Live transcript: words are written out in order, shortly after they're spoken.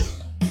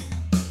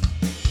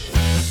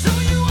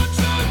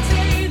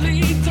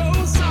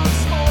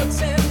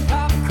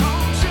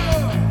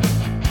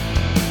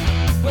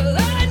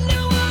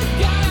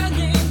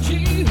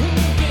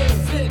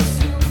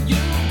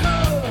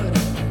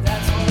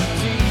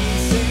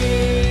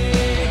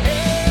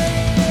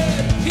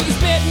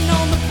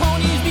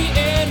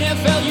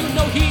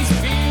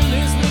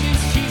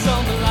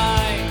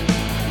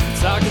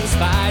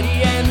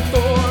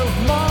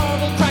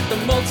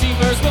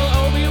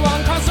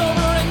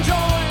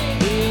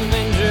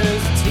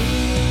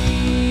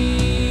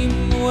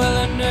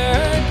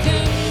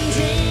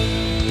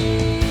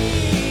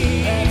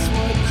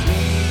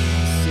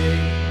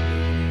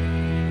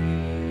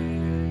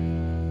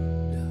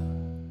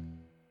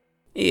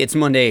It's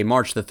Monday,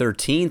 March the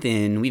 13th,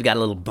 and we've got a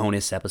little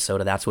bonus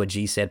episode of That's What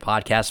G Said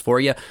podcast for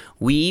you.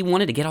 We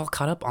wanted to get all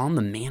caught up on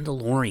The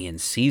Mandalorian,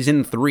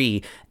 Season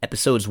 3,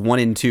 Episodes 1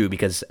 and 2,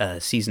 because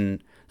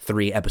Season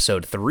 3,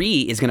 Episode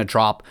 3 is going to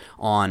drop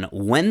on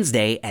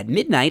Wednesday at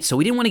midnight, so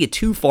we didn't want to get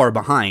too far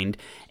behind.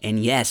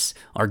 And yes,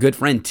 our good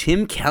friend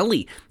Tim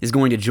Kelly is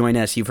going to join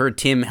us. You've heard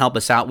Tim help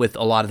us out with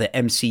a lot of the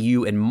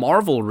MCU and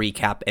Marvel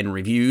recap and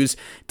reviews.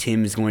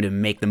 Tim is going to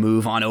make the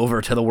move on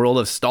over to the world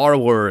of Star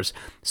Wars.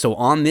 So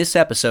on this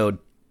episode,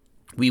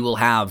 we will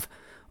have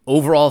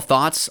overall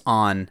thoughts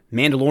on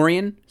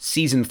Mandalorian,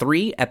 Season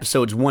 3,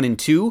 Episodes 1 and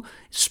 2.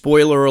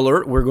 Spoiler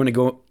alert, we're going to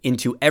go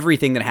into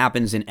everything that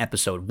happens in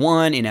Episode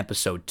 1, in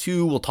Episode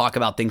 2. We'll talk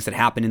about things that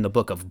happen in the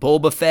Book of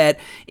Boba Fett,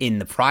 in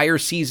the prior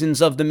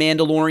seasons of The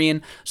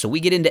Mandalorian. So we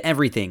get into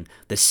everything.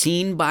 The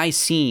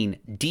scene-by-scene,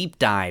 deep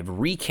dive,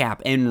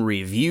 recap, and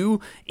review.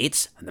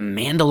 It's The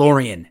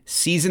Mandalorian,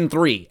 Season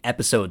 3,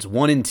 Episodes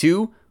 1 and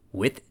 2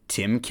 with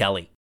Tim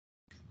Kelly.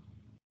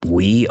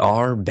 We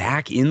are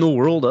back in the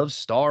world of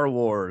Star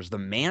Wars. The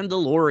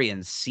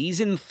Mandalorian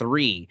Season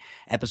 3,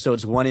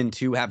 Episodes 1 and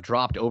 2 have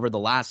dropped over the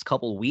last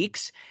couple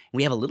weeks.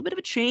 We have a little bit of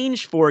a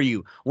change for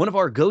you. One of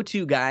our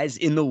go-to guys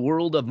in the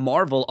world of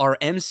Marvel, our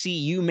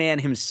MCU man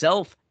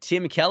himself,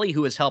 Tim Kelly,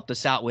 who has helped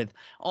us out with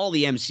all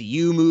the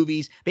MCU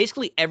movies.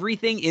 Basically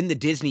everything in the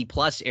Disney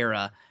Plus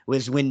era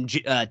was when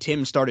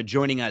Tim started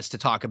joining us to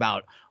talk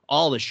about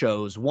all the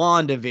shows,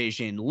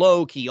 WandaVision,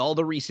 Loki, all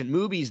the recent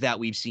movies that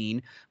we've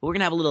seen. But we're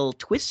going to have a little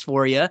twist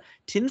for you.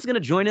 Tim's going to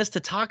join us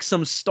to talk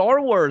some Star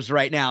Wars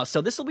right now.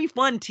 So this will be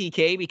fun,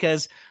 TK,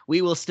 because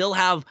we will still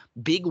have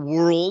big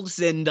worlds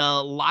and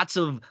lots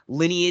of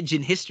lineage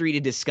and history to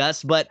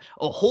discuss, but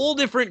a whole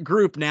different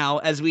group now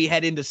as we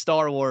head into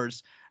Star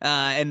Wars.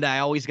 And I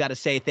always got to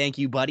say thank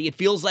you, buddy. It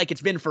feels like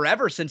it's been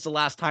forever since the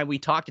last time we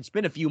talked. It's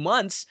been a few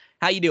months.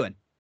 How you doing?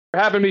 For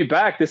having me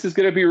back. This is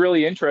going to be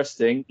really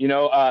interesting.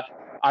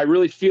 I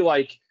really feel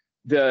like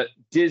the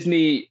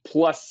Disney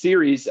Plus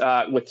series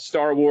with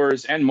Star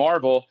Wars and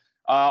Marvel,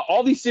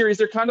 all these series,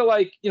 they're kind of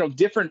like,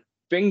 different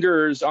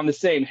fingers on the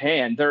same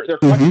hand. They're cut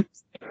from the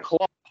same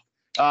cloth.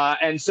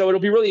 And so it'll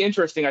be really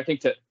interesting, I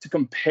think, to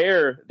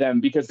compare them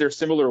because there's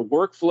similar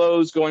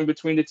workflows going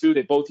between the two.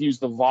 They both use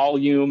the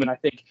volume and I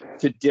think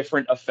to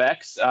different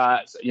effects.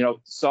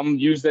 Some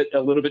use it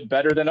a little bit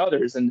better than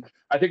others. And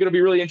I think it'll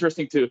be really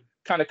interesting to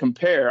kind of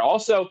compare.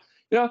 Also,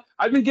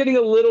 I've been getting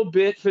a little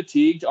bit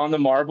fatigued on the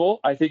Marvel.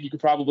 I think you could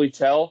probably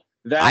tell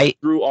that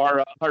through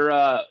our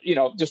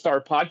just our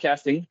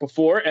podcasting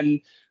before.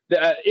 And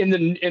in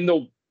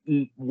the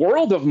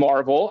world of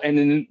Marvel and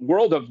in the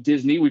world of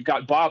Disney, we've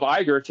got Bob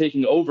Iger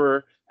taking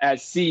over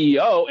as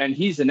CEO, and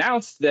he's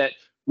announced that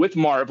with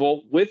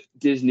Marvel, with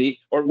Disney,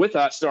 or with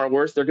Star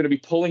Wars, they're going to be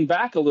pulling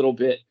back a little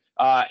bit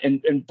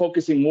and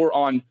focusing more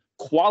on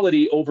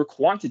quality over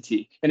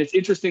quantity. And it's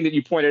interesting that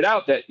you pointed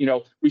out that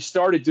we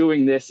started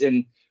doing this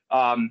in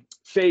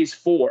phase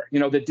 4,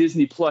 the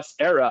Disney Plus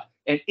era.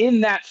 And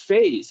in that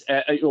phase,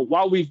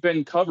 while we've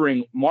been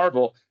covering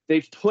Marvel,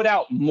 they've put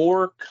out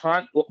more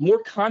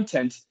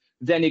content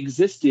than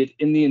existed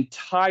in the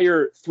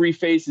entire 3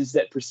 phases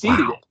that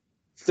preceded it.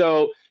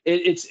 So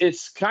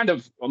it's kind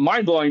of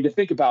mind-blowing to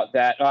think about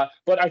that.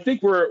 But I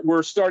think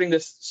we're starting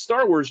this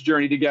Star Wars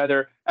journey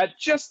together at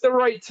just the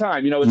right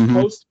time. It's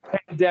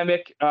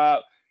post-pandemic.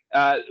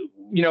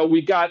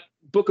 We got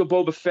Book of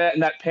Boba Fett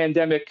and that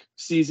pandemic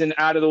season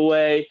out of the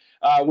way,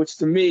 which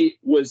to me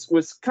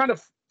was kind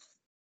of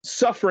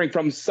suffering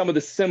from some of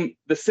the same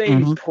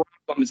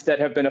problems that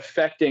have been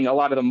affecting a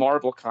lot of the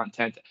Marvel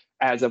content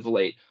as of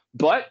late.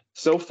 But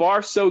so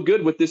far, so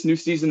good with this new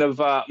season of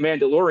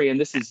Mandalorian.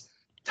 This is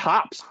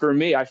tops for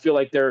me. I feel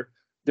like they're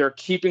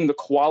keeping the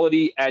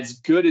quality as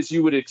good as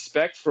you would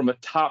expect from a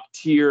top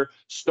tier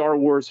Star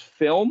Wars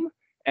film.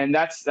 And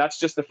that's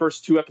just the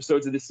first 2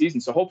 episodes of the season.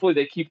 So hopefully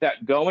they keep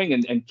that going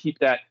and keep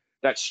that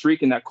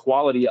streak and that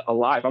quality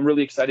alive. I'm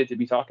really excited to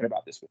be talking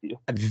about this with you.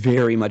 I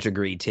very much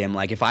agree, Tim.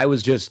 Like if I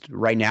was just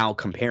right now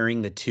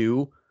comparing the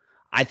two,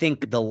 I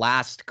think the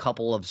last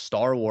couple of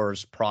Star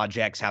Wars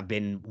projects have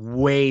been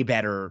way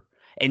better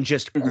and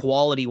just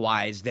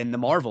quality-wise than the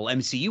Marvel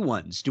MCU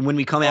ones. When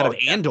we come out of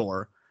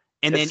Andor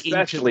and then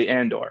especially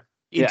Andor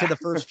into the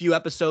first few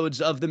episodes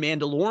of The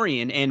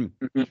Mandalorian. And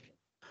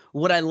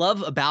what I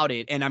love about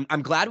it, and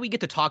I'm glad we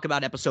get to talk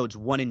about episodes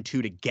 1 and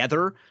 2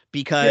 together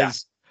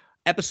because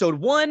episode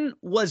 1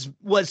 was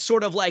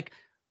sort of like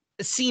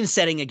scene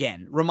setting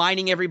again,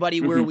 reminding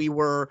everybody where we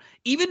were,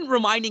 even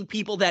reminding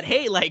people that,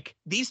 hey, like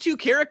these 2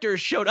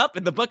 characters showed up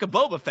in the Book of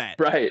Boba Fett.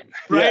 Right.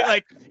 Yeah.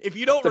 Like if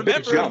you don't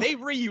remember, they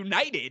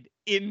reunited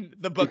in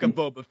the Book of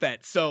Boba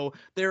Fett. So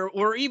there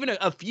were even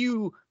a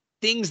few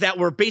things that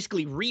were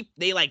basically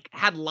they like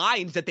had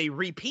lines that they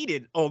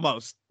repeated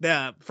almost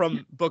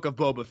from Book of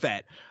Boba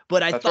Fett.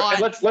 But I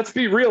thought let's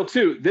be real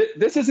too.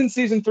 This isn't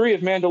season 3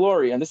 of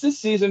Mandalorian. This is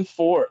season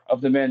 4 of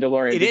the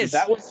Mandalorian. It is.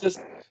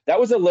 That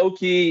was a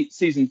low-key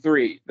season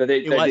 3 that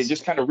they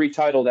just kind of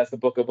retitled as the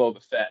Book of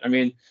Boba Fett. I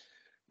mean,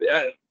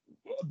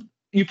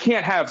 you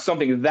can't have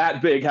something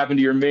that big happen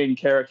to your main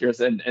characters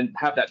and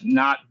have that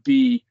not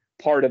be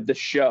part of the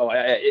show.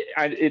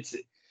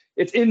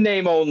 It's in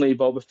name only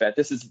Boba Fett.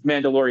 This is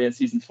Mandalorian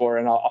season 4,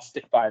 and I'll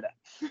stick by that.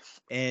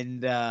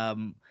 And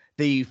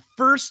the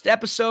first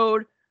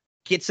episode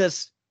gets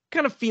us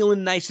kind of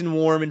feeling nice and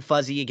warm and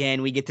fuzzy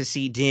again. We get to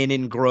see Din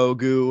and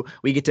Grogu.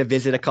 We get to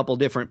visit a couple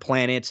different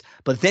planets.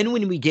 But then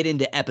when we get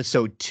into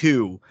episode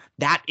 2,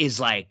 that is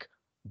like,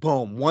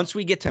 boom. Once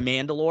we get to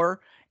Mandalore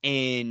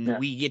and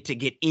we get to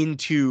get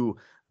into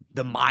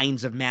the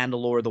mines of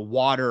Mandalore, the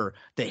water,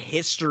 the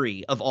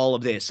history of all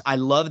of this. I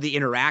love the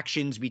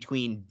interactions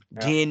between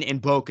Din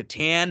and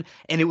Bo-Katan,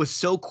 and it was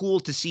so cool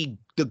to see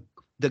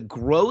the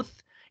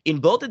growth in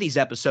both of these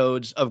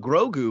episodes of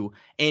Grogu,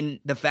 and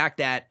the fact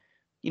that,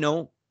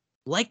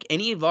 like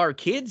any of our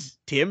kids,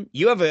 Tim,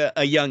 you have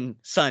a young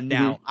son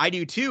now. Mm-hmm. I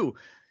do too.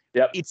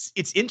 Yep.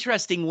 It's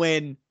interesting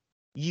when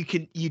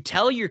you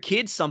tell your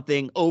kids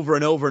something over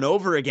and over and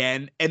over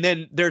again, and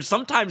then there's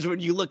sometimes when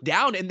you look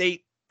down and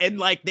they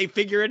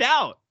figure it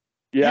out.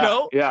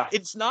 Yeah.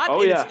 It's not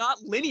it's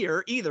not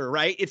linear either,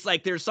 right? It's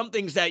like there's some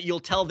things that you'll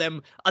tell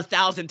them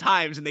 1,000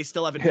 times and they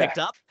still haven't picked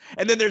up.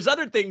 And then there's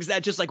other things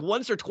that just like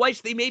once or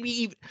twice they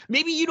maybe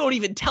you don't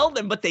even tell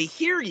them, but they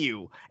hear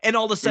you. And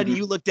all of a sudden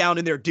you look down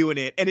and they're doing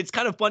it. And it's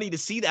kind of funny to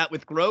see that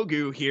with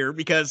Grogu here,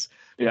 because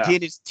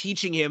Din is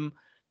teaching him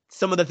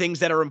some of the things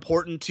that are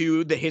important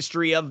to the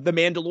history of the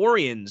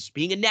Mandalorians,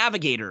 being a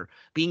navigator,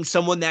 being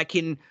someone that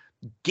can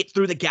get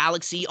through the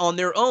galaxy on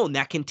their own,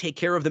 that can take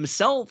care of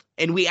themselves.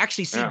 And we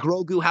actually see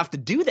Grogu have to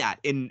do that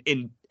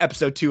in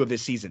episode 2 of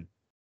this season.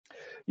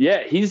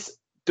 Yeah, he's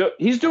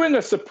doing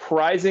a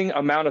surprising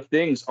amount of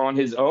things on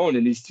his own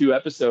in these 2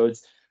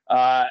 episodes.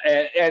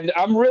 And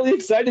I'm really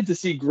excited to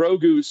see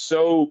Grogu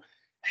so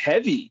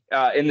heavy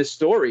in the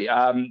story.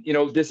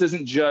 This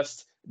isn't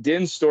just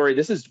Din's story.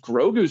 This is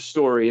Grogu's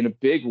story in a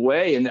big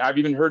way. And I've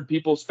even heard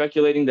people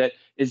speculating that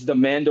is the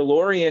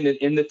Mandalorian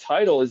in the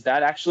title, is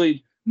that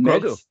actually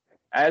Grogu?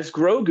 As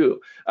Grogu,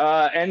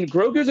 and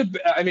Grogu's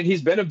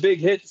he's been a big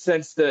hit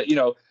since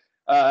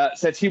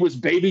since he was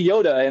Baby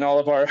Yoda in all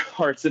of our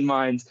hearts and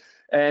minds.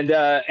 And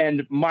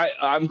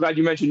I'm glad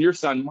you mentioned your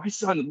son. My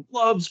son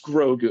loves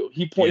Grogu.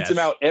 He points him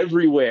out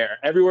everywhere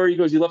he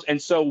goes. He loves. And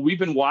so we've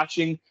been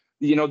watching,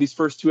 these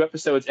first 2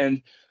 episodes,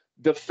 and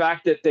the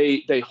fact that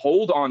they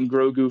hold on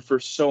Grogu for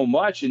so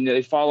much and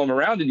they follow him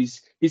around, and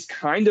he's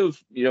kind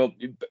of,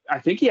 I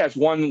think he has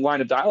one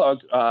line of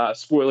dialogue,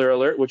 spoiler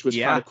alert, which was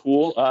kind of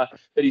cool, that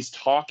he's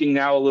talking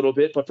now a little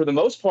bit. But for the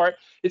most part,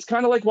 it's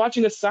kind of like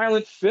watching a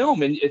silent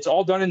film, and it's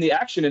all done in the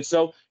action. And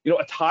so,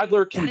 a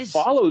toddler can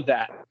follow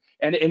that,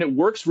 and it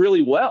works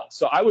really well.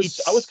 So I was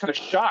kind of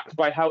shocked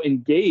by how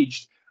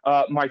engaged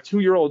my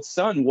 2-year-old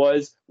son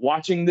was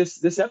watching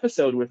this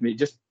episode with me,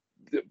 just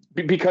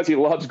because he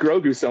loves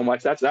Grogu so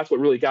much. That's what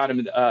really got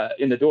him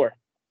in the door.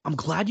 I'm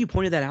glad you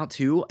pointed that out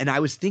too. And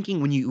I was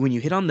thinking when you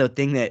hit on the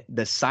thing, that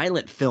the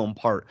silent film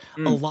part,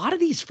 a lot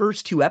of these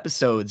first 2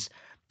 episodes,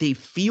 they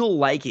feel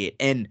like it.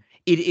 And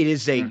it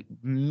is a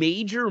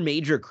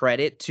major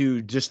credit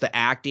to just the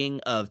acting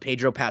of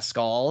Pedro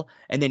Pascal,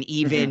 and then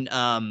even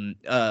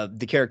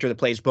the character that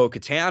plays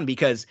Bo-Katan,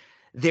 because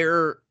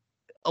a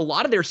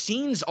lot of their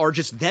scenes are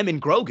just them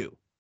and Grogu,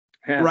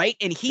 right?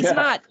 And he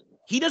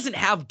doesn't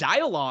have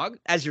dialogue,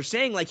 as you're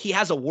saying. Like, he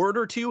has a word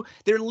or two.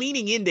 They're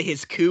leaning into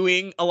his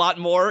cooing a lot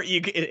more,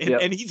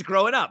 and he's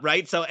growing up,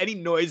 right? So any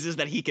noises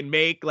that he can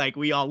make, like,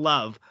 we all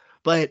love.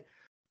 But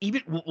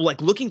even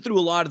like looking through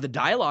a lot of the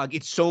dialogue,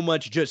 it's so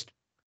much just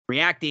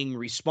reacting,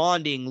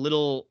 responding,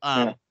 little.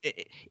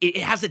 It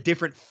has a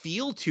different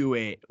feel to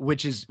it,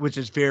 which is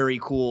very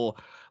cool.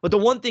 But the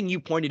one thing you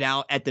pointed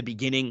out at the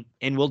beginning,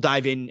 and we'll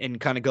dive in and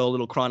kind of go a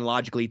little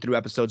chronologically through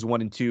episodes 1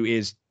 and 2,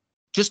 is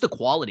just the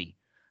quality.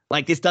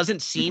 Like, this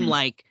doesn't seem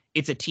like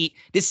it's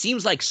this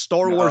seems like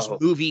Star Wars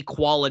movie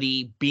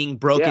quality being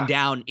broken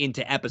down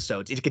into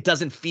episodes. It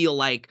doesn't feel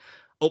like,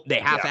 they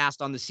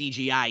half-assed on the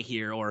CGI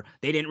here, or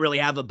they didn't really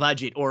have a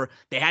budget, or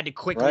they had to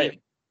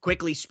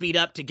quickly speed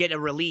up to get a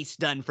release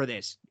done for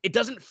this. It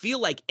doesn't feel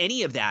like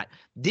any of that.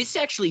 This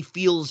actually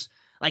feels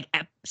like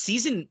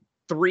season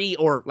 3,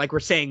 or like we're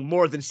saying,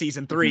 more than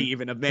season 3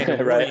 even of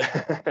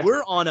Mandalorian.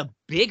 We're on a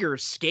bigger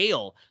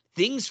scale.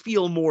 Things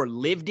feel more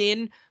lived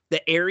in.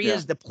 The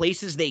areas, the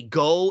places they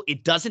go,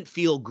 it doesn't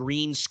feel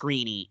green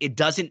screeny.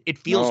 It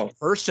feels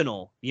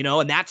personal,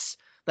 and that's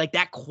like,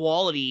 that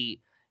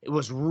quality, it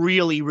was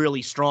really,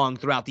 really strong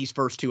throughout these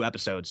first 2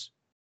 episodes.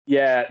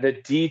 Yeah, the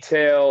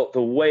detail,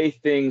 the way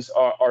things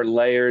are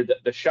layered,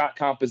 the shot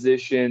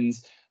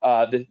compositions,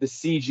 the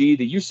CG,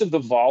 the use of the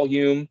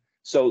volume.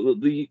 So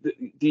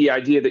the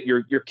idea that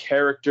your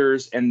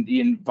characters and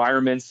the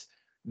environments,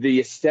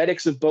 the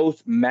aesthetics of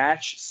both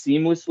match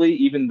seamlessly,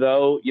 even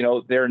though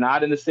they're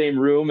not in the same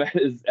room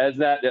as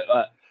that.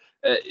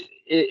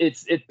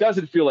 It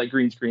doesn't feel like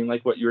green screen,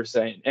 like what you were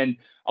saying. And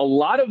a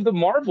lot of the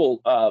Marvel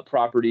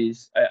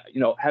properties,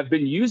 have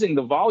been using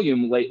the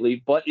volume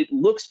lately, but it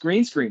looks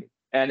green screen.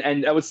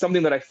 And that was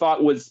something that I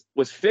thought was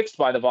fixed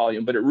by the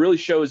volume, but it really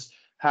shows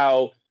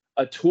how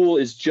a tool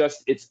is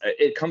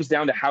it comes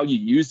down to how you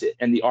use it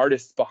and the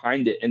artists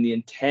behind it and the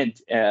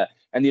intent.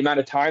 and the amount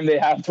of time they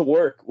have to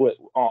work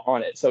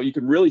on it. So you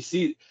could really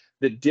see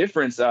the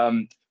difference.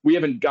 We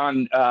haven't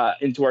gone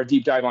into our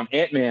deep dive on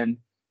Ant-Man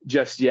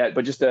just yet,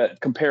 but just to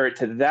compare it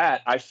to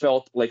that, I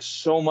felt like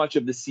so much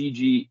of the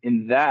CG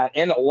in that,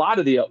 and a lot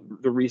of the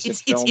recent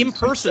films, it's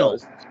impersonal,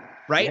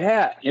 right?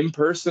 Yeah,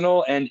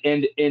 impersonal and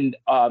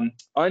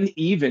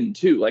uneven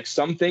too. Like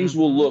some things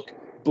will look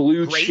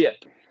blue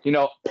chip,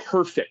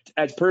 perfect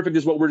as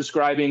what we're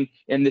describing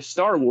in this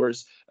Star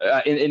Wars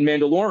in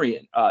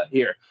Mandalorian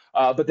here.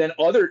 But then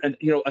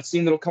a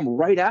scene that'll come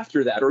right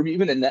after that, or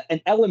even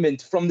an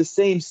element from the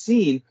same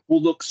scene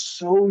will look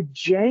so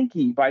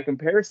janky by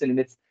comparison. And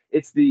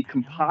it's the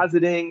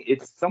compositing.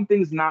 It's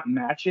something's not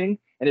matching,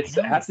 and it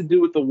has to do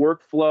with the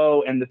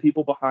workflow and the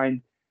people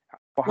behind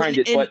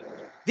it. But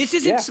this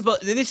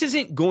isn't this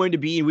isn't going to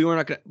be. We were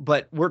not going to,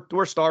 but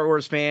we're Star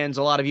Wars fans.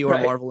 A lot of you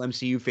are Marvel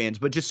MCU fans.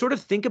 But just sort of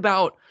think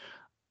about,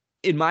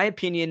 in my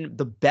opinion,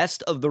 the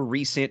best of the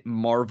recent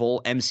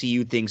Marvel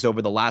MCU things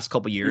over the last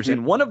couple of years,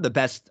 and one of the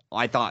best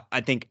I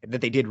think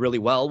that they did really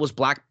well was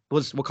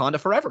Wakanda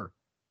Forever.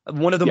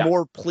 One of the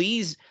more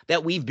pleased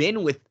that we've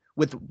been with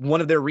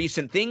one of their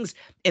recent things,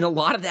 and a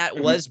lot of that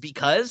was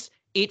because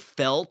it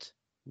felt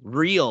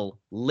real,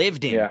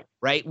 lived in.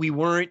 Right? We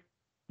weren't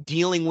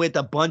dealing with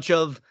a bunch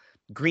of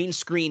green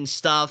screen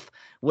stuff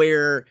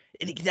where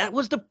that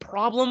was the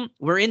problem.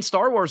 We're in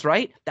Star Wars,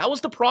 right? That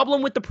was the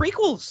problem with the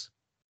prequels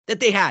that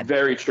they had.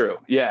 Very true.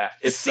 Yeah.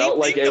 It felt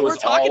like it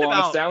was all on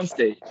a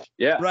soundstage.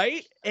 Yeah.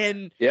 Right?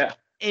 And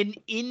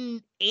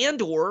in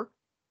Andor,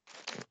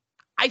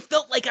 I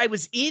felt like I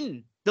was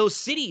in those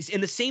cities.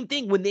 And the same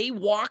thing when they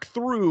walk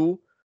through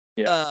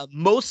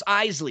Mos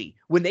Eisley,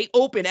 when they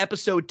open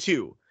episode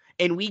 2,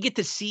 and we get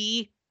to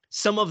see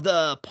some of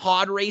the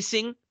pod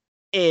racing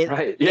and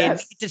we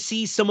get to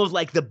see some of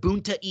like the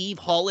Bunta Eve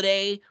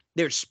holiday.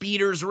 There's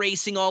speeders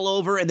racing all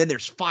over, and then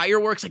there's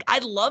fireworks. Like, I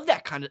love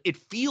that kind of, it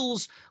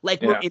feels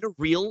like we're in a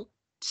real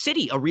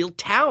city, a real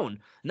town,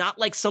 not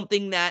like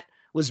something that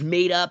was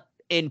made up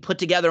and put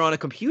together on a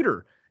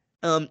computer.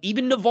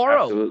 Even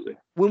Navarro,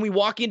 when we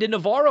walk into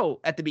Navarro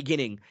at the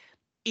beginning,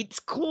 it's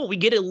cool. We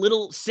get a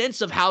little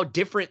sense of how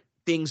different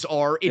things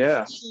are.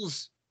 It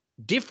feels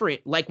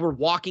different, like we're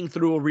walking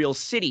through a real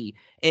city.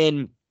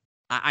 And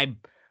I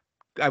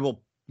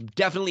will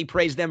definitely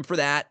praise them for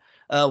that.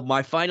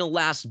 My final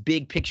last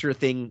big picture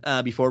thing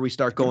before we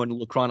start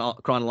going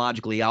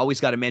chronologically, I always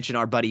got to mention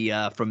our buddy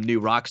from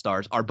New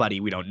Rockstars. Our buddy,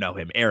 we don't know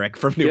him, Eric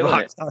from New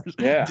Rockstars.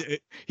 Yeah,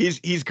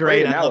 he's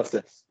great. I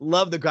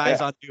love the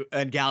guys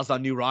and gals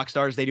on New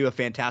Rockstars. They do a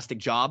fantastic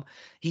job.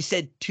 He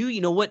said too,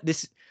 you know what?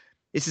 This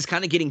is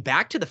kind of getting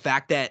back to the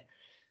fact that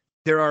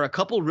there are a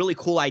couple really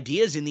cool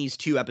ideas in these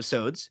 2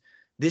 episodes.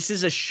 This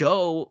is a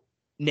show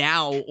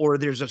now, or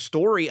there's a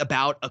story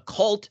about a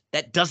cult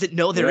that doesn't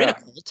know they're in a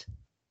cult.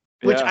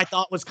 Which I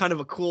thought was kind of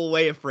a cool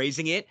way of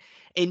phrasing it.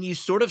 And you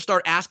sort of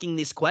start asking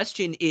this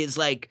question is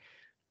like,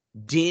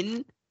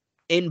 Din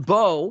and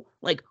Bo,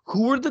 like,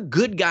 who were the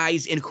good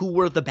guys and who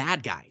were the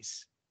bad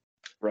guys?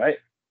 Right.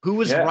 Who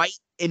was right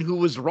and who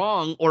was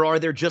wrong? Or are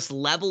there just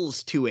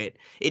levels to it?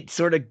 It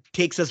sort of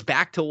takes us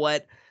back to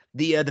what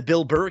the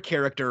Bill Burr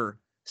character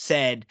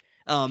said,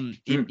 when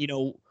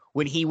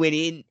he went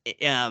in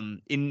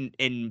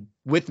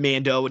with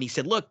Mando, and he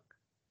said, look,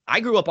 I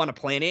grew up on a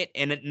planet,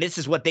 and this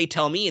is what they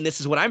tell me, and this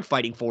is what I'm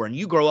fighting for. And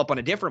you grow up on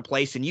a different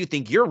place, and you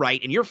think you're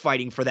right, and you're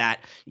fighting for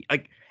that.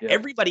 Like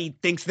everybody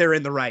thinks they're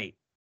in the right,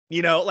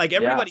 like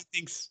everybody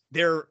thinks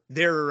their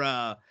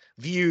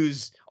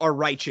views are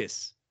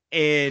righteous.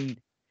 And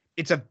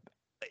it's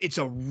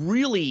a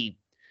really,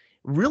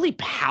 really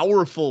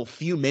powerful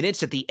few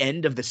minutes at the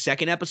end of the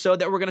second episode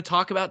that we're going to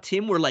talk about,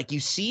 Tim, where like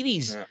you see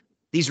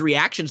these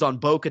reactions on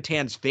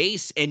Bo-Katan's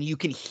face, and you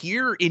can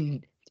hear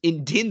in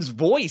Din's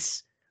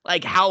voice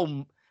like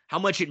how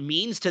much it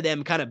means to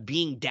them kind of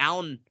being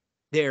down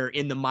there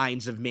in the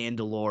mines of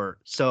Mandalore.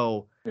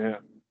 So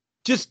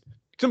just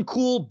some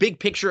cool big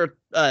picture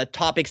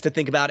topics to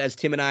think about as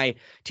Tim and I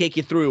take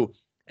you through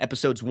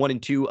episodes 1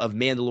 and 2 of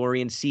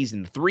Mandalorian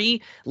season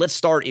 3. Let's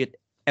start at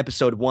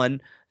episode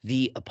 1,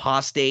 The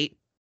Apostate.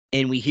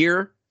 And we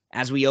hear,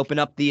 as we open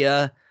up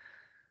the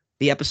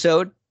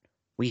episode,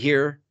 we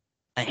hear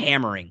a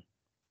hammering,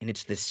 and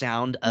it's the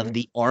sound of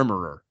the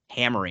armorer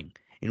hammering.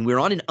 And we're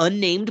on an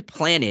unnamed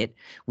planet.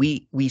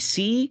 We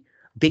see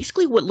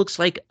basically what looks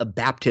like a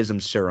baptism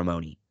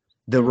ceremony.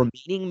 The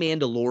remaining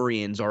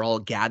Mandalorians are all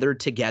gathered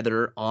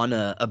together on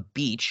a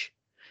beach,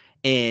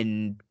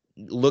 and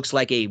looks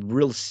like a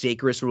real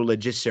sacred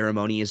religious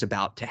ceremony is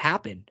about to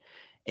happen.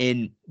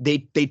 And they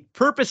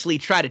purposely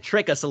try to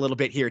trick us a little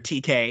bit here,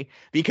 TK,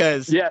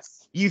 because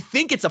you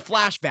think it's a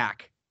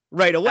flashback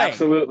right away.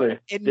 Absolutely.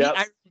 And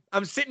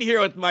I'm sitting here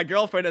with my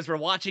girlfriend as we're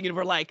watching, and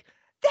we're like,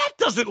 that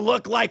doesn't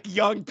look like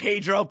young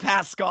Pedro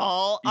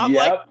Pascal. I'm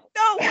like,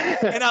 no.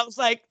 And I was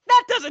like,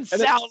 that doesn't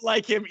sound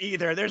like him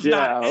either. There's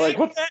not. Like,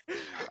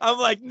 I'm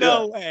like,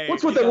 no way.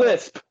 What's with the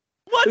lisp?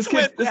 What's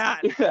with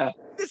that?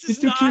 This is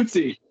too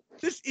cutesy.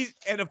 This is,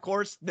 and of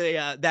course,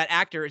 that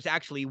actor is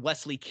actually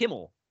Wesley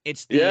Kimmel.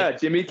 It's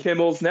Jimmy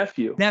Kimmel's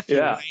nephew.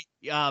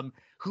 Right?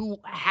 who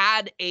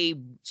had a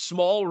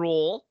small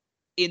role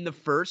in the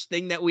first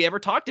thing that we ever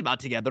talked about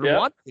together,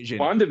 WandaVision.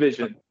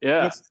 WandaVision.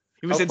 Yeah.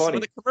 He was in some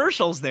of the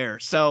commercials there.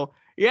 So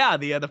yeah,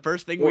 the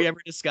first thing we ever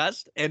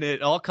discussed, and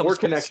it all comes more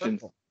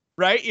connections.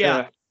 Right?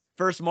 Yeah.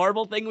 First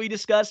Marvel thing we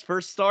discussed,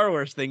 first Star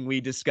Wars thing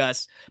we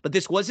discussed. But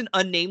this was an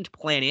unnamed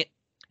planet.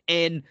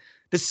 And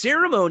the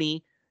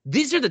ceremony,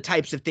 these are the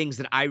types of things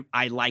that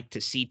I like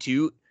to see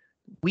too.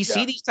 We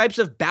see these types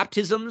of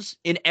baptisms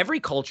in every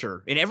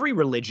culture, in every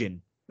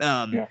religion.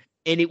 And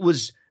it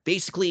was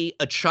basically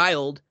a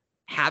child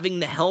having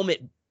the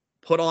helmet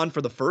put on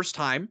for the first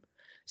time,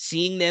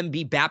 seeing them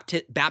be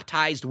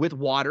baptized with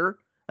water,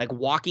 like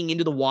walking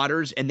into the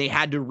waters, and they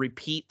had to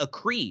repeat a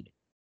creed.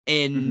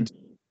 And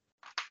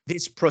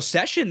this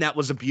procession that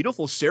was a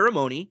beautiful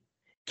ceremony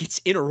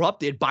gets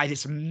interrupted by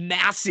this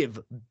massive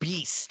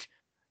beast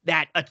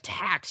that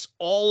attacks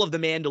all of the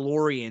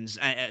Mandalorians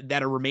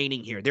that are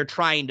remaining here. They're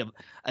trying to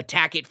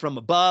attack it from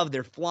above.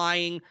 They're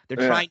flying. They're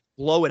trying to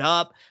blow it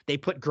up. They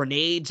put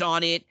grenades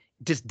on it.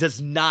 Just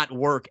does not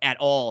work at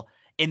all.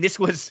 And this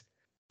was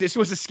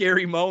a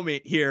scary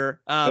moment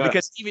here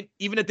because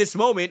even at this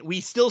moment,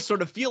 we still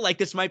sort of feel like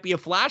this might be a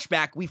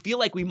flashback. We feel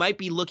like we might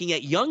be looking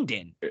at young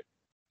Din.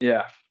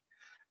 Yeah.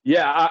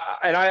 Yeah,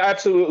 I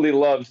absolutely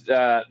loved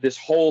this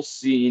whole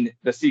scene,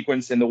 the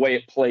sequence, and the way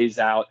it plays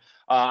out.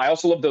 I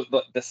also love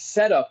the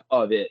setup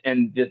of it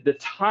and the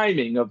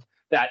timing of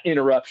that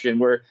interruption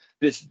where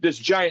this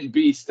giant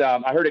beast,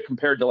 I heard it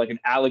compared to like an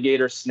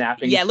alligator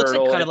snapping turtle. Yeah, it looks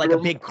like kind of like a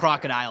big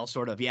crocodile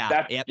sort of,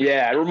 Yeah,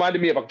 it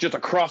reminded me of just a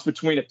cross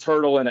between a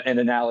turtle and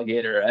an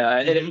alligator.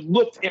 And it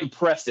looked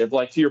impressive,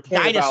 like to your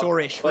point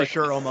dinosaurish about, for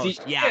sure,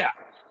 almost. Yeah.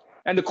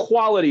 And the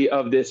quality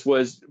of this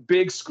was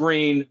big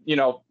screen,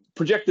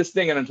 project this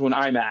thing into an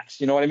IMAX.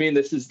 You know what I mean?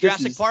 This is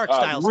Jurassic Park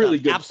style really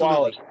stuff. good Absolutely.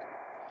 quality.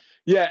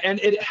 Yeah, and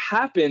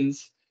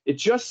it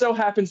just so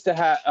happens to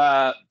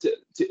have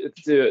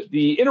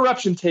the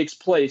interruption takes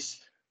place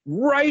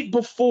right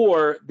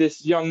before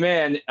this young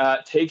man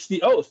takes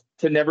the oath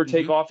to never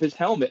take off his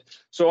helmet.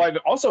 So I've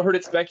also heard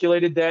it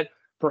speculated that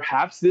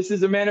perhaps this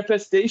is a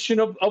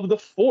manifestation of the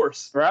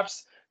Force.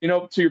 Perhaps,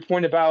 to your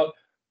point about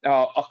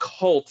a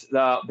cult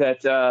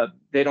that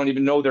they don't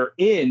even know they're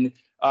in,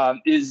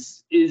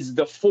 is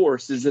the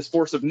Force, is this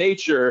force of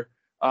nature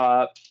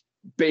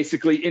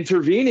basically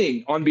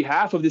intervening on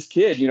behalf of this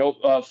kid,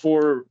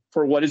 for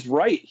what is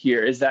right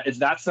here. Is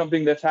that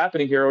something that's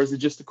happening here, or is it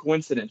just a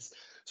coincidence?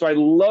 So I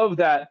love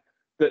that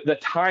the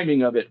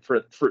timing of it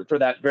for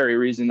that very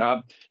reason.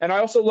 And I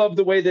also love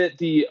the way that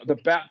the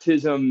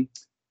baptism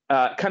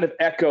kind of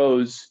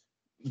echoes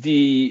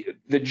the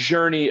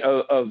journey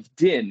of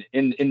Din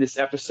in this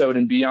episode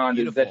and beyond.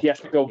 Beautiful. Is that he has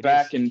to go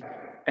back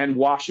and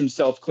wash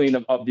himself clean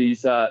of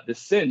these the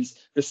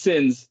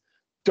sins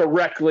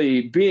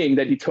directly being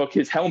that he took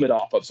his helmet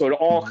off of. So it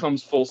all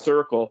comes full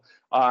circle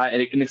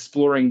and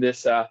exploring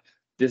this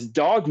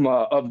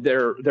dogma of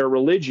their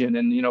religion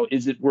and,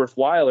 is it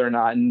worthwhile or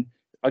not? And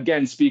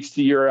again, speaks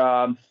to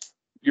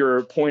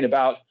your point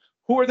about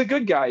who are the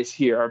good guys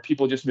here? Are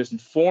people just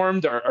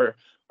misinformed?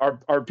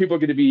 Are people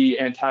going to be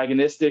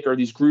antagonistic? Are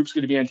these groups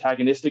going to be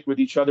antagonistic with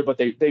each other, but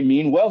they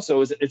mean well?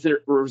 So is there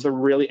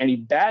really any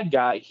bad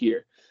guy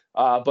here?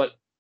 But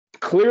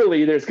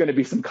clearly there's going to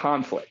be some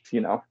conflict,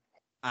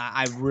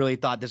 I really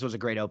thought this was a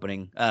great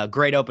opening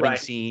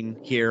scene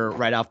here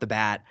right off the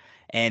bat.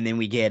 And then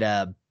we get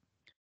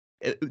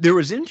there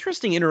was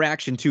interesting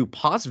interaction too.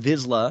 Paz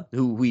Vizsla,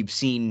 who we've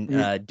seen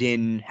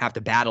Din have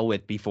to battle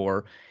with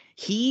before.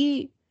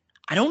 I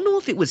don't know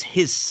if it was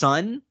his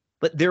son,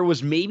 but there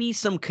was maybe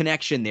some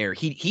connection there.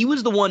 He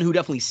was the one who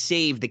definitely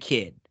saved the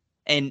kid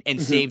and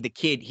saved the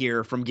kid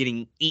here from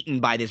getting eaten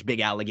by this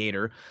big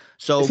alligator.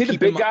 So is he the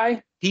big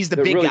guy? He's the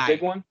big really guy,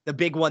 big one? The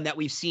big one that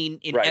we've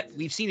seen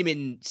we've seen him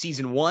in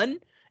season 1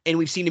 and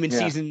we've seen him in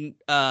season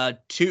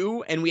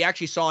 2, and we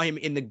actually saw him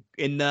in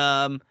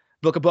the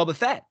Book of Boba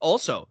Fett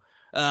also.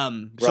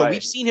 So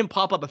we've seen him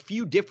pop up a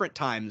few different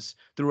times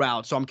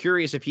throughout. So I'm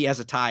curious if he has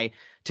a tie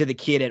to the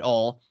kid at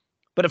all.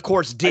 But of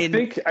course,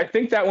 Din. I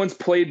think that one's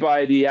played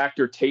by the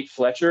actor Tate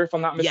Fletcher, if I'm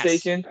not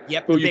mistaken.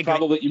 Yes. Yep. Who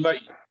you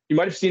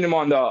might have seen him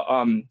on the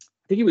I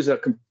think he was a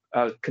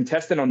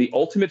contestant on the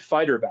Ultimate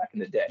Fighter back in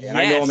the day, and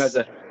I know him as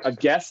a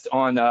guest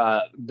on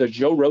the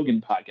Joe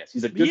Rogan podcast.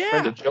 He's a good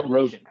friend of Joe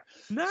Rogan.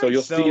 Nice. So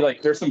you'll see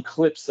there's some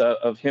clips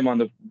of him on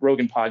the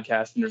Rogan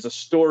podcast, and there's a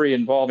story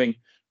involving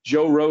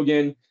Joe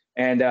Rogan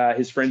and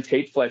his friend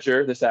Tate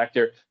Fletcher, this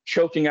actor,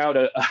 choking out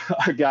a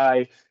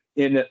guy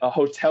in a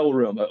hotel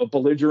room, a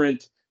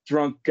belligerent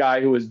drunk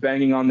guy who was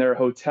banging on their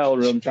hotel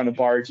room trying to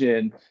barge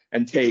in,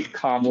 and Tate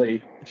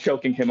calmly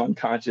choking him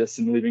unconscious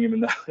and leaving him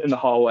in the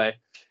hallway.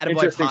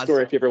 Interesting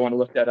story if you ever want to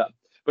look that up.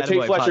 But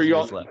Tate Fletcher, you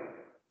all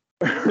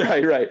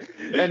right.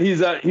 And he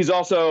was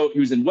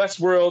in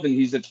Westworld, and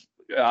he's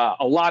a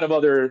lot of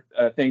other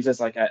things as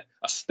like a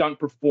stunt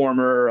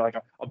performer, like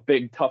a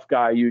big tough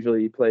guy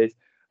usually he plays.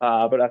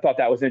 But I thought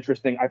that was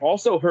interesting. I've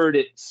also heard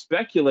it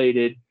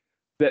speculated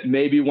that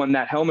maybe when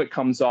that helmet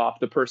comes off,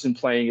 the person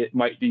playing it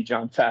might be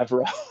Jon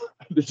Favreau.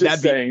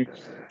 That'd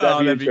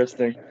be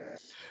interesting.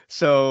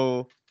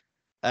 So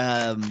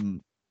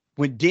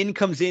When Din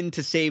comes in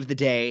to save the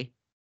day,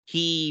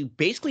 he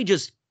basically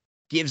just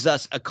gives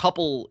us a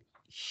couple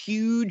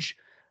huge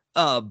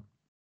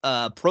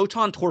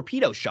proton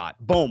torpedo shot.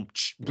 Boom,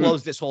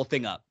 blows this whole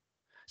thing up.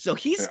 So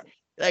he's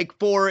like,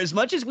 for as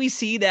much as we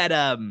see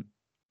that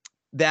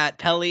that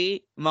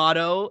Peli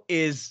Motto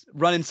is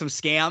running some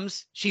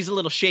scams, she's a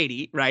little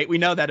shady, right? We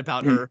know that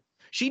about her.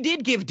 She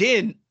did give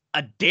Din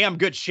a damn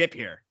good ship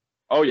here.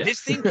 Oh yeah.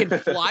 This thing can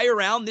fly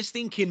around. This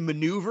thing can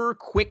maneuver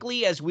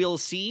quickly, as we'll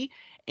see,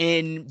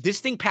 and this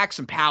thing packs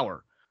some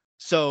power.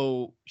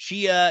 So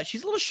she's a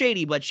little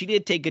shady, but she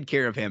did take good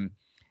care of him.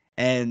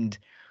 And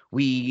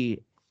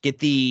we get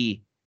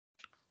the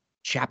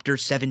Chapter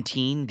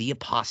 17, The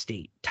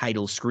Apostate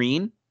title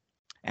screen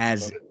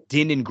as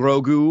Din and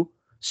Grogu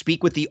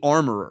speak with the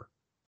Armorer.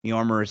 The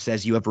Armorer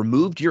says, "You have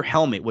removed your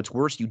helmet. What's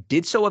worse, you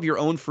did so of your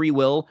own free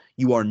will.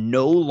 You are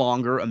no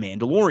longer a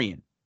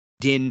Mandalorian."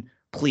 Din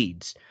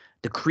pleads,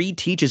 "The Creed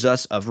teaches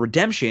us of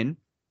redemption.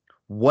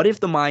 What if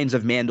the minds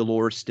of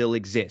Mandalore still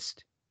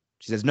exist?"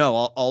 She says, "No,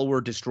 all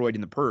were destroyed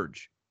in the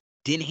Purge."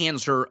 Din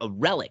hands her a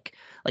relic,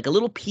 like a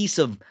little piece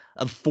of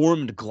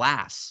formed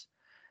glass.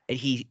 And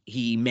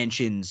he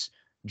mentions,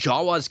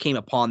 "Jawas came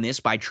upon this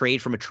by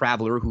trade from a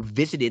traveler who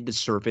visited the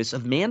surface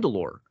of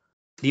Mandalore."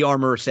 The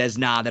Armorer says,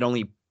 "Nah, that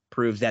only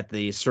proves that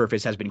the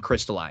surface has been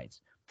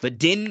crystallized." But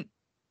Din,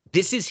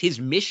 this is his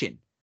mission.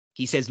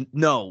 He says,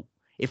 "No,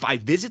 if I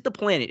visit the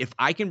planet, if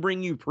I can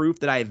bring you proof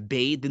that I have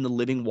bathed in the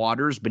living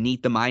waters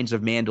beneath the mines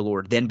of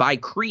Mandalore, then by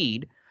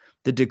creed,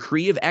 the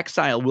decree of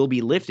exile will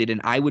be lifted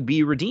and I would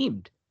be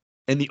redeemed."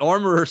 And the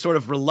Armorer sort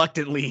of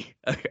reluctantly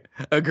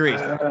agrees.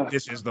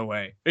 This is the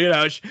way. You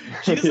know,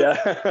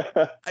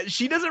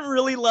 she doesn't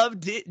really love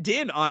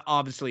Din,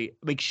 obviously.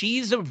 Like,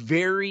 she's a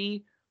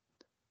very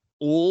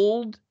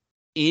old,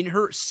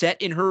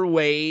 set in her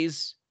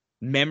ways,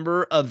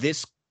 member of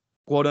this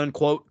quote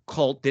unquote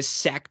cult, this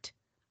sect.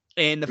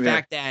 And the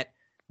fact that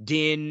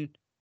Din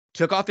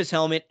took off his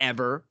helmet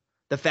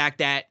the fact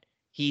that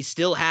he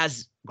still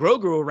has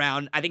Grogu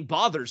around, I think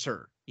bothers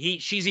her.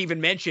 She's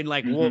even mentioned,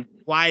 like, well,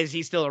 why is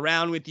he still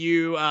around with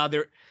you?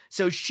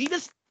 So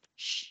she's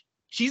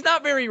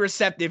not very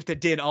receptive to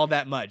Din all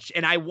that much.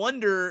 And I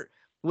wonder,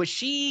 was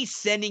she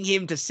sending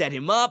him to set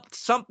him up?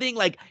 Something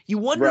like, you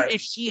wonder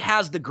if she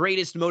has the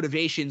greatest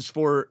motivations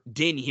for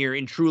Din here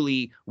in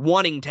truly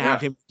wanting to have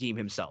him redeem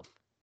himself.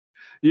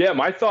 Yeah,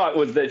 my thought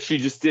was that she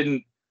just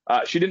didn't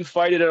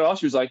fight it at all.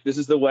 She was like, "This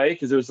is the way,"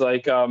 because it was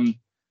like,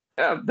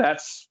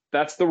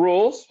 that's the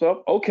rules.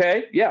 So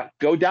okay, yeah,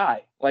 go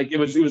die. Like it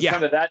was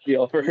kind of that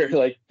deal for her.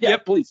 Like,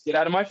 please get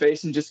out of my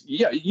face and just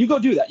you go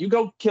do that. You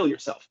go kill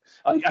yourself.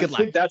 I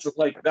think that's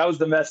like that was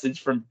the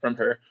message from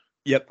her.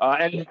 Yep.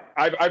 And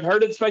I've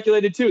heard it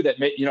speculated too that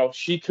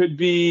she could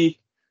be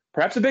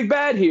perhaps a big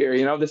bad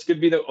here. This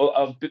could be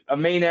a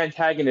main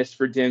antagonist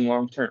for Din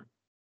long term.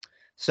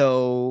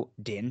 So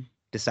Din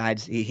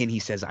decides, and he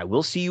says, "I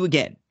will see you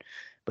again."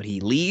 But he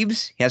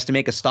leaves. He has to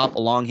make a stop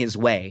along his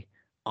way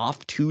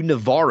off to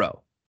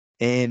Navarro.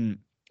 And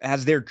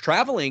as they're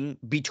traveling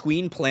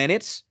between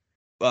planets,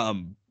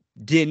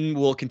 Din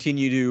will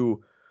continue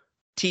to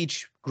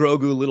teach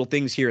Grogu little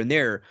things here and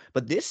there.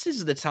 But this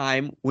is the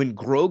time when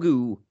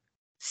Grogu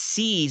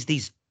sees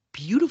these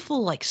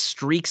beautiful like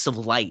streaks of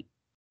light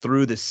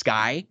through the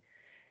sky.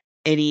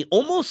 And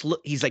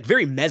he's like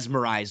very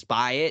mesmerized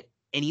by it.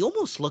 And he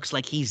almost looks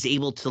like he's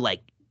able to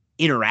like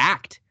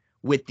interact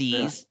with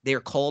these. Yeah. They're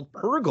called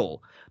Purrgil.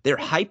 They're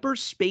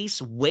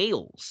hyperspace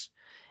whales.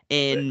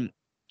 And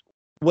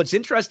what's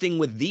interesting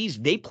with these,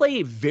 they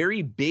play a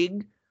very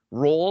big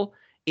role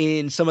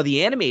in some of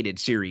the animated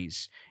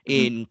series,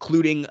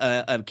 including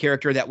a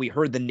character that we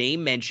heard the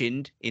name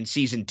mentioned in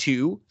season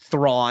 2,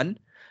 Thrawn.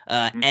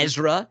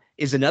 Ezra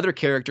is another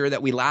character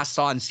that we last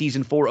saw in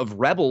season 4 of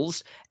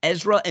Rebels.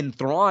 Ezra and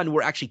Thrawn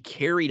were actually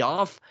carried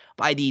off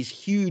by these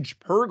huge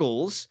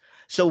Purrgils.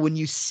 So when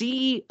you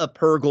see a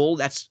Purrgil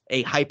that's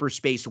a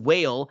hyperspace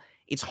whale,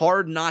 it's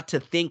hard not to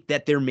think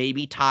that there may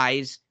be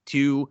ties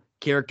to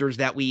characters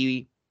that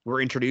we were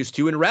introduced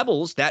to in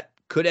Rebels that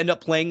could end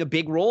up playing a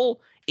big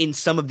role in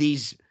some of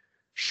these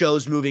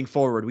shows moving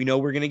forward. We know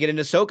we're going to get an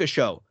Ahsoka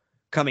show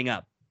coming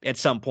up at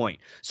some point.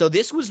 So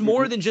this was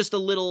more than just a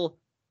little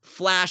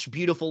flash,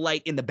 beautiful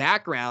light in the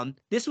background.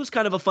 This was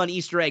kind of a fun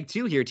Easter egg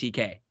too here,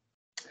 TK.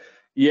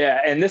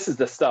 Yeah, and this is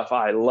the stuff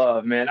I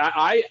love, man.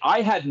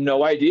 I had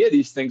no idea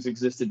these things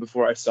existed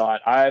before I saw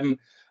it. I'm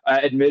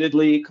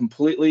admittedly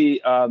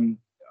completely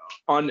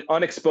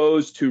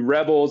unexposed to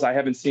Rebels. I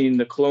haven't seen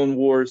the Clone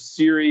Wars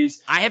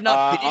series. I have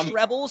not finished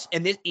Rebels,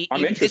 and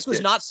this was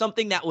not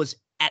something that was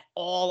at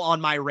all on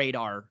my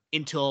radar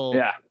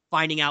until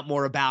finding out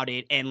more about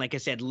it. And like I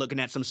said, looking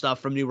at some stuff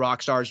from New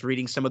Rockstars,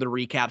 reading some of the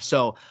recaps.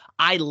 So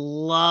I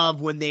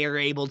love when they are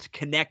able to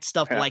connect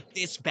stuff like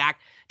this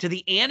back to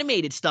the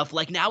animated stuff.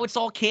 Like now it's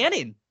all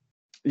canon.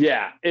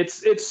 Yeah,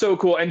 it's so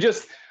cool. And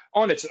just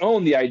on its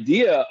own, the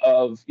idea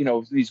of,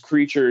 these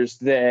creatures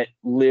that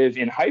live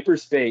in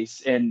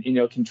hyperspace and,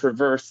 can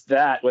traverse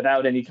that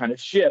without any kind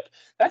of ship,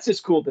 that's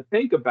just cool to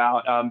think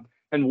about.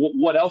 and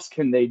what else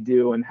can they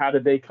do, and how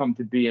did they come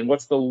to be, and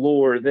what's the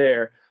lore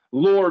there?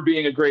 Lore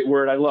being a great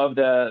word. I love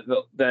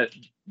that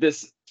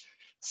this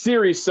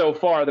series so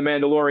far, The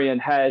Mandalorian,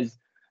 has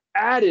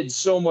added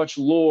so much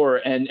lore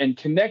and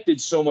connected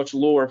so much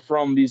lore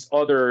from these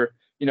other,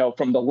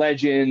 from the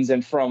legends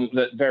and from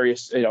the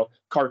various,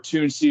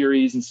 cartoon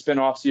series and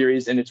spin-off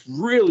series. And it's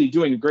really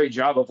doing a great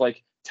job of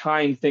like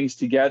tying things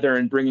together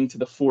and bringing to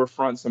the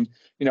forefront some,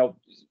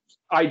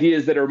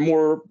 ideas that are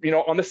more,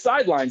 on the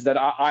sidelines that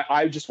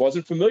I just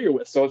wasn't familiar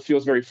with. So it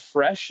feels very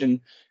fresh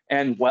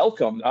and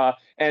welcome.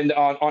 And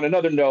on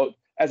another note,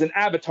 as an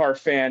Avatar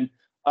fan,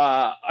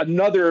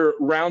 another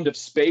round of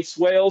space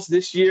whales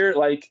this year,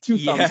 like two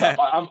thumbs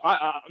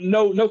up.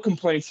 No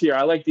complaints here.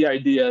 I like the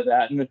idea of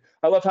that, and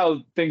I love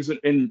how things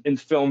in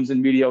films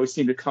and media always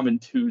seem to come in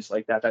twos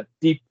like that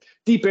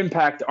deep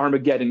impact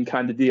Armageddon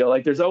kind of deal.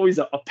 Like there's always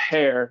a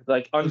pair,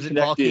 like unconnected.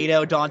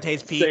 Volcano,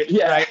 Dante's Peak.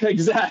 Yeah, right?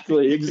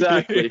 exactly.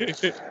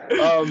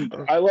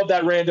 I love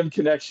that random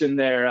connection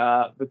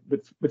there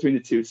between the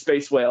two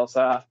space whales.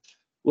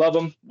 Love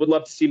them. Would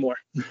love to see more.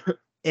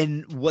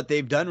 And what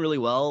they've done really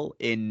well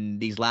in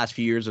these last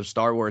few years of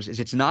Star Wars is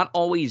it's not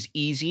always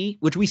easy,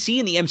 which we see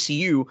in the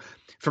MCU,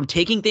 from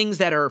taking things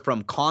that are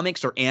from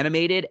comics or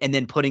animated and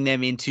then putting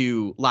them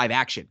into live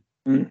action.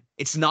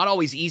 It's not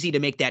always easy to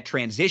make that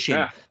transition.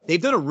 Yeah.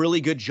 They've done a really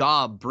good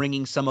job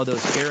bringing some of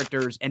those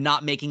characters and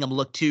not making them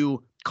look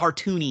too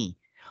cartoony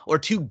or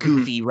too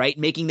goofy, right?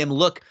 Making them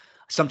look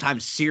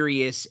sometimes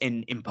serious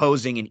and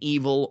imposing and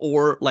evil,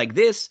 or like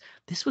this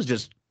was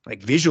just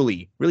like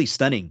visually really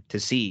stunning to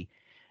see.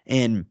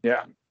 And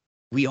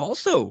we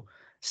also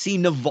see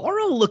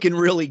Navarro looking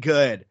really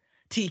good.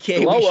 TK,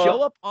 we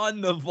show up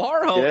on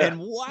Navarro and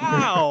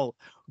wow,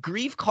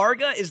 Greef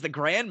Karga is the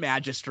Grand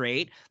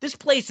Magistrate. This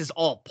place is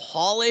all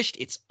polished.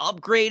 It's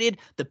upgraded.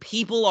 The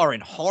people are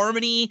in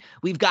harmony.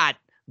 We've got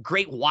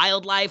great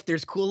wildlife.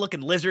 There's cool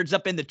looking lizards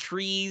up in the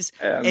trees.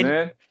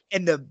 And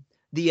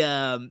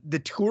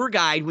the tour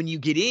guide, when you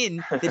get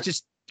in, that's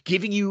just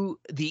giving you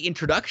the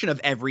introduction of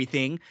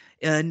everything.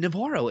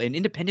 Navarro, an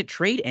independent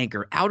trade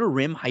anchor, Outer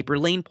Rim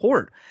Hyperlane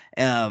Port.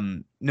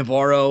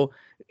 Navarro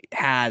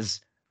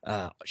has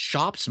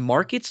shops,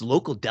 markets,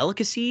 local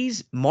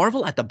delicacies.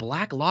 Marvel at the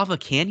Black Lava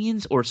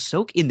Canyons or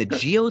soak in the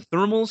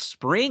geothermal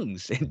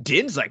springs. And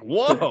Din's like,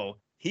 whoa,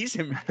 he's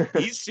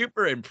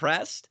super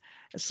impressed.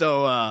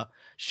 So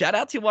shout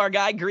out to our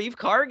guy Greef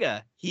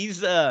Karga.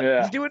 He's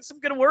doing some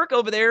good work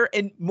over there.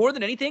 And more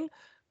than anything,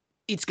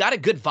 it's got a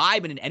good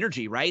vibe and an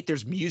energy, right?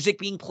 There's music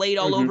being played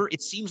all over.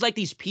 It seems like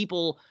these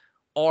people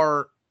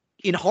are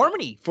in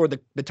harmony for the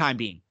time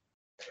being.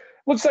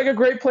 Looks like a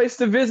great place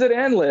to visit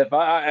and live.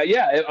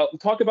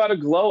 Talk about a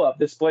glow up.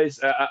 This place,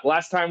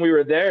 last time we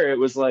were there, it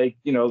was like,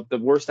 the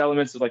worst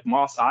elements of like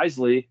Mos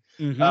Eisley.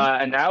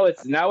 And now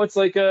it's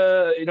like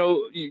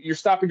you're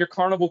stopping your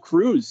Carnival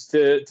cruise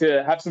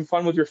to have some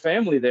fun with your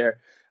family there.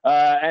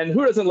 And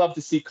who doesn't love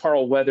to see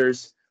Carl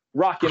Weathers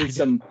rocking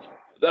some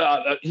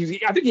I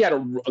think he had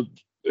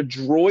a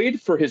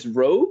droid for his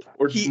robe,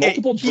 or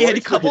multiple droids. He had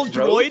a couple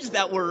droids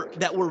that were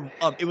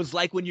it was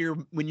like when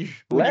you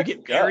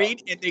get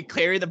married and they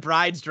carry the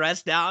bride's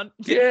dress down.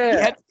 Yeah.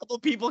 He had a couple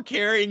people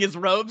carrying his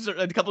robes, or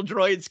a couple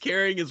droids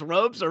carrying his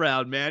robes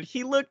around, man.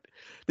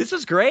 This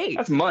was great.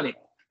 That's money.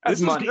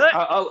 That's money.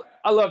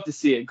 I love to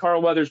see it.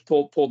 Carl Weathers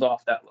pulled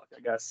off that look,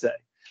 I gotta say.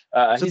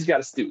 He's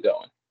got a stew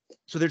going.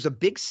 So there's a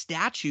big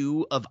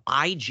statue of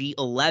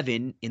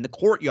IG-11 in the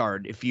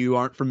courtyard. If you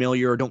aren't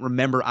familiar or don't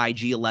remember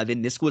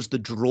IG-11, this was the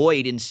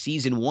droid in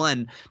season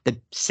 1 that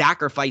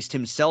sacrificed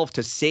himself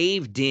to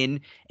save Din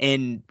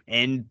and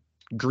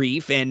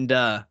Greef and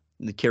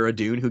the Cara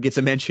Dune, who gets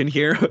a mention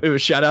here. It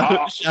was shout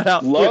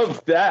out.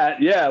 Love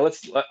that. Yeah,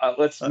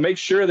 let's make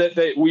sure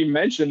that we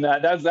mention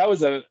that. That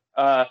was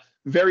a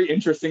very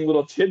interesting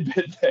little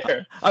tidbit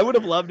there. I would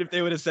have loved if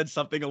they would have said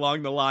something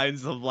along the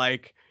lines of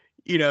like,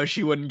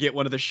 she wouldn't get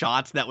one of the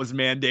shots that was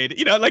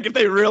mandated. Like if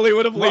they really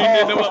would have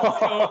leaned into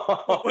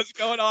what was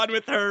going on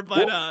with her.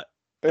 But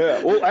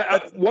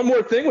one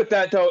more thing with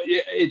that though,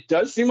 it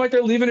does seem like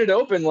they're leaving it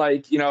open.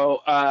 Like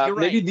right.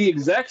 Maybe the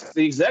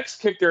execs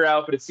kicked her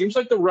out, but it seems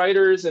like the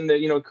writers and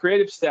the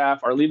creative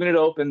staff are leaving it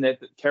open that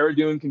Cara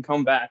Dune can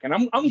come back, and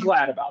I'm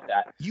glad about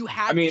that.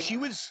 She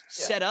was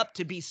set up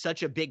to be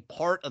such a big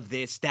part of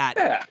this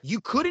that you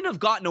couldn't have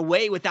gotten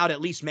away without at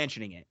least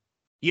mentioning it.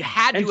 You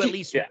had to at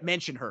least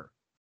mention her.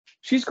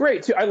 She's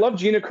great too. I love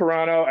Gina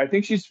Carano. I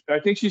think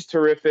she's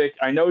terrific.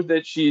 I know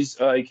that she's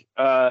like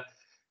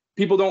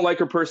people don't like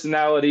her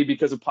personality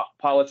because of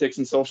politics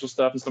and social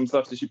stuff and some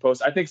stuff that she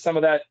posts. I think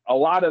a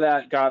lot of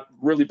that got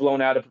really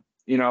blown out of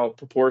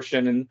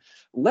proportion. And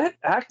let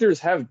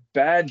actors have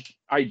bad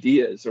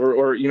ideas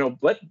or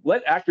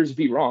let actors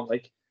be wrong.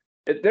 Like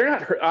they're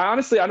not.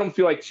 Honestly, I don't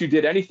feel like she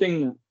did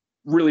anything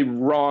really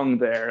wrong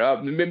there.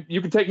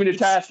 You can take me to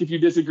task if you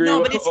disagree.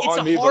 No, but it's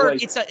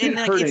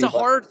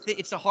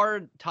a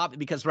hard topic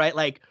because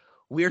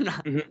we're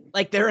not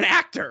like they're an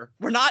actor.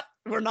 We're not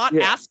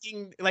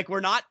asking, like we're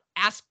not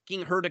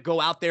asking her to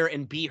go out there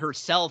and be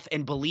herself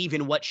and believe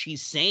in what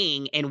she's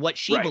saying and what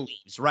she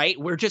believes, right?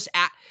 We're just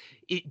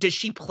does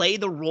she play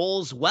the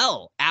roles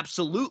well?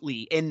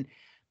 Absolutely. And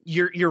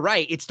you're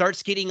right. It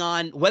starts getting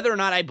on whether or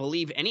not I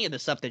believe any of the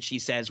stuff that she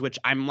says, which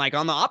I'm like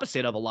on the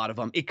opposite of a lot of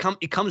them. It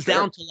comes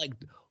down to like,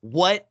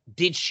 what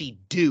did she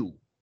do?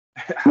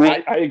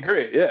 Right? I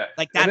agree. Yeah.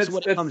 Like that's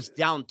what it comes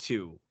down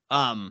to.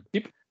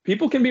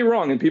 People can be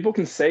wrong and people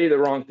can say the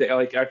wrong thing.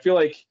 Like, I feel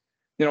like,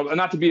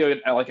 not to be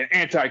like an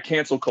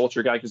anti-cancel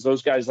culture guy, because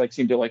those guys like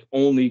seem to like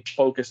only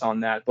focus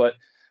on that. But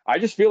I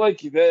just feel like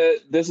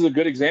this is a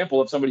good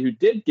example of somebody who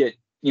did get,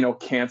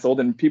 canceled,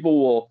 and people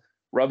will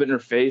rub it in her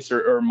face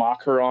or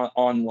mock her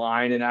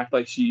online and act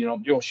like she,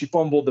 she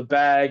fumbled the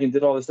bag and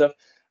did all this stuff.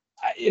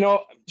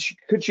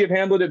 Could she have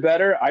handled it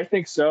better? I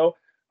think so.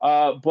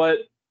 But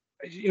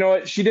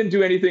she didn't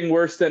do anything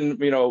worse than,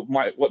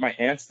 what my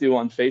aunts do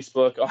on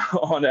Facebook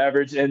on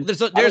average. And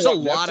there's a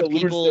lot of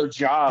people their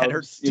jobs,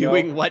 that are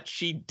doing what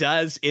she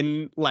does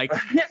in like,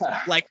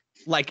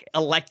 like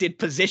elected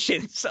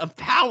positions of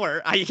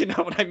power. You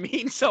know what I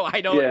mean? So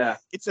I don't,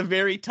 it's a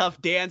very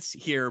tough dance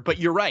here, but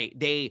you're right.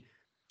 They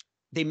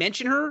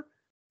mention her,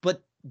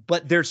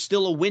 but there's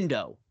still a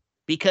window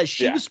because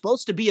she was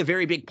supposed to be a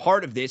very big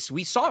part of this.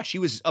 We saw she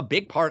was a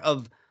big part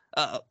of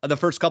the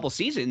first couple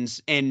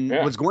seasons and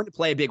was going to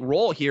play a big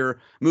role here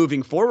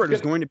moving forward.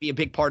 Was going to be a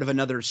big part of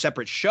another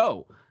separate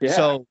show. Yeah.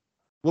 So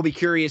we'll be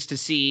curious to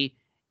see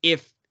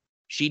if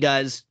she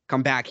does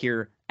come back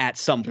here at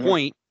some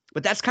point.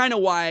 But that's kind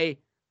of why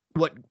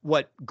what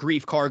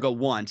Greef Karga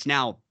wants.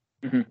 Now,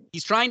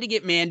 he's trying to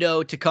get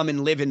Mando to come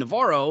and live in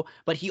Navarro,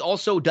 but he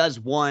also does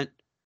want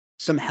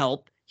some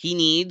help. He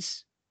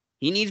needs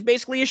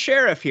basically a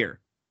sheriff here.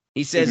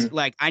 He says,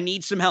 like, I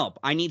need some help.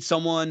 I need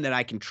someone that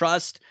I can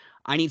trust.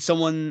 I need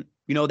someone,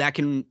 that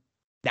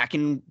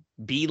can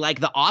be like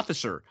the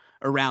officer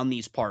around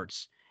these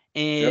parts.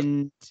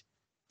 And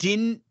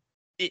Din,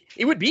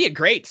 it would be a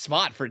great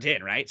spot for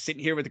Din, right?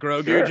 Sitting here with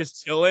Grogu,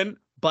 just chilling.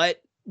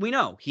 But we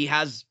know he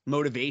has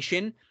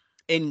motivation.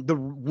 And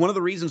one of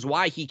the reasons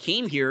why he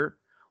came here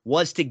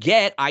was to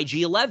get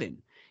IG-11.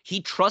 He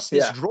trusts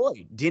this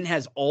droid. Din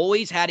has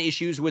always had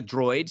issues with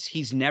droids.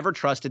 He's never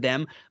trusted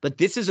them. But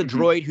this is a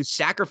droid who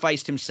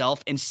sacrificed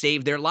himself and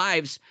saved their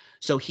lives.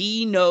 So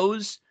he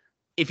knows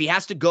if he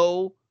has to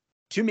go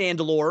to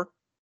Mandalore,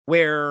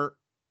 where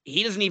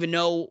he doesn't even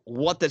know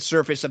what the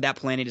surface of that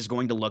planet is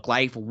going to look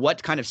like,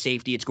 what kind of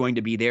safety it's going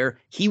to be there,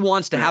 he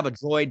wants to have a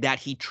droid that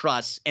he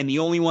trusts. And the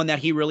only one that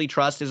he really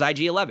trusts is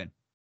IG-11.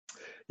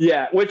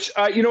 Yeah, which,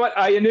 you know what?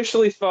 I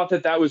initially thought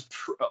that was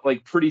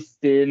pretty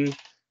thin.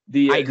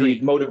 The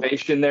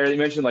motivation there. They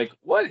mentioned like,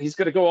 what? He's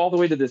going to go all the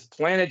way to this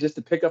planet just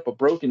to pick up a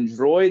broken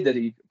droid that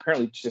he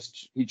apparently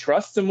he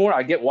trusts him more.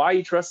 I get why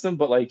he trusts him,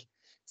 but like,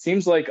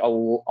 seems like a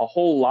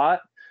whole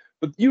lot.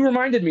 But you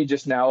reminded me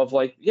just now of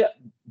like,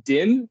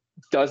 Din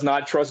does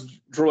not trust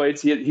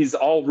droids. He's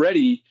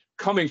already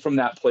coming from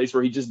that place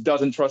where he just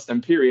doesn't trust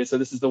them, period. So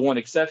this is the one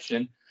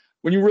exception.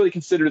 When you really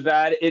consider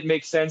that, it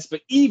makes sense.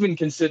 But even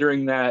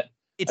considering that,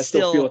 I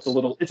still feel it's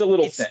a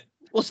little thin.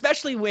 Well,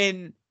 especially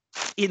when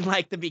in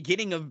like the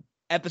beginning of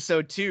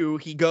episode 2,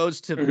 he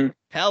goes to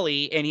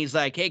Peli and he's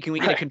like, hey, can we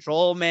get a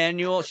control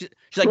manual? She's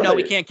like, no,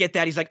 we can't get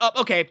that. He's like, oh,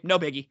 okay, no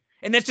biggie.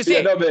 And that's just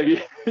it. No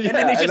biggie. And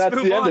then they just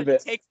move on.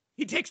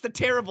 He takes the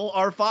terrible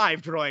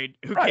R5 droid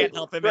who can't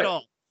help him at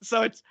all.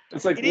 So it's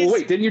like,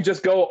 wait, didn't you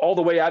just go all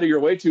the way out of your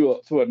way to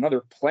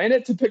another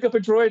planet to pick up a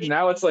droid?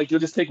 Now it's like you'll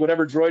just take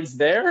whatever droid's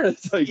there.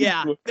 It's like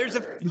there's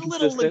a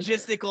little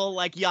logistical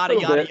like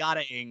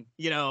yada-ing,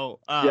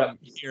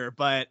 here.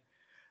 But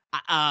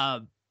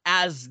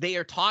as they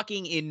are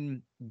talking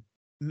in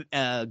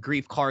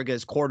Greef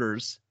Karga's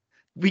quarters,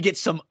 we get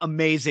some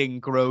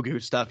amazing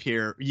Grogu stuff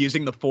here,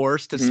 using the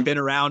Force to spin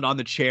around on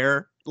the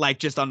chair, like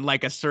just on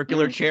like a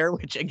circular chair,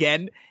 which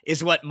again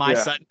is what my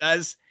son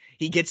does.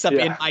 He gets up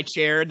in my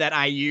chair that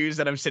I use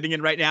that I'm sitting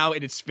in right now,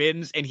 and it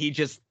spins, and he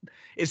just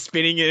is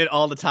spinning it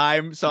all the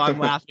time. So I'm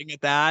laughing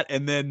at that.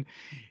 And then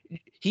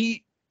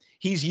he's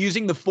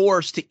using the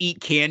Force to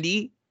eat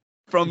candy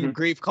from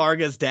Greef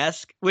Karga's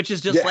desk, which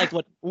is just like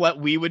what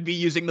we would be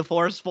using the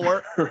Force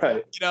for.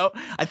 Right.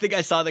 I think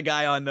I saw the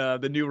guy on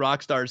the new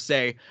Rockstars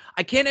say,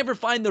 I can't ever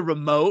find the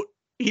remote.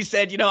 He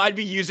said, I'd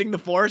be using the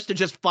Force to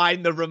just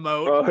find the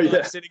remote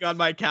sitting on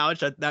my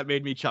couch. That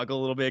made me chuckle a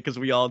little bit because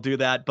we all do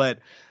that. But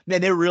man,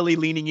 they're really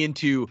leaning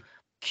into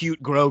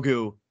cute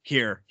Grogu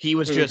here. He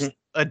was just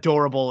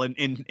adorable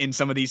in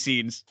some of these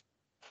scenes.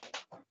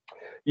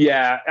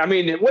 Yeah. I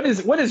mean, what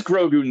is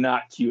Grogu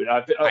not cute?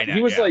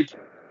 He was like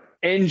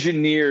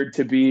engineered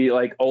to be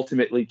like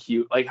ultimately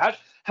cute. Like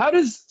how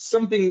does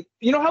something,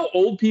 how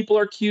old people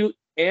are cute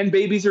and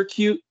babies are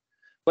cute?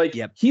 Like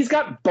he's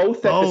got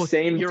both at the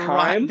same time.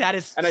 Right. That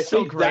is and I so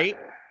think great.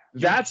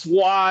 That's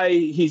why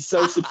he's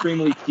so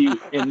supremely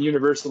cute and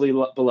universally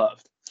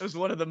beloved. It was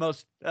one of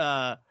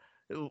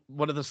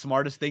the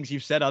smartest things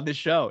you've said on this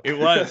show. It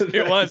was in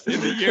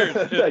the years.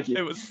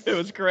 It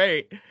was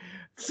great.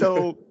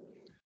 So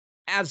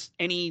as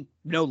any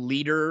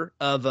leader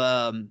of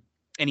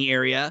any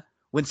area,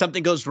 when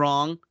something goes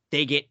wrong,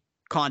 they get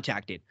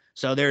contacted.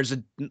 So there's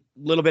a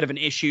little bit of an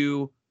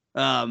issue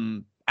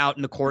out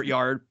in the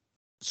courtyard.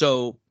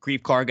 So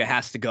Greef Karga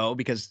has to go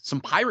because some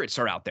pirates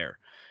are out there.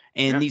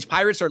 And these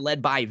pirates are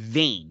led by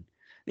Vayne.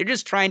 They're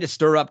just trying to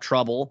stir up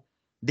trouble.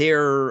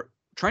 They're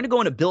trying to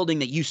go in a building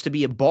that used to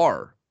be a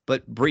bar,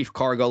 but Greef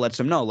Karga lets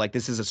them know, like,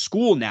 this is a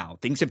school now.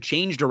 Things have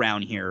changed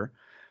around here.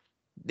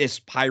 This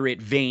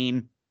pirate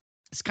Vayne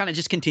kind of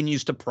just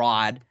continues to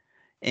prod,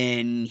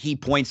 and he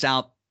points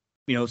out,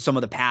 some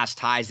of the past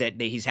ties that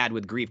he's had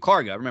with Greef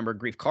Karga. Remember,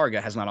 Greef Karga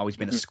has not always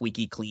been a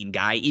squeaky clean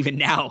guy. Even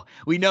now,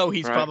 we know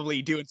he's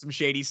probably doing some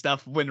shady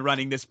stuff when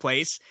running this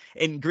place.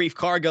 And Greef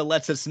Karga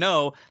lets us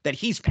know that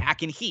he's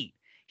packing heat.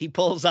 He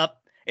pulls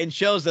up and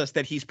shows us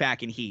that he's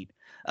packing heat.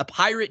 A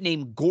pirate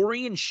named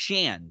Gorian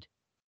Shand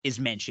is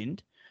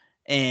mentioned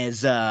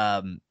as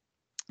Gorian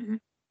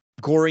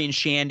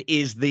Shand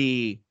is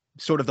the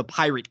sort of the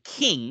pirate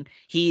king.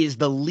 He is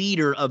the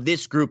leader of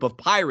this group of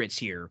pirates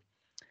here.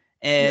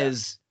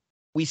 As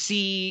we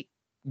see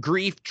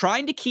Greef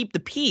trying to keep the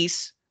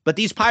peace, but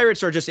these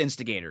pirates are just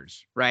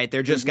instigators, right?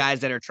 They're just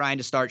guys that are trying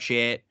to start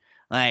shit.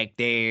 Like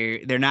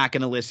they're not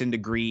going to listen to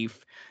Greef.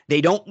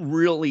 They don't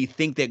really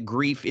think that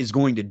Greef is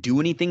going to do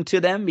anything to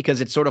them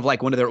because it's sort of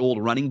like one of their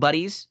old running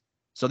buddies.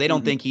 So they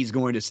don't think he's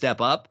going to step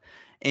up.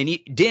 And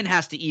Din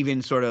has to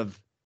even sort of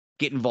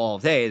get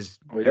involved. Hey, is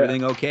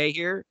everything okay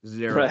here? Is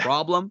there a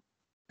problem?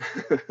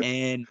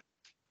 And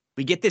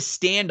we get this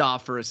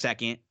standoff for a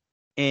second,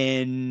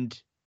 and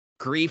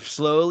Greef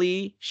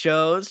slowly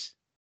shows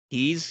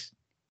he's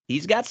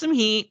got some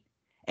heat.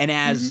 And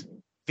as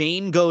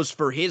Vayne goes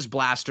for his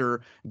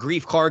blaster,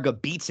 Greef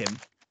Karga beats him.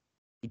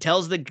 He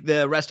tells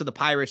the rest of the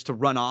pirates to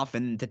run off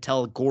and to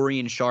tell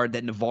Gorian Shard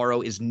that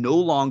Navarro is no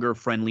longer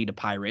friendly to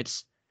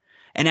pirates.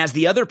 And as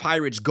the other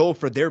pirates go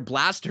for their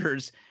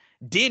blasters,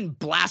 Din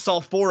blasts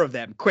all 4 of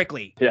them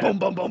quickly. Boom,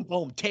 boom, boom,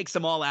 boom. Takes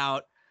them all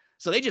out.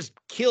 So they just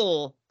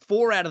kill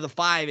 4 out of the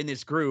 5 in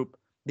this group.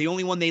 The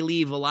only one they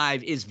leave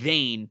alive is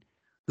Vayne,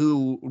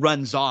 who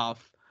runs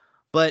off.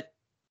 But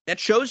that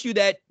shows you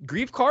that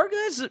Greef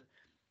Karga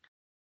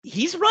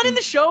he's running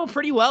the show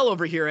pretty well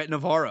over here at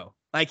Navarro.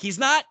 Like, he's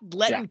not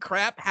letting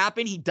crap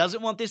happen. He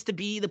doesn't want this to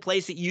be the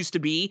place it used to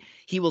be.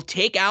 He will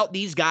take out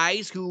these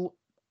guys who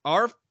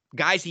are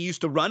guys he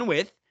used to run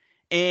with,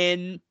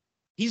 and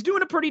he's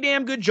doing a pretty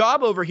damn good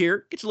job over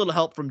here. Gets a little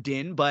help from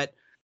Din, but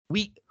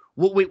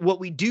what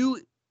we do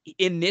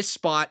in this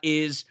spot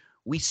is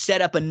we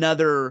set up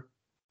another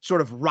sort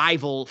of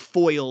rival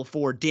foil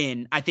for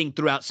Din, I think,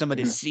 throughout some of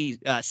this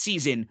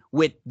season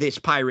with this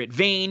pirate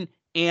Vayne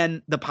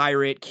and the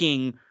pirate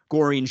king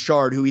Gorian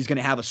Shard, who he's going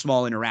to have a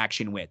small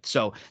interaction with.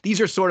 So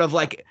these are sort of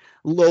like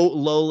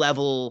low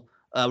level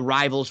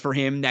rivals for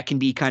him that can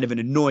be kind of an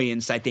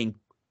annoyance, I think,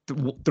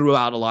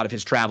 throughout a lot of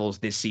his travels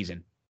this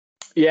season.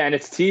 Yeah, and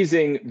it's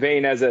teasing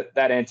Vayne as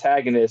that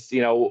antagonist.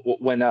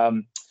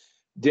 When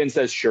Din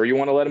says, "Sure, you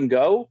want to let him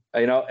go,"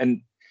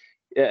 and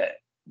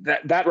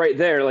that right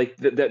there, like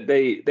that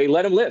they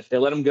let him live, they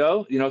let him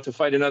go, to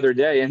fight another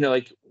day, and they're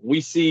like,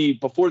 we see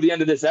before the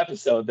end of this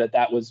episode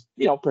that was,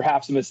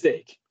 perhaps a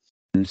mistake.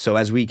 And so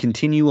as we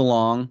continue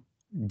along,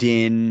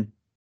 Din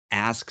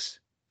asks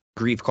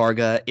Greef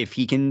Karga if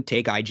he can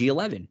take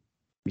IG-11.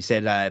 He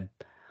said,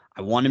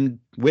 I want him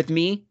with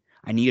me.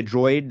 I need a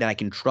droid that I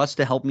can trust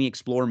to help me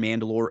explore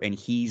Mandalore, and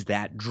he's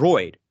that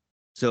droid.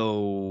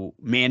 So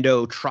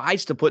Mando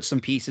tries to put some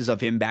pieces of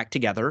him back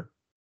together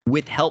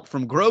with help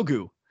from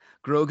Grogu.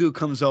 Grogu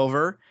comes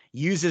over,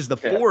 uses the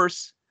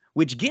Force,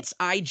 which gets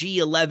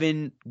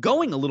IG-11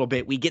 going a little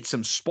bit. We get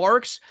some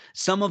sparks.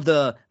 Some of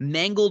the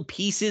mangled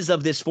pieces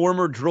of this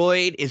former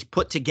droid is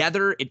put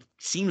together. It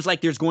seems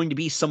like there's going to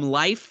be some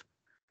life.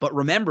 But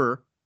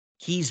remember,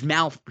 he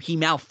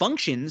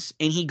malfunctions,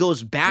 and he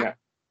goes back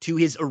to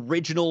his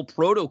original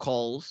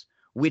protocols,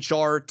 which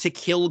are to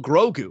kill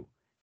Grogu,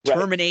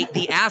 terminate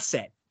the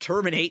asset.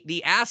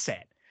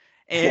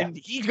 And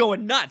he's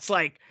going nuts.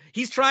 Like,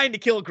 he's trying to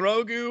kill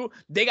Grogu.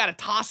 They got to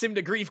toss him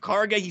to Greef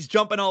Karga. He's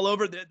jumping all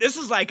over. This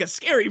is like a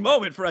scary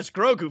moment for us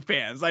Grogu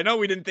fans. I know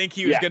we didn't think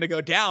he was going to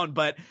go down,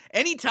 but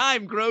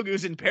anytime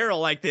Grogu's in peril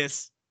like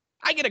this,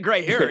 I get a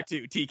gray hair or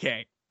two,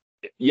 TK.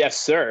 Yes,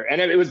 sir. And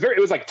it was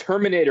like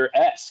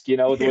Terminator-esque, the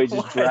way he's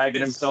just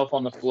dragging himself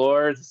on the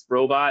floor, this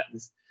robot.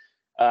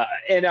 I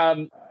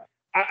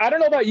don't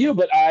know about you,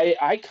 but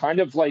I kind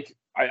of like,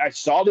 I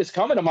saw this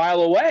coming a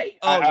mile away.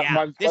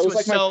 My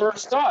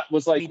first thought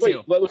was like, wait,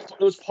 it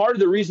was part of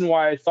the reason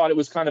why I thought it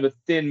was kind of a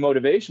thin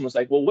motivation, was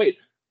like, well, wait,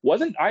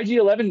 wasn't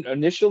IG-11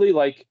 initially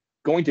like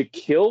going to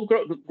kill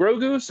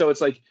Grogu? So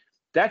it's like,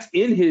 that's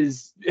in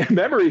his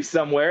memory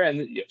somewhere.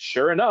 And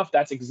sure enough,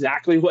 that's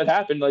exactly what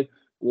happened. Like,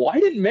 why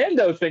didn't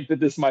Mando think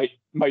that this might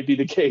be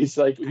the case?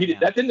 Like,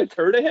 that didn't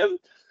occur to him.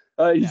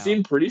 He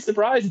seemed pretty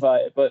surprised by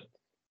it, but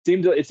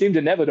it seemed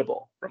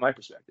inevitable from my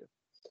perspective.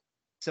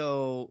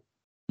 So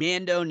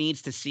Mando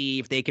needs to see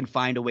if they can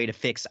find a way to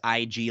fix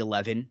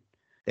IG-11.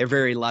 They're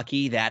very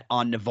lucky that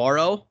on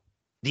Navarro,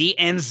 the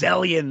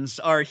Anzelians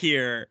are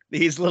here.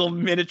 These little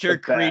miniature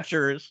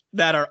creatures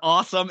that are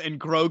awesome, and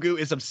Grogu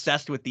is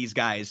obsessed with these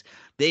guys.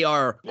 They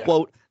are,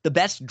 quote, the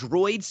best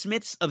droid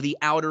smiths of the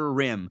Outer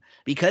Rim.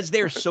 Because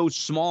they're so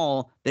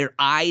small, their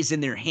eyes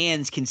and their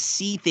hands can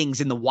see things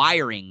in the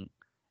wiring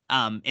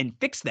and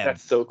fix them.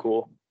 That's so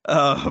cool.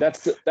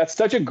 That's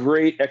such a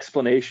great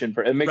explanation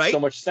for it. It makes so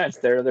much sense.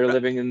 They're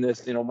living in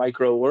this,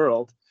 micro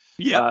world.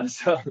 Yeah.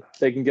 So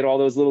they can get all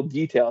those little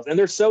details, and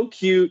they're so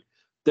cute.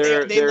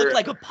 They look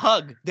like a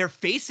pug. Their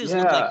faces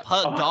look like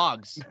pug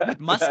dogs with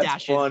mustaches.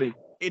 That's funny.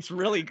 It's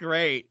really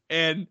great,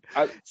 and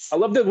I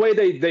love the way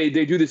they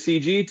do the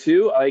CG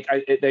too. Like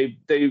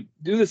they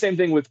do the same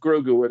thing with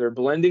Grogu, where they're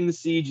blending the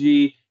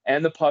CG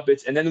and the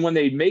puppets, and then when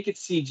they make it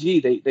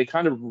CG, they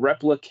kind of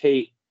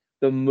replicate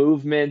the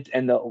movement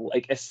and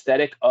the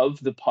aesthetic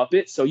of the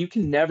puppet, so you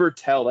can never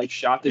tell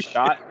shot to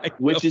shot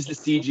which is the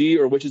CG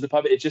or which is the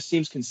puppet. It just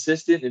seems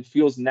consistent and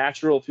feels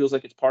natural. It feels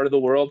like it's part of the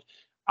world.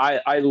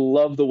 I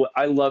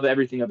love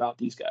everything about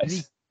these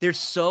guys. They're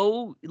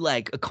so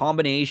a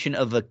combination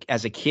of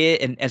as a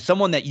kid and as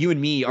someone that you and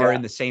me are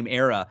in the same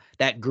era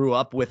that grew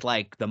up with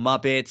the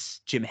Muppets,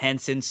 Jim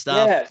Henson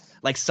stuff. Yes.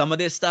 Some of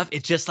this stuff,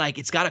 it's just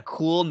it's got a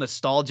cool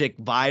nostalgic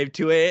vibe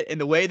to it,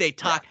 and the way they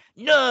talk.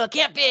 No,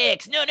 can't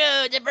fix. No,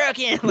 they're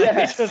broken.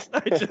 I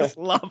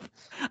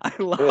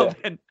love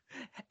it.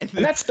 And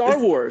that's Star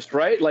Wars,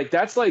 right?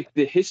 That's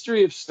the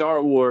history of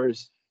Star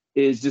Wars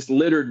is just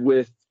littered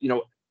with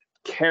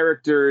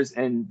characters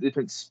and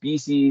different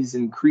species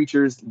and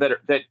creatures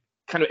that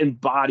kind of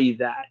embody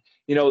that.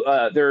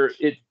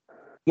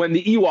 When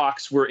the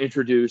Ewoks were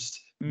introduced,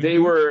 they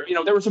were,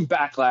 there was some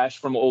backlash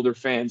from older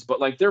fans, but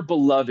they're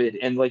beloved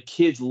and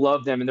kids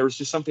love them, and there was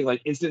just something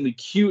instantly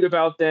cute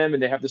about them,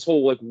 and they have this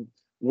whole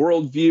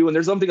worldview, and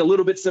there's something a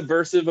little bit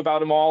subversive about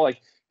them all.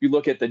 You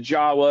look at the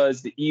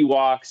Jawas, the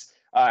Ewoks.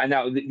 And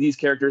now these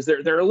characters,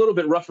 they're a little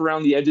bit rough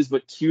around the edges,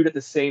 but cute at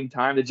the same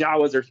time. The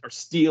Jawas are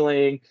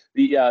stealing.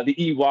 The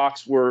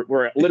Ewoks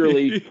were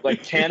literally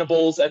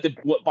cannibals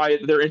by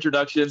their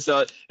introduction.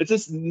 So it's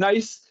this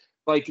nice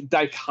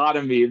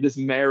dichotomy of this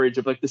marriage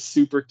of the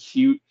super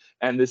cute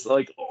and this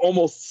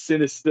almost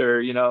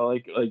sinister,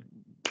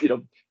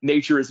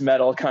 nature is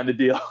metal kind of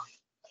deal.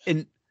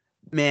 And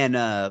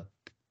man,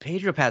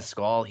 Pedro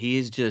Pascal, he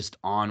is just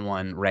on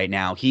one right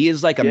now. He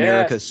is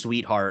America's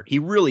sweetheart. He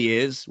really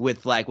is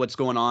with what's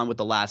going on with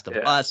The Last of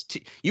Us.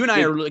 You and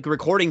I are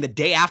recording the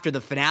day after the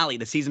finale,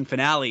 the season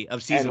finale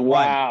of season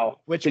 1. Wow.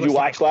 Did you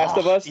watch Last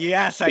of Us?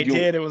 Yes, I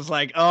did. It was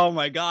oh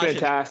my gosh.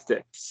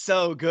 Fantastic.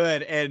 So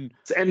good. And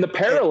the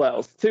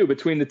parallels too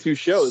between the two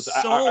shows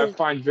I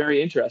find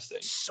very interesting.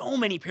 So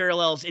many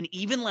parallels, and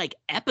even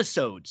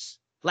episodes.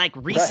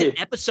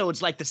 Recent episodes,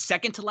 the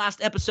second to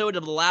last episode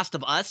of The Last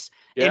of Us,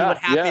 and what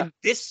happened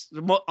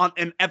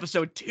in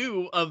episode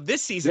 2 of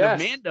this season of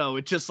Mando.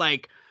 It's just wow.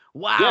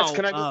 Yes,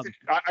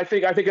 I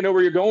think I know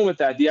where you're going with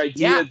that. The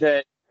idea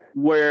that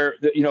where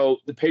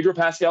the Pedro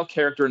Pascal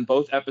character in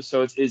both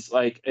episodes is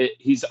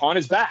he's on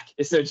his back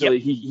essentially.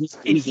 Yep.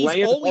 He's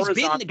laying always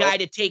been the guy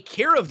to take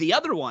care of the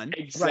other one.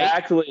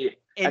 Exactly. Right?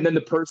 And then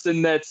the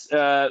person that's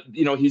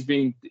he's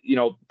being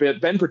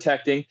been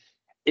protecting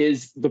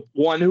is the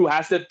one who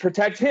has to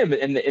protect him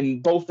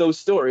in both those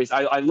stories.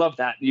 I love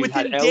that.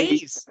 Within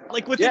days,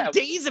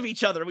 days of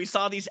each other, we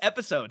saw these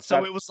episodes.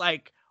 So it was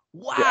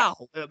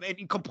wow,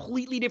 and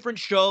completely different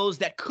shows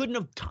that couldn't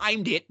have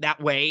timed it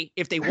that way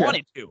if they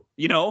wanted to.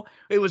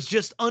 It was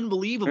just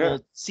unbelievable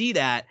to see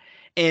that.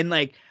 And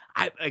my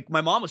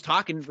mom was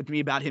talking with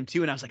me about him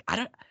too, and I was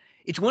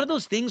it's one of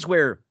those things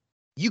where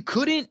you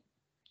can't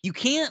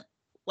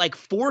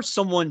force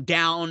someone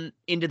down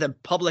into the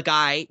public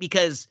eye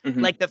because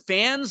the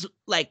fans,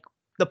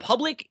 the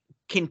public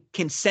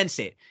can sense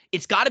it.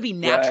 It's got to be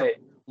natural,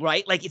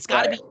 right? It's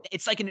got to be,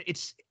 it's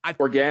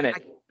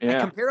organic. I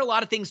compare a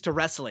lot of things to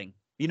wrestling,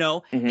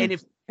 and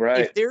if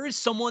there is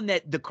someone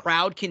that the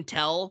crowd can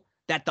tell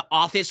that The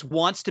Office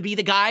wants to be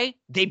the guy,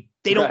 they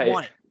don't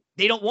want it.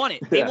 They don't want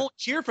it. They won't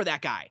cheer for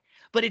that guy.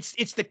 But it's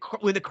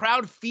when the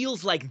crowd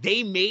feels like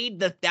they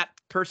made that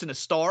person a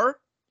star,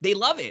 they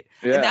love it.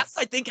 Yes. And that's,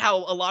 I think,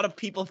 how a lot of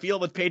people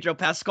feel with Pedro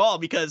Pascal,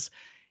 because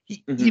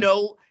he,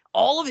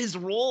 all of his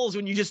roles,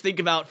 when you just think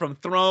about from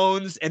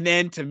Thrones and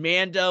then to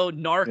Mando,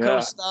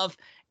 Narco stuff,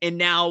 and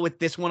now with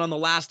this one on The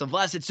Last of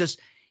Us, it's just,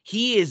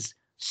 he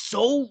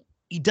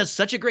does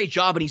such a great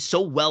job, and he's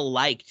so well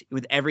liked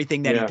with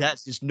everything that he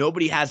does. Just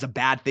nobody has a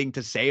bad thing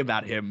to say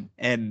about him.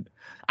 And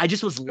I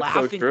just was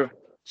laughing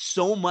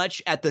so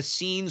much at the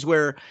scenes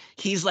where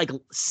he's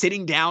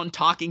sitting down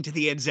talking to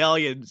the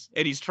Anzelians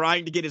and he's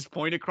trying to get his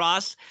point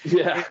across.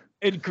 Yeah.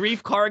 And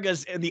Grief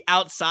Karga's in the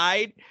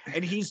outside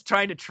and he's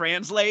trying to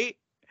translate.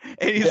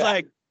 And he's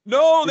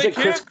no, they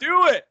can't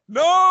do it.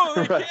 No,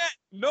 they can't.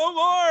 No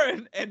more.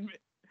 And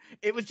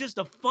it was just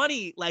a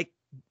funny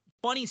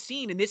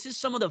scene. And this is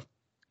some of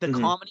the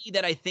comedy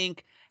that I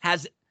think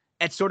has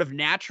at sort of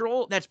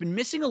natural that's been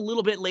missing a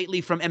little bit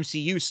lately from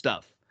MCU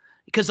stuff,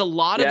 because a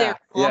lot of their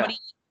comedy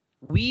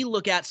we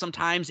look at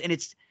sometimes, and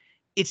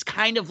it's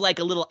kind of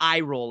a little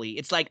eye rolly.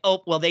 It's they did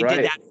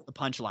that for the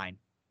punchline.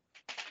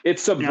 It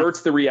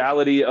subverts the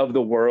reality of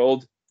the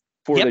world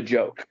for the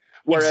joke.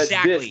 Whereas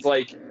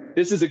Exactly.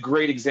 this is a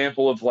great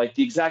example of like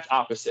the exact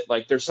opposite.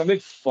 Like there's something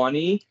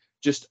funny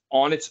just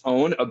on its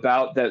own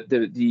about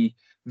the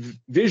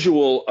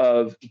visual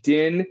of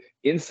Din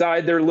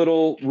inside their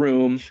little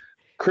room,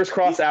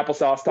 crisscross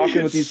applesauce,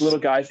 talking with these little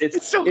guys.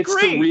 It's so it's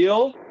great.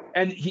 surreal.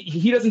 And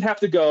he doesn't have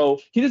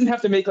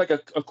to make like a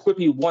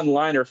quippy one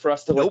liner for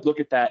us to like look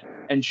at that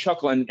and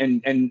chuckle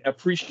and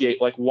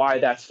appreciate like why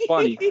that's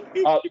funny.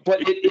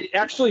 But it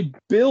actually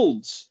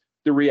builds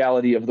the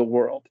reality of the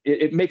world.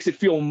 It makes it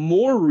feel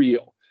more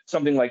real,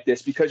 something like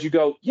this, because you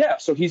go, yeah,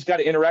 so he's got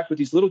to interact with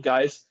these little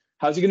guys.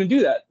 How's he going to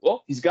do that?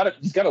 Well, he's got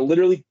to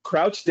literally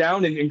crouch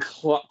down and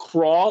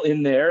crawl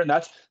in there, and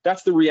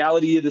that's the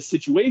reality of the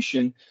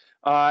situation,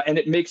 and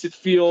it makes it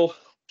feel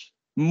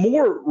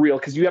more real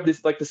because you have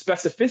this like the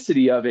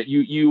specificity of it.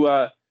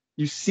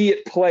 You see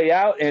it play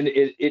out, and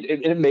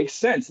it makes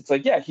sense. It's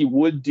like, yeah, he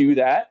would do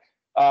that,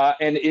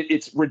 and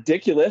it's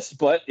ridiculous,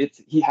 but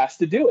he has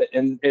to do it,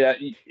 and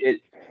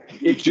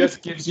it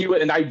just gives you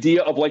an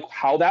idea of like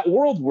how that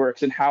world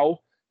works and how,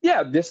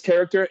 yeah, this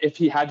character, if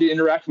he had to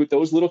interact with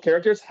those little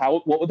characters,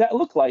 what would that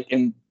look like?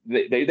 And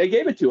they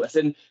gave it to us,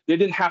 and they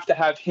didn't have to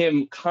have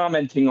him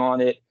commenting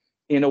on it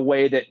in a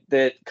way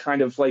that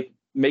kind of like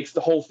makes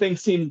the whole thing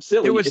seem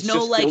silly. There was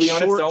no like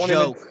short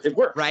joke, it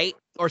worked, right?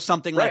 Or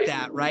something like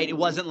that, right? It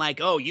wasn't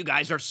like, oh, you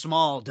guys are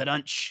small,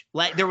 da-dunch.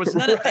 Like there was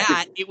none of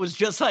that. It was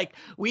just like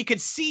we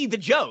could see the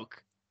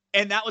joke,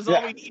 and that was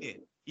all we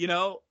needed. You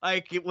know,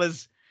 like it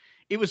was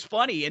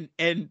funny,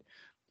 and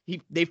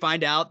they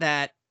find out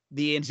that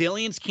the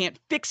Anzalians can't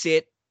fix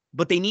it,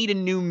 but they need a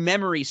new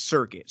memory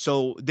circuit.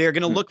 So they're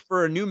gonna look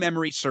for a new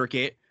memory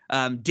circuit.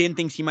 Din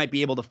thinks he might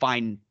be able to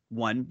find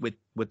one with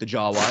the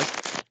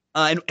Jawas.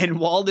 And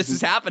while this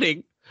is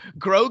happening,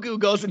 Grogu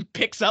goes and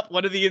picks up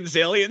one of the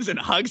Anzalians and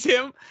hugs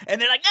him,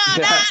 and they're like,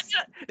 no.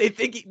 They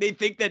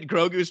think that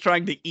Grogu is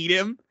trying to eat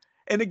him.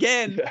 And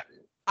again,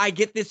 I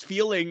get this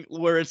feeling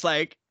where it's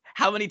like,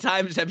 how many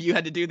times have you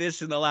had to do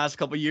this in the last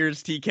couple of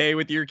years, TK,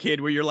 with your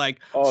kid, where you're like,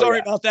 sorry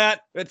about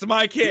that, it's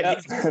my kid.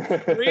 Yeah.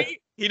 He's 3.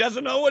 He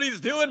doesn't know what he's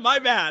doing. My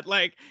bad.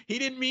 Like, he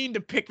didn't mean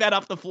to pick that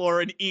off the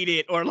floor and eat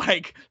it, or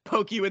like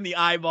poke you in the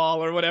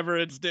eyeball or whatever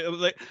it's doing.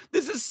 Like,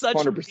 this is such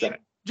 100%.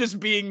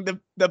 Just being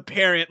the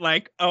parent,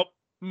 like, oh,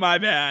 my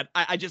bad.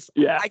 I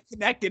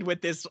connected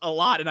with this a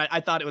lot, and I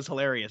thought it was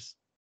hilarious.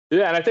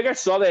 Yeah, and I think I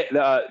saw that,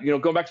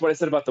 going back to what I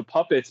said about the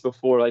puppets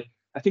before, like,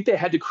 I think they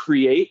had to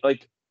create,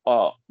 like,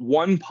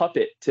 one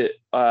puppet to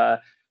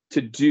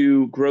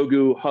do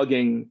Grogu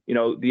hugging,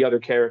 the other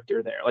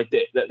character there. Like,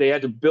 they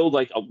had to build,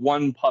 like,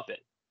 one puppet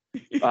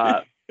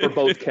for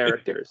both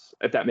characters,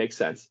 if that makes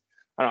sense.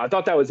 I don't know. I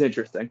thought that was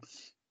interesting.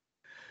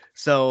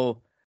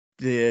 So,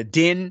 the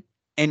Din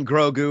and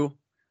Grogu,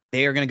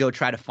 they are going to go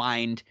try to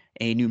find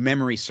a new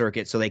memory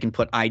circuit so they can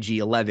put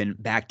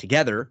IG-11 back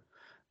together.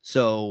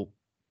 So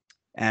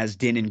as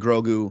Din and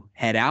Grogu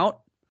head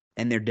out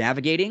and they're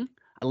navigating,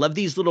 I love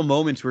these little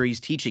moments where he's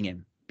teaching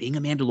him. Being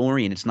a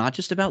Mandalorian, it's not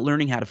just about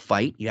learning how to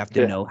fight. You have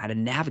to know how to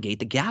navigate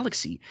the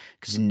galaxy,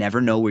 because you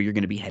never know where you're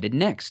going to be headed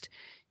next.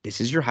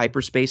 This is your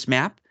hyperspace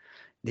map.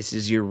 This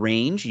is your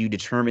range. You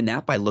determine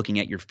that by looking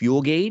at your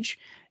fuel gauge.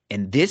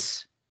 And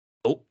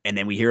and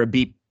then we hear a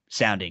beep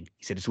sounding.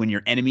 He said it's when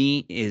your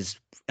enemy is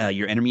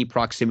your enemy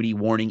proximity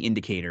warning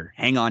indicator.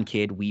 Hang on,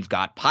 kid. We've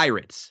got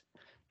pirates.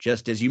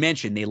 Just as you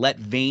mentioned, they let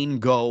Vane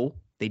go.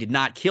 They did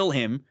not kill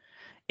him.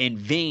 And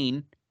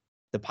Vane,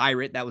 the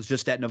pirate that was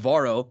just at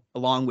Navarro,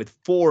 along with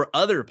 4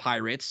 other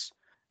pirates,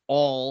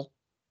 all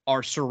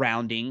are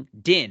surrounding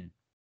Din.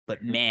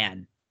 But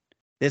man,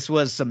 this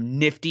was some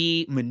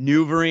nifty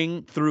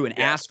maneuvering through an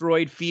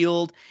asteroid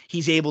field.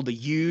 He's able to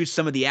use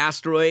some of the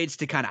asteroids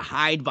to kind of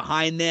hide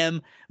behind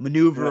them,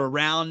 maneuver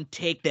around,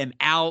 take them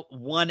out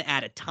one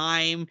at a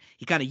time.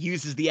 He kind of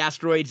uses the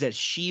asteroids as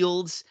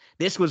shields.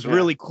 This was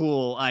really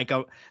cool.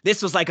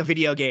 This was like a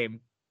video game,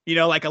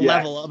 like a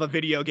level of a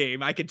video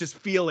game. I could just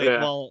feel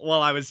it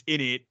while I was in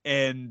it.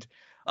 And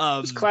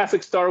it's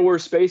classic Star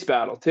Wars space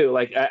battle too.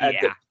 Like at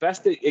the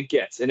best it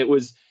gets. And it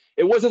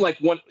wasn't like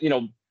one,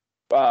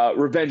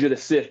 Revenge of the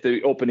Sith,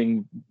 the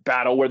opening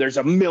battle where there's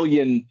a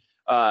million,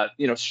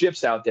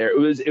 ships out there.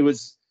 It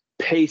was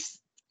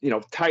paced,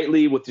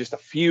 tightly with just a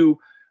few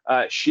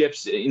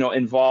ships,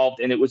 involved.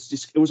 And it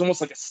was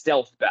almost like a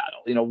stealth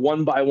battle,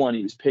 one by one,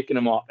 he was picking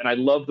them off. And I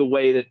love the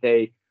way that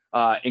they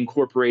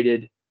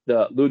incorporated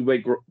the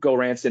Ludwig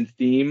Göransson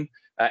theme.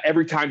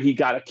 Every time he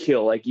got a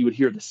kill, like you would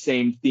hear the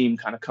same theme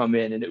kind of come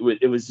in. And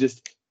it was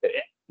just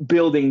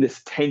building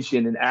this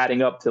tension and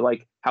adding up to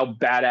like how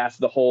badass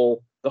the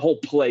whole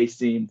play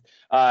seemed.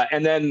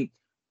 And then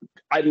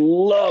I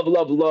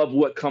love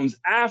what comes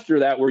after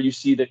that, where you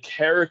see the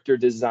character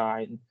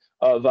design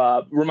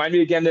of remind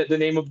me again the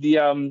name of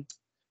the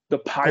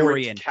pirate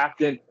Gorian.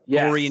 captain.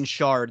 Gorian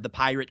Shard, the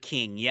pirate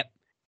king. Yep.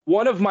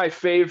 One of my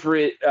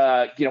favorite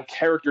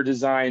character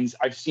designs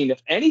I've seen,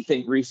 if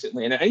anything,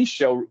 recently in any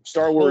show,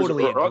 Star Wars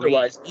or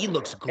otherwise. He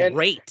looks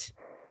great.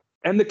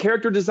 And the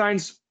character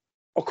designs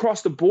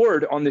across the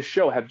board on this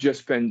show have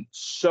just been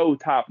so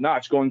top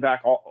notch, going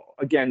back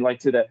again, like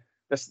to the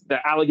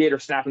alligator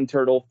snapping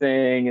turtle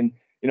thing,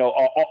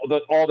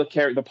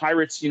 the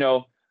pirates,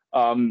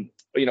 on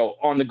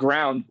the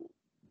ground,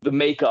 the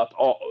makeup,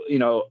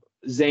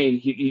 Zane,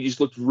 he just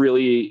looked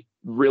really,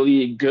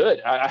 really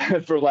good,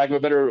 for lack of a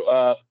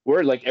better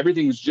word. Like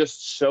everything was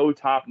just so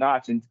top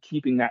notch and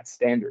keeping that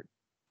standard.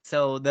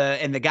 So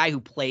the guy who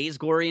plays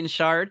Gorian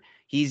Shard,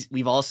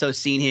 we've also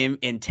seen him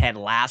in Ted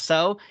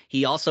Lasso.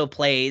 He also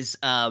plays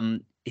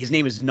his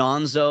name is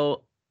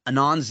Nonzo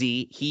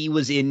Ananzi. He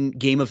was in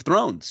Game of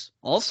Thrones.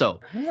 Also,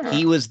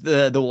 he was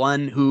the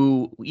one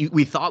who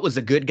we thought was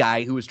a good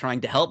guy who was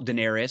trying to help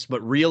Daenerys,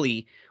 but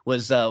really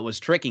was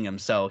tricking him.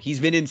 So he's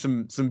been in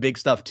some big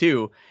stuff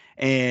too,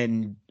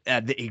 and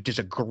just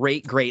a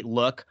great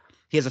look.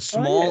 He has a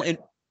small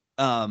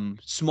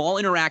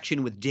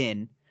interaction with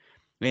Din.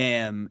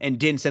 And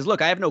Din says,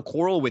 "Look, I have no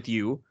quarrel with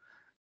you."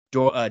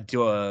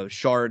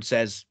 Shard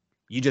says,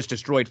 "You just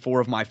destroyed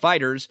 4 of my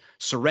fighters.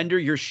 Surrender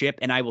your ship,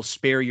 and I will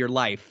spare your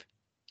life."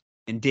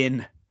 And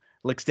Din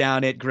looks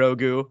down at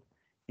Grogu,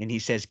 and he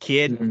says,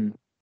 "Kid,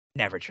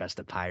 never trust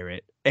a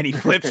pirate." And he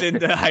flips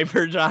into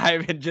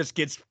hyperdrive and just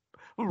gets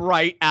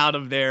right out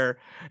of there,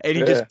 and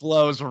he just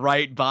blows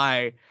right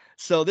by.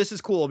 So this is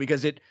cool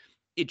because it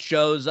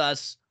shows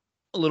us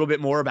a little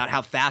bit more about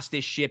how fast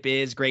this ship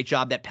is. Great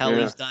job that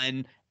Pelly's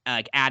done.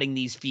 Adding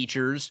these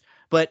features,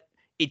 but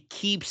it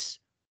keeps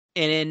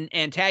an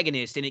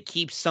antagonist and it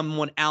keeps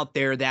someone out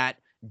there that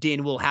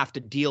Din will have to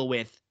deal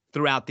with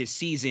throughout this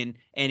season,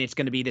 and it's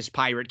going to be this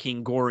Pirate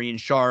King Gorian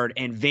Shard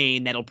and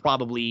Vayne that'll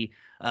probably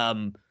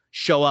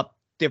show up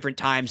different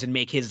times and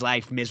make his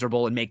life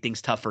miserable and make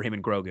things tough for him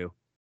and Grogu.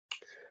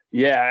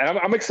 Yeah, and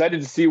I'm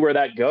excited to see where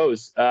that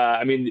goes.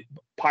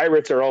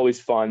 Pirates are always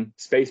fun.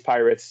 Space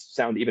pirates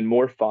sound even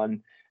more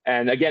fun.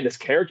 And again, this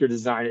character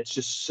design, it's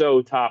just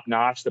so top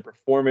notch. The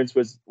performance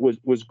was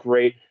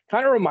great.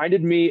 Kind of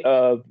reminded me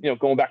of,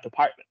 going back to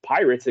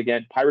Pirates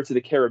again, Pirates of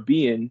the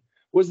Caribbean.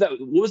 What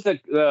was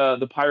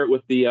the pirate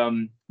with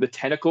the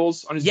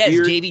tentacles on his beard?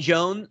 Yes, Davy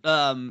Jones.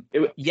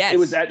 Yes. It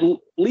was at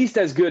least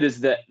as good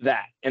as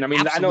that. And I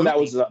mean, Absolutely. I know that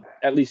was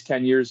at least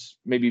 10 years,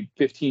 maybe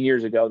 15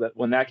 years ago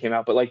when that came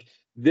out, but like,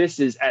 this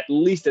is at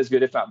least as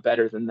good, if not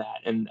better than that.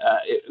 And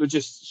it was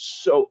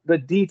just the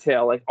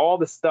detail, like all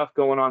the stuff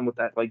going on with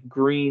that, like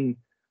green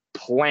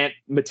plant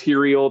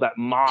material, that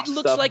moss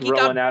stuff like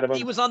growing out of him.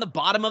 He was on the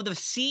bottom of the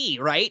sea,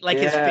 right? Like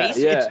his face,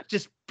 it's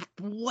just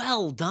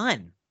well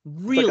done.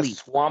 Really, like a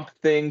swamp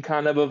thing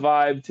kind of a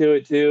vibe to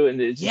it too,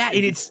 and it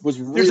was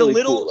really there's a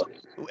little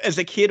cool. As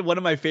a kid, one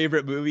of my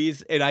favorite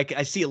movies, and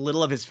I see a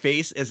little of his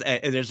face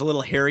and there's a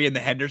little Harry and the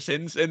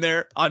Hendersons in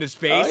there on his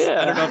face. Oh,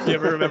 yeah. I don't know if you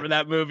ever remember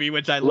that movie,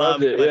 which I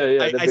love.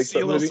 I see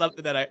a little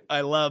something that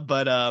I love,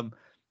 but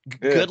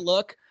good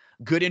look,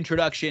 good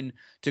introduction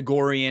to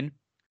Gorian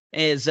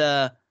as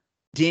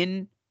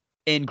Din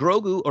and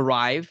Grogu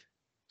arrive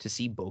to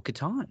see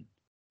Bo-Katan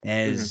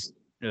as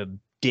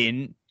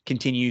Din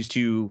continues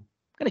to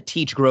going to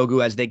teach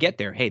Grogu as they get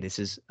there. Hey, this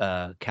is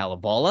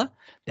Kalevala.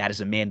 That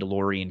is a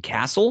Mandalorian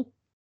castle.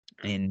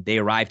 And they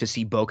arrive to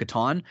see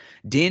Bo-Katan.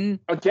 Din.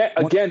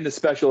 Again, the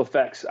special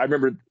effects. I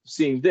remember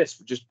seeing this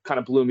just kind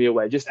of blew me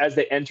away. Just as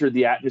they entered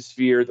the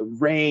atmosphere, the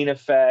rain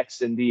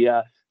effects and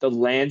the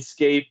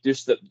landscape,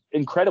 just the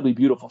incredibly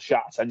beautiful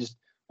shots. I just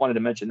wanted to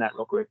mention that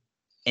real quick.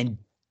 And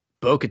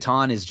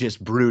Bo-Katan is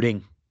just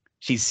brooding.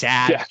 She's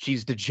sad. Yeah.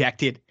 She's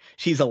dejected.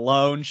 She's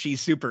alone. She's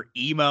super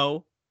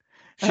emo.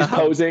 She's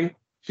posing.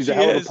 She's a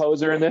hell of a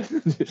poser in this.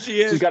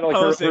 She's got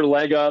like her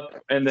leg up,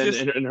 and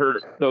then and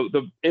her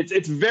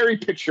it's very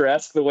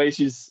picturesque the way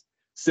she's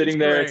sitting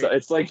there.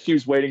 It's like she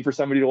was waiting for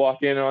somebody to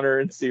walk in on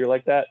her and see her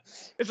like that.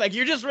 It's like,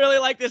 you're just really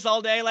like this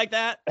all day, like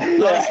that.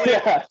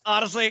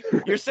 Honestly,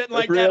 you're sitting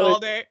like that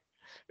all day,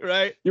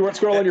 right? You weren't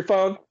scrolling your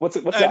phone. What's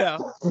I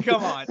know.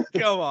 Come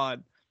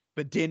on.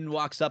 But Din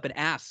walks up and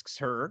asks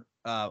her.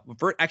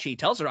 Actually, he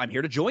tells her, "I'm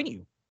here to join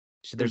you."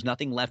 She said, "There's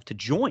nothing left to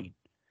join."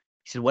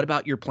 He said, "What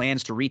about your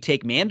plans to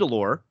retake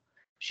Mandalore?"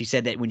 She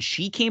said that when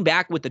she came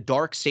back with the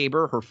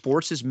Darksaber, her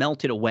forces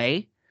melted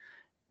away.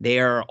 They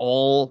are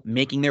all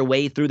making their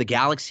way through the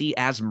galaxy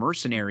as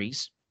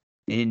mercenaries.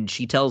 And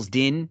she tells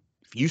Din,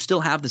 "If you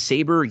still have the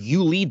saber,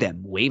 you lead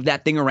them. Wave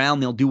that thing around.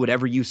 They'll do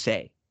whatever you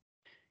say."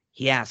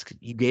 He asks,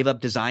 "You gave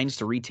up designs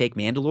to retake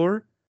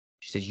Mandalore?"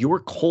 She says,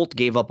 "Your cult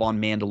gave up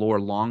on Mandalore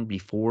long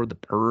before the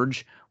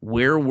Purge.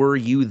 Where were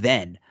you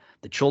then?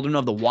 The children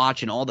of the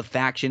Watch and all the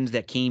factions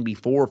that came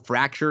before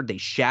fractured. They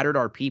shattered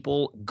our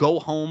people. Go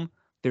home.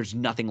 There's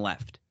nothing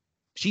left."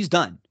 She's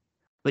done.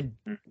 But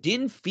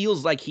Din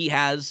feels like he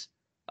has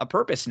a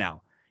purpose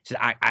now. He said,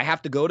 I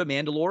have to go to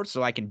Mandalore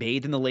so I can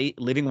bathe in the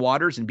living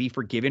waters and be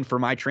forgiven for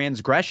my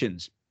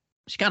transgressions.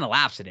 She kind of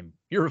laughs at him.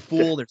 "You're a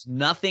fool. There's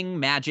nothing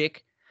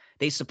magic.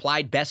 They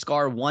supplied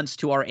Beskar once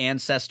to our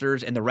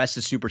ancestors, and the rest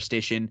is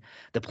superstition.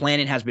 The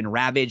planet has been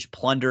ravaged,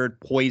 plundered,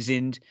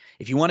 poisoned.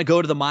 If you want to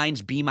go to the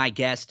mines, be my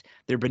guest.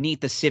 They're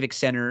beneath the Civic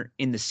Center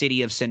in the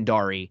city of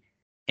Sendari."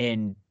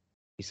 And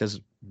he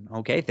says,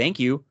 "Okay, thank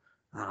you.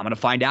 I'm going to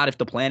find out if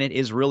the planet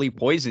is really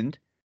poisoned."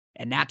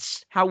 And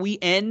that's how we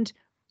end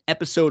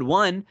episode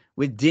 1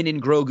 with Din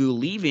and Grogu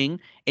leaving,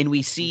 and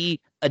we see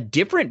a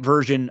different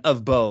version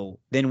of Bo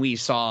than we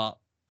saw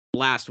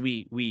last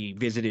we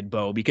visited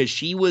Bo, because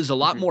she was a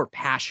lot more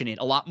passionate,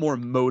 a lot more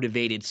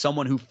motivated,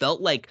 someone who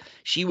felt like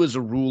she was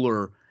a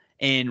ruler.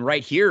 And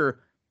right here,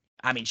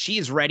 I mean,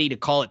 she's ready to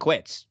call it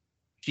quits.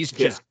 She's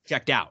just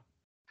checked out.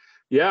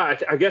 Yeah,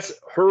 I guess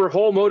her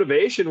whole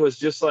motivation was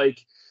just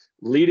like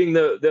leading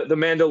the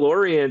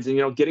Mandalorians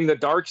and getting the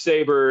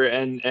Darksaber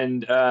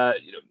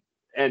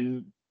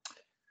and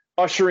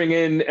ushering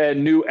in a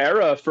new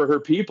era for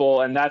her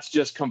people, and that's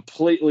just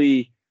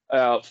completely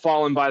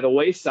fallen by the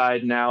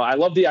wayside now. I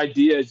love the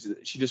idea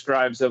she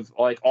describes of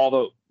like all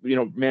the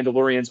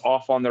Mandalorians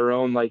off on their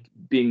own, like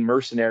being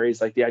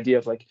mercenaries, like the idea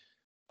of like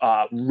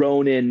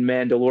Ronin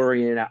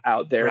Mandalorian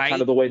out there, right?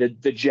 Kind of the way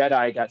that the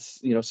Jedi got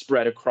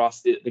spread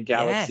across the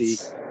galaxy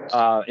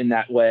in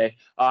that way.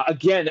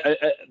 Again,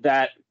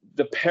 that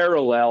the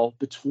parallel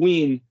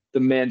between the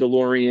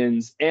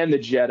Mandalorians and the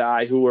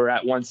Jedi, who were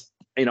at once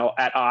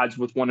at odds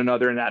with one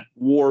another and at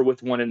war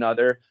with one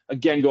another.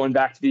 Again, going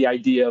back to the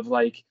idea of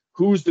like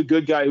who's the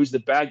good guy, who's the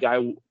bad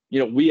guy.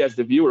 We as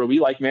the viewer, we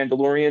like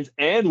Mandalorians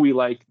and we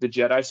like the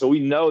Jedi, so we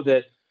know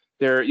that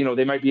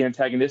they might be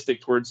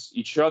antagonistic towards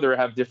each other,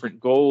 have different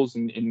goals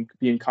and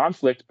be in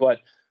conflict, but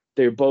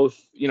they're both,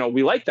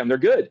 we like them. They're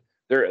good.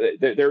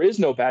 There is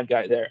no bad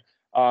guy there.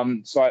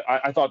 So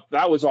I thought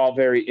that was all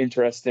very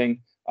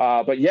interesting.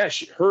 But yeah,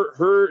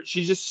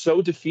 she's just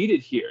so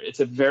defeated here. It's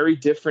a very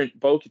different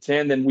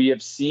Bo-Katan than we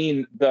have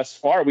seen thus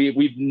far.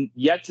 We've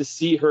yet to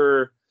see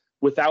her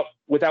without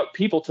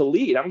people to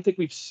lead. I don't think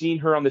we've seen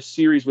her on the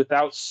series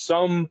without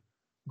some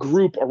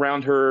group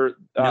around her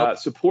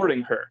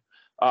supporting her.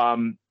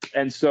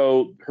 And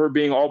so her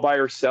being all by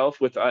herself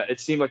with, it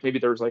seemed like maybe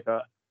there was like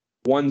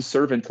one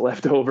servant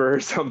left over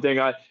or something.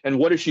 And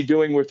what is she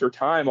doing with her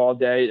time all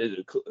day?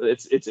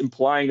 It's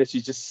implying that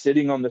she's just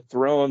sitting on the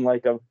throne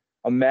like a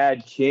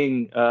mad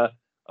king that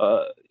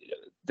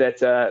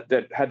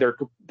had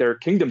their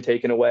kingdom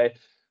taken away.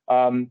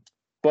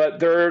 But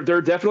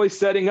they're definitely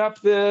setting up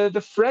the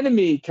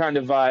frenemy kind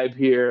of vibe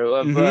here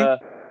of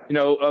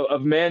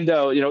of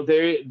Mando.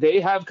 They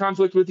have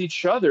conflict with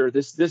each other.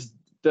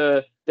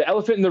 The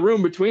elephant in the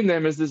room between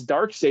them is this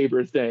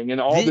Darksaber thing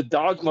and all the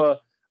dogma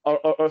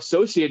are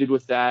associated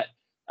with that.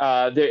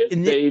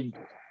 They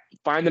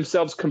find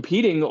themselves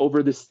competing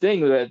over this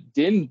thing that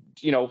Din,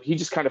 he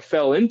just kind of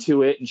fell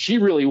into it, and she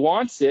really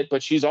wants it,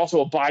 but she's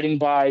also abiding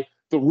by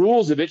the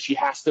rules of it. She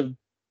has to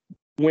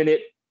win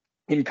it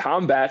in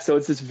combat. So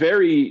it's this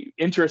very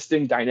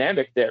interesting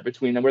dynamic there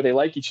between them where they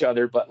like each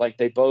other, but like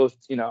they both,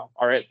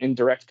 are in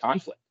direct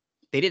conflict.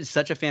 They did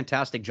such a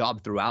fantastic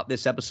job throughout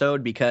this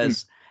episode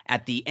because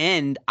at the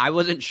end, I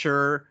wasn't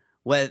sure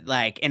what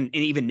and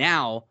even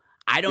now,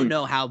 I don't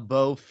know how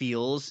Bo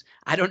feels.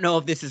 I don't know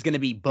if this is going to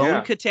be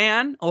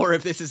Bo-Katan or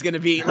if this is going to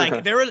be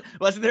like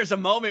there's a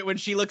moment when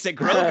she looks at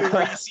Grogu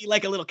where you see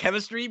like a little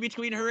chemistry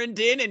between her and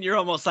Din, and you're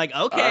almost like,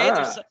 okay,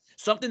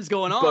 something's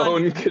going on,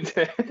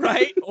 Bone-Katan.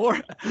 right?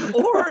 Or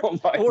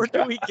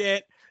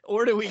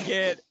do we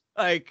get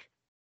like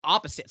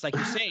opposites, like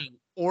you're saying,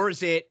 or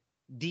is it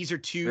these are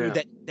two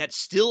that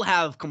still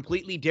have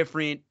completely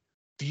different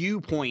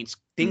viewpoints,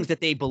 things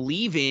that they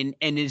believe in,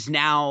 and is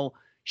now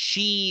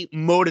she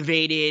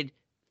motivated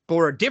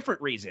for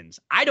different reasons?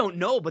 I don't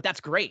know, but that's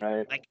great.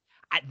 Right. Like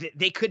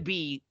they could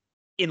be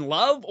in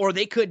love or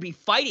they could be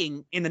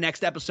fighting in the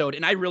next episode,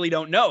 and I really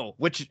don't know,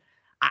 which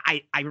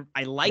I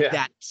like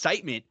that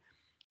excitement.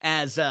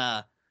 As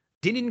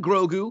Din and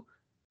Grogu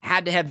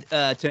had to have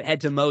to head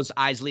to Mos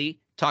Eisley,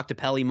 talk to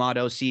Peli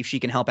Motto, see if she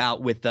can help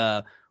out with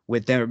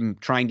them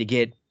trying to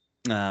get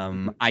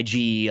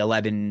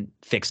IG-11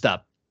 fixed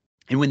up.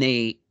 And when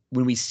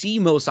we see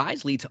Mos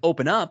Eisley to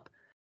open up,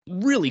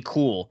 really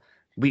cool.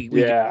 We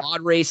get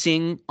pod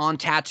racing on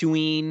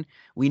Tatooine.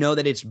 We know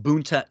that it's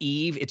Bunta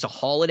Eve. It's a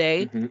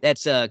holiday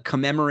that's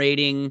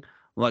commemorating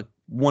like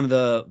one of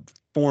the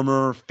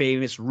former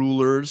famous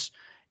rulers.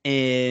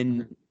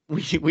 And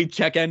we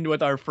check in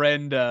with our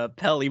friend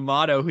Peli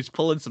Motto, who's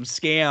pulling some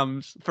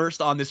scams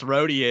first on this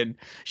Rodian.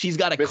 She's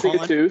got missing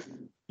a tooth.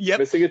 Yep.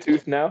 Missing a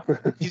tooth now.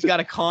 She's got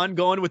a con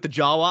going with the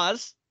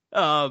Jawas.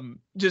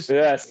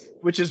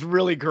 Which is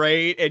really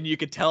great. And you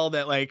could tell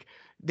that like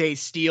they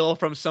steal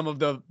from some of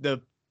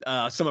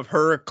some of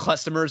her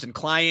customers and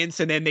clients,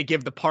 and then they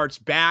give the parts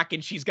back,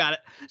 and she's got it.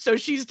 So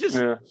she's just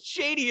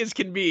shady as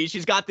can be.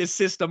 She's got this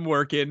system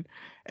working,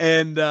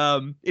 and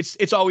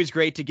it's always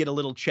great to get a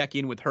little check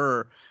in with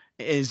her.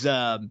 Is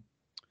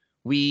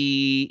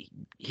we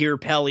hear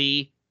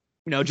Peli,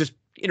 just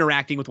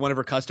interacting with one of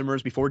her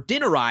customers before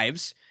Din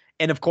arrives,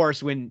 and of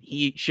course when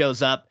he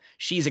shows up,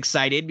 she's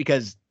excited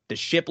because the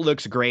ship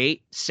looks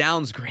great,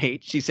 sounds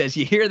great. She says,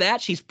 "You hear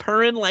that? She's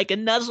purring like a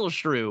nuzzle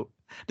shrew."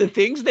 The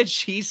things that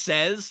she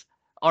says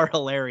are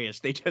hilarious.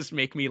 They just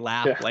make me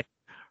laugh. Yeah. Like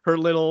her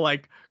little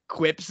like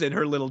quips and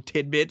her little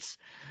tidbits.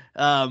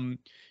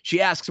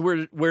 She asks,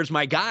 "Where's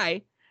my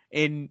guy?"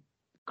 And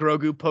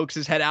Grogu pokes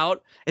his head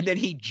out, and then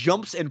he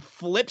jumps and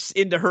flips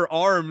into her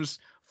arms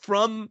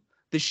from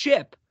the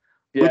ship,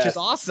 which is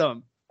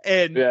awesome.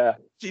 And Yeah.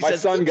 she My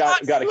says, son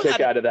got a kick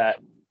out of that.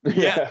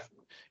 Yeah.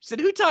 She said,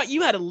 who taught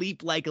you how to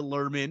leap like a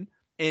Lerman?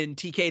 And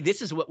TK,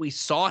 this is what we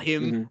saw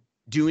him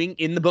doing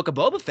in the Book of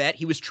Boba Fett.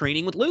 He was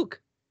training with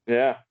Luke.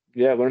 Yeah.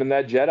 Learning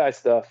that Jedi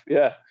stuff.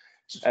 Yeah.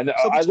 And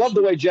I love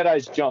the way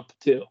Jedis jump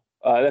too.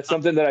 That's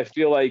something that I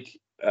feel like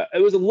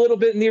it was a little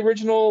bit in the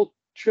original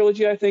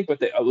trilogy, I think,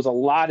 but it was a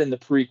lot in the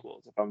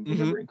prequels, if I'm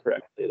remembering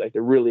correctly. Like they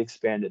really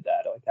expanded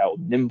that, like how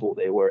nimble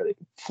they were. They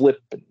could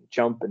flip and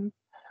jump, and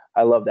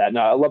I love that.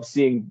 Now I love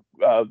seeing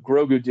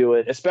Grogu do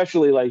it,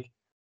 especially like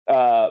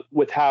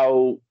with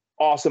how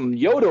awesome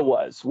Yoda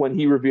was when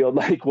he revealed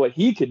like what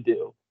he could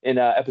do in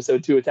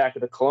Episode 2, Attack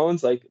of the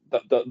Clones, like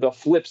the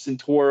flips and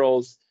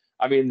twirls.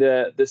 I mean,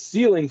 the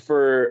ceiling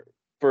for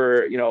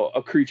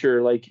a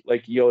creature like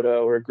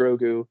Yoda or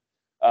Grogu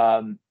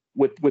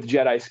with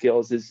Jedi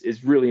skills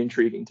is really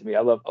intriguing to me.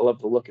 I love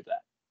the look of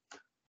that.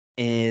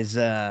 Is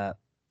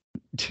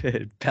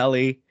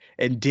Peli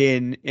and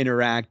Din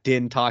interact.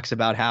 Din talks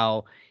about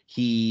how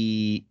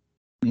he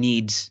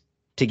needs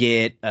to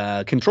get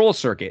a control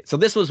circuit. So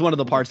this was one of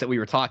the parts that we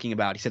were talking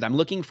about. He said, I'm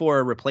looking for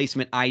a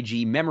replacement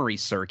IG memory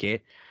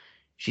circuit.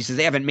 She says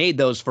they haven't made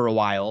those for a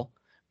while,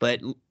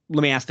 but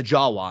let me ask the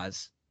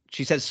Jawas.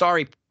 She says,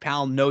 sorry,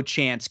 pal, no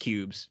chance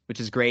cubes, which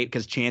is great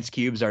because chance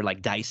cubes are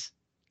like dice.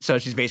 So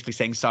she's basically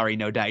saying, sorry,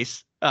 no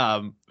dice.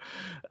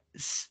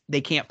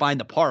 They can't find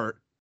the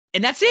part.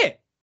 And that's it.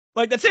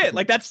 Like, that's it.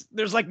 Like,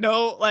 there's like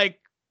no, like,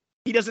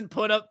 he doesn't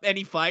put up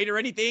any fight or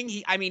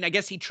anything. I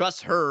guess he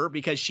trusts her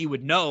because she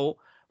would know,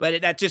 but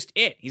that's just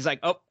it. He's like,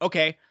 oh,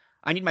 okay,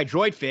 I need my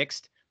droid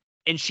fixed.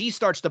 And she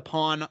starts to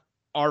pawn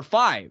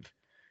R5.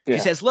 She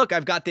says, look,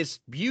 I've got this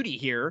beauty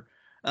here.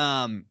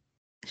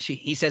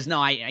 He says, no,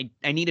 I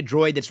need a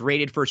droid that's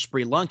rated for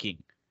spelunking.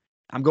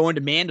 I'm going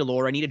to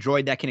Mandalore. I need a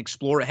droid that can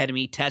explore ahead of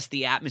me, test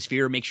the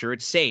atmosphere, make sure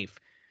it's safe.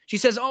 She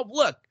says, oh,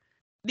 look,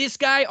 this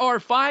guy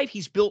R5,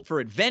 he's built for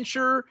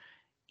adventure.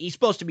 He's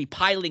supposed to be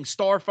piloting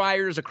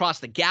starfighters across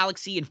the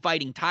galaxy and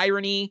fighting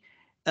tyranny.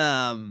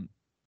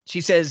 She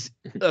says,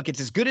 look,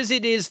 it's as good as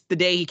it is the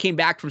day he came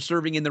back from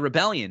serving in the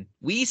rebellion.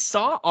 We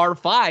saw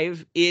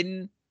R5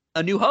 in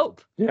A New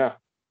Hope. Yeah.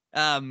 He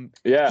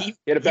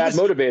had a bad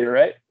motivator,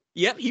 right?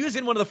 Yep, he was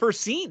in one of the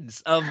first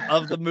scenes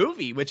of the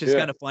movie, which is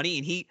kind of funny.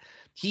 And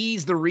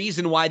he's the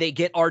reason why they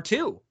get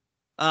R2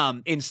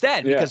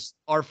 instead, because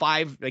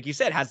R5, like you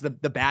said, has the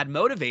bad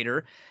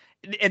motivator.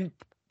 And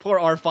poor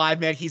R5,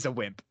 man, he's a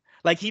wimp.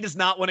 Like, he does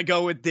not want to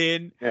go with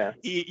Din. Yeah.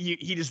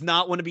 He does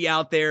not want to be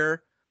out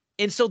there.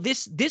 And so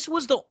this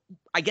was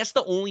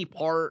the only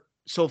part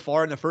so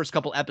far in the first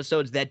couple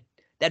episodes that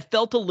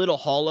felt a little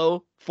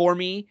hollow for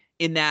me,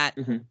 in that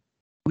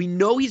we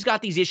know he's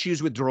got these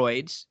issues with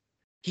droids.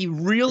 He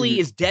really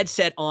is dead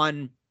set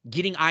on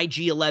getting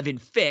IG-11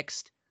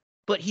 fixed,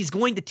 but he's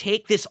going to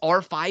take this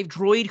R5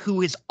 droid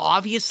who is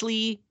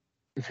obviously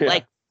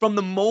like, from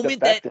the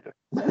moment defective.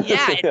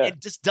 It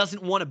just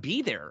doesn't want to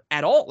be there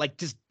at all. Like,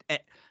 just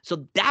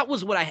so that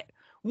was what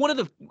one of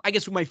the, I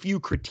guess, my few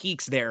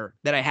critiques there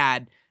that I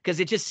had, because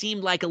it just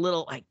seemed like a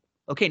little like,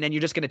 okay, and then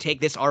you're just going to take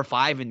this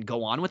R5 and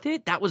go on with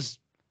it. I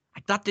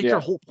thought that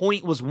your whole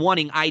point was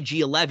wanting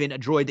IG-11, a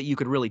droid that you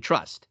could really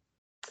trust.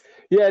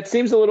 Yeah, it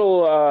seems a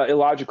little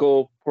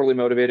illogical, poorly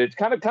motivated,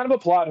 kind of a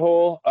plot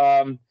hole.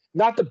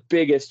 Not the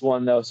biggest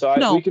one though, so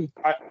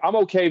I'm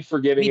okay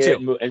forgiving it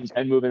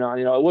and moving on.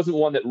 It wasn't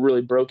one that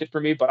really broke it for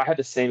me, but I had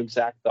the same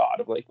exact thought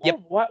of like,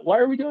 why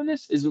are we doing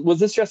this? Was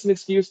this just an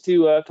excuse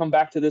to come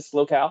back to this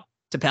locale?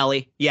 To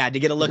Peli, to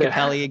get a look at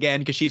Peli again,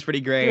 because she's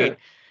pretty great. Yeah.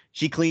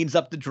 She cleans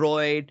up the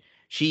droid.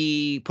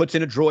 She puts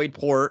in a droid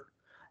port.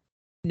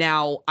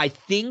 Now, I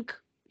think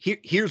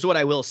here's what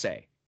I will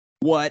say.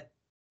 Where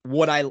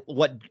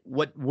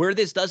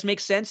this does make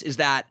sense is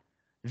that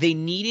they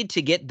needed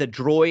to get the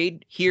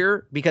droid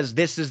here because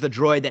this is the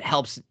droid that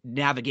helps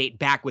navigate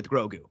back with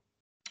Grogu.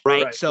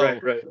 Right.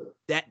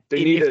 That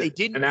if they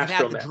didn't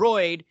have the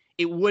droid,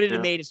 it wouldn't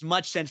have made as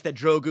much sense that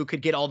Grogu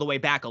could get all the way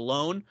back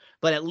alone.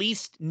 But at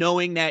least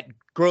knowing that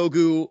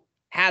Grogu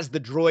has the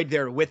droid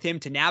there with him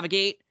to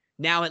navigate,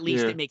 now at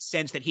least it makes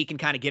sense that he can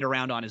kind of get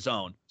around on his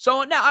own.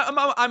 So now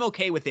I'm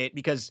okay with it,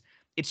 because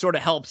it sort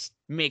of helps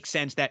make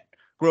sense that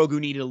Grogu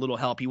needed a little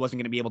help. He wasn't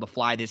going to be able to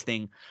fly this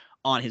thing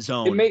on his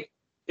own.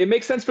 It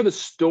makes sense for the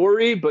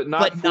story, but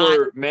not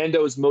for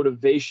Mando's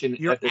motivation.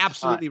 You're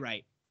absolutely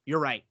right. You're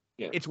right.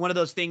 Yeah. It's one of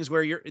those things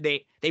where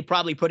they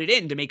probably put it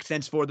in to make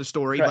sense for the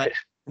story, but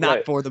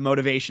not for the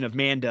motivation of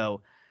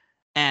Mando.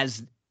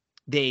 As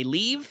they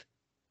leave,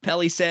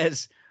 Peli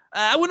says,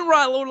 I wouldn't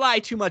rely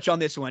too much on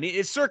this one.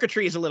 Its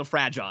circuitry is a little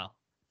fragile.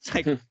 It's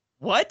like,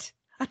 what?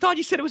 I thought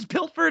you said it was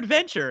built for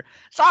adventure.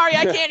 Sorry,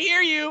 I can't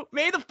hear you.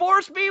 May the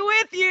Force be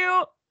with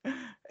you.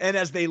 And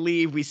as they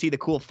leave, we see the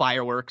cool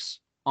fireworks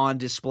on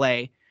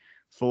display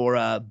for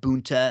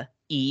Bunta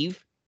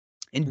Eve.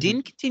 And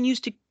Din continues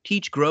to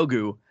teach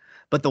Grogu.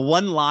 But the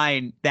one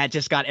line that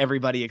just got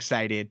everybody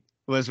excited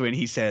was when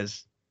he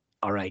says,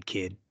 all right,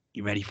 kid,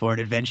 you ready for an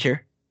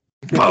adventure?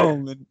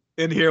 Boom.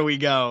 And here we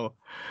go.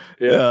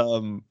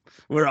 Yeah.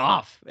 We're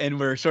off, and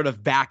we're sort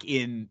of back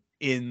in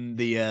in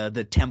the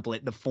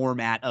template, the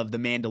format of the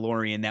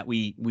Mandalorian that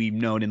we've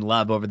known and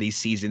love over these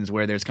seasons,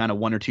 where there's kind of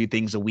one or two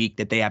things a week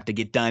that they have to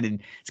get done,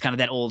 and it's kind of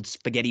that old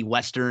spaghetti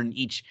western.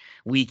 Each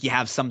week you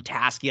have some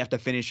task you have to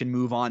finish and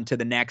move on to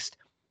the next.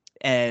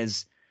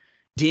 As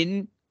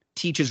Din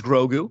teaches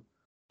Grogu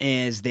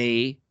as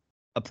they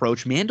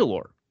approach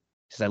Mandalore,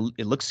 he says,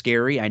 "It looks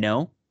scary, I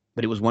know,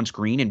 but it was once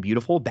green and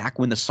beautiful back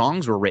when the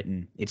songs were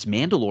written. It's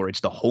Mandalore. It's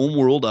the home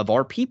world of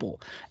our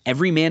people.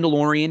 Every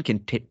Mandalorian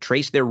can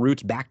trace their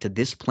roots back to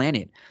this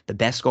planet, the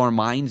Beskar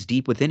mines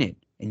deep within it.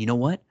 And you know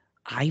what?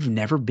 I've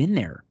never been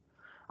there.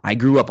 I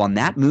grew up on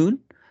that moon,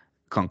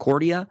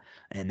 Concordia,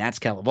 and that's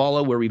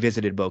Kalevala, where we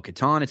visited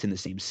Bo-Katan. It's in the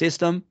same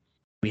system.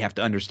 We have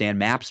to understand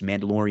maps.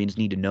 Mandalorians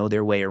need to know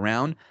their way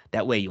around.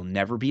 That way you'll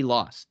never be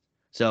lost."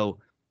 So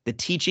the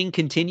teaching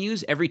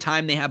continues every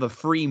time they have a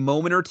free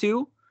moment or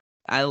two.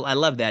 I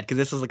love that, because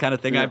this is the kind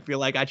of thing I feel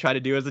like I try to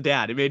do as a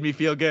dad. It made me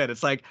feel good.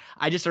 It's like,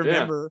 I just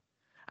remember,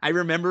 I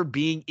remember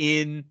being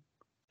in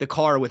the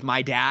car with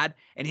my dad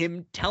and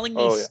him telling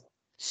me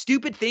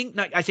stupid things.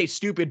 I say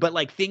stupid, but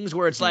like things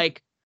where it's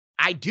like,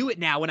 I do it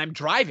now when I'm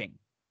driving.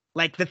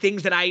 Like the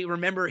things that I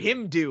remember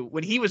him do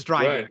when he was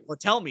driving or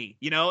tell me,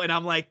 and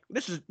I'm like,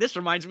 this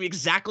reminds me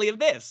exactly of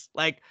this.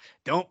 Like,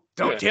 don't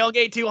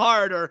tailgate too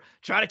hard, or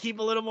try to keep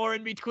a little more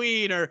in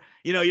between, or,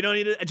 you don't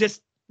need to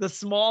just, the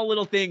small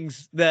little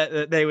things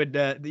that they would,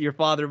 that your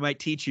father might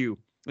teach you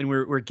when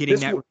we're getting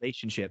that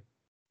relationship.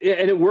 Yeah,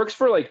 and it works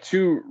for like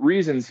two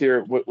reasons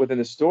here within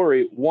the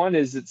story. One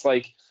is it's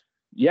like,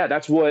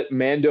 that's what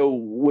Mando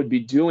would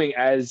be doing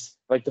as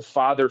like the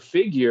father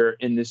figure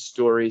in this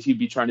story. Is he'd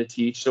be trying to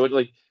teach. So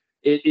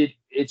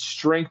it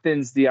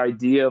strengthens the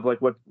idea of like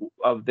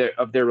of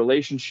their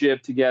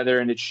relationship together,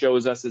 and it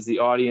shows us as the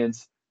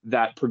audience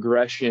that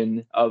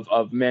progression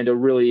of Mando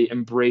really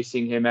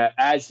embracing him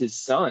as his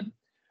son.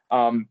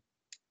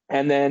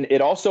 And then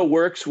it also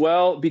works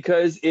well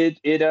because it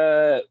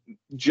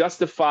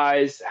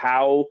justifies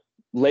how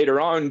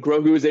later on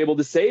Grogu is able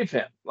to save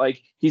him.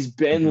 Like, he's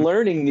been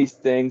learning these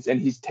things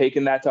and he's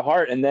taken that to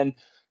heart. And then,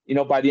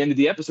 by the end of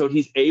the episode,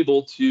 he's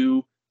able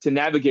to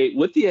navigate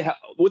with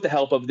the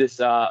help of this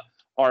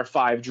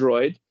R5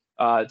 droid,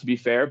 to be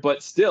fair,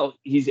 but still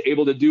he's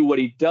able to do what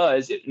he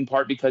does in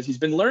part because he's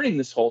been learning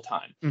this whole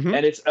time.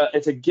 And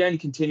it's again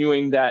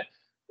continuing that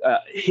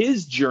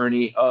his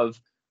journey of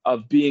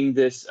being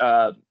this,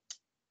 a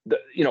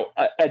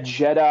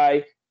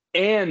Jedi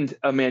and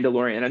a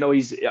Mandalorian. I know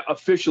he's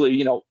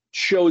officially,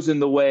 chosen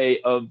the way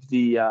of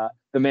the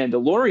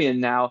Mandalorian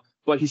now,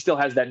 but he still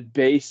has that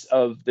base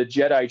of the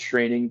Jedi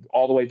training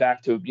all the way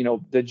back to,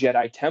 the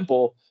Jedi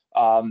Temple,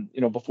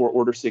 before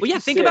Order 66. Well, yeah,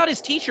 think about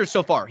his teachers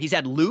so far. He's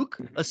had Luke,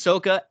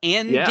 Ahsoka,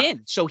 and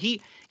Din. So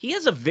he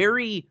has a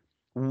very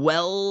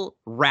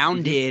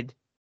well-rounded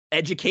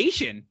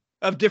education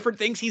of different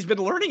things he's been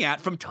learning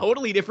from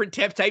totally different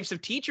types of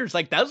teachers.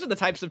 Like, those are the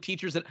types of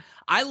teachers that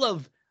I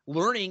love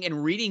learning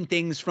and reading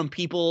things from,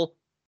 people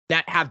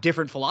that have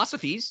different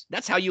philosophies.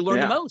 That's how you learn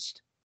the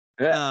most.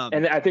 Yeah.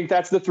 And I think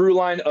that's the through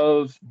line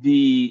of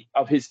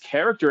his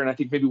character. And I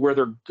think maybe where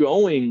they're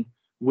going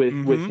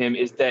with him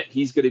is that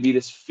he's going to be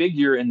this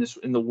figure in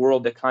the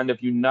world that kind of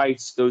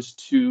unites those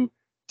two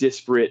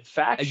disparate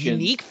factions. A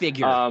unique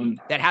figure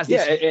that has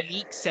this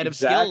unique set of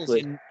skills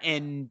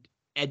and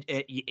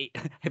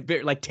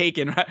like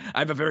Taken, right? I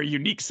have a very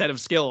unique set of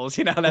skills,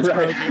 that's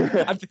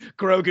Grogu.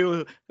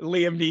 Grogu,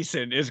 Liam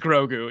Neeson is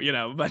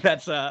Grogu, but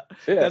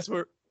that's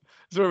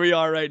where we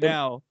are right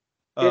now.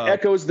 It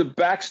echoes the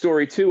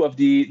backstory too of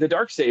the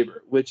Darksaber,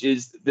 which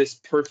is this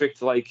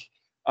perfect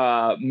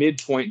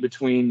midpoint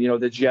between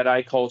the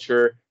Jedi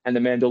culture and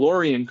the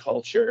Mandalorian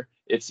culture.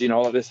 It's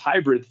this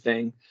hybrid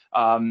thing.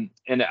 And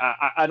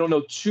I don't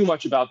know too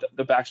much about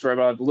the backstory,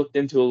 but I've looked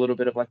into a little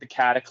bit of like the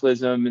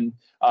Cataclysm, and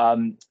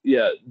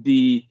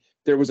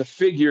there was a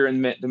figure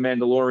in the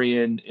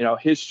Mandalorian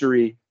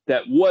history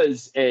that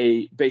was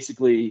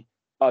basically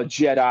a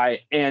Jedi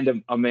and a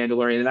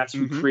Mandalorian, and that's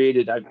who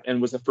created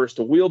and was the first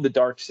to wield the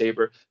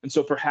Darksaber. And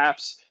so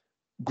perhaps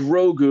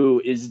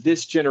Grogu is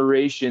this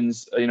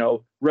generation's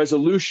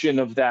resolution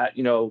of that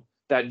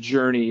that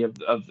journey of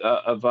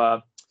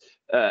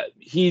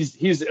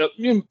he's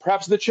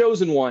perhaps the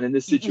chosen one in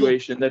this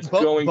situation that's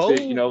going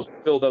to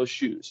fill those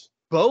shoes.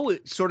 Bo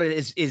sort of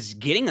is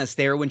getting us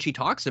there when she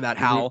talks about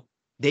how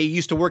they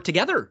used to work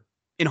together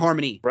in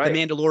harmony, the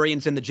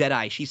Mandalorians and the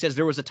Jedi. She says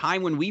there was a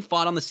time when we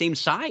fought on the same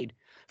side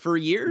for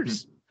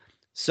years.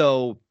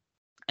 So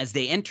as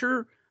they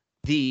enter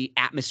the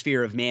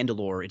atmosphere of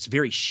Mandalore, it's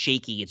very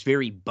shaky, it's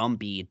very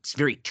bumpy, it's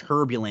very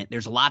turbulent.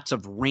 There's lots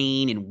of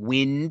rain and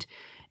wind,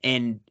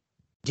 and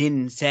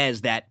Din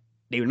says that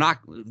they're not,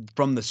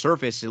 from the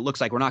surface, it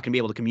looks like we're not going to be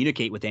able to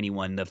communicate with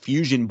anyone. The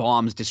fusion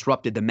bombs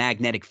disrupted the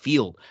magnetic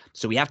field,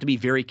 so we have to be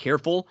very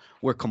careful.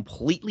 We're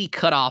completely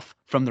cut off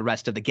from the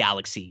rest of the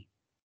galaxy.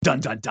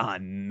 Dun, dun,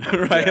 dun,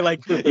 right? Yeah.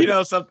 Like,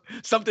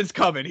 something's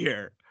coming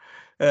here.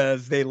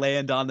 As they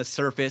land on the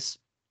surface,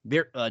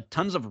 there are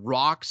tons of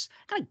rocks,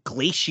 kind of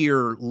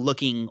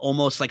glacier-looking,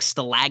 almost like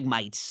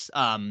stalagmites.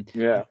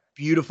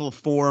 Beautiful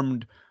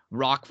formed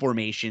rock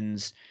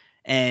formations.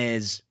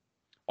 as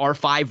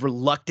R5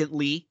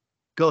 reluctantly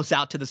goes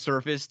out to the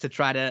surface to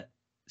try to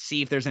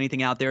see if there's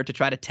anything out there to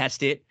try to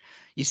test it.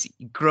 You see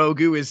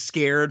Grogu is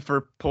scared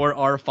for poor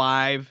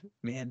R5.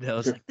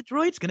 Mando's like, the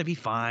droid's going to be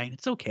fine.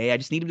 It's okay. I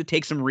just need him to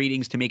take some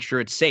readings to make sure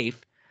it's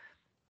safe.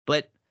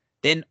 But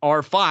then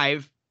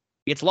R5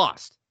 gets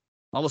lost.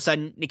 All of a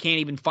sudden, they can't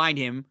even find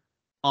him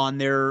on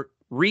their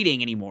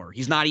reading anymore.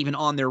 He's not even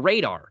on their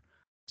radar.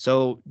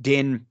 So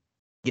Din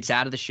gets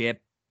out of the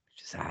ship.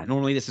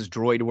 Normally this is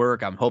droid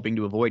work. I'm hoping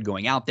to avoid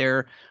going out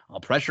there.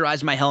 I'll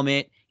pressurize my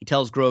helmet. He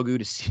tells Grogu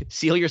to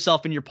seal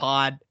yourself in your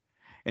pod,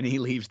 and he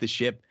leaves the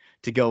ship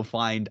to go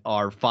find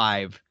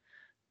R5.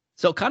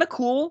 So kind of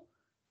cool.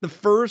 The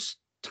first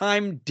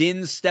time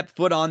Din stepped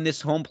foot on this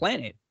home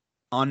planet,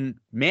 on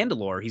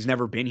Mandalore. He's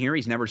never been here.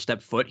 He's never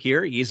stepped foot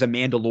here. He's a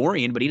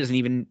Mandalorian, but he doesn't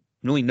even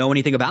really know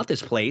anything about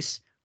this place.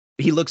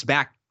 He looks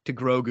back to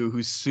Grogu,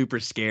 who's super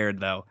scared,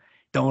 though.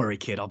 Don't worry,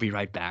 kid. I'll be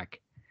right back.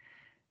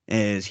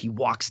 As he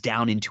walks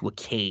down into a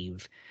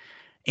cave,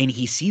 and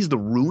he sees the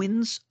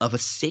ruins of a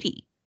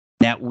city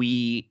that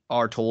we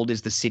are told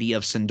is the city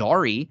of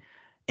Sundari.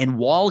 And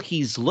while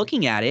he's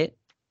looking at it,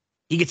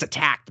 he gets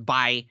attacked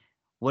by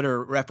what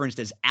are referenced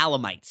as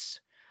Alamites.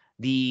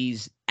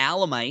 These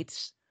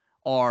Alamites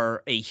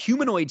are a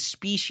humanoid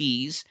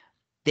species.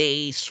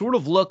 They sort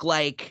of look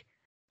like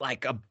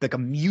a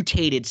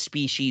mutated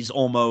species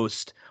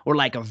almost, or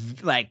like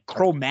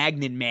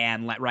Cro-Magnon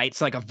man, right?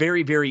 It's like a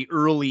very, very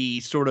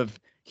early sort of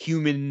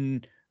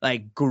human,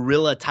 like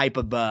gorilla type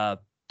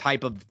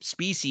of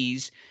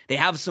species. They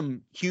have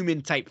some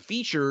human type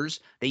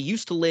features. They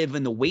used to live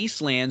in the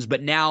wastelands,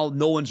 but now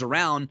no one's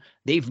around.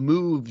 They've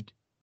moved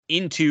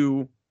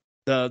into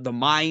the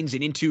mines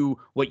and into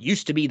what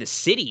used to be the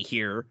city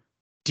here.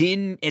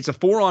 Din, it's a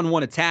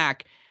 4-on-1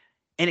 attack.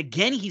 And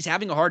again, he's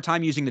having a hard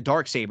time using the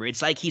Darksaber.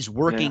 It's like he's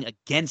working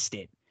against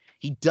it.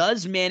 He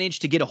does manage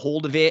to get a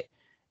hold of it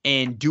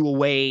and do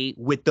away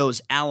with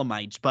those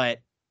Alamites,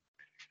 but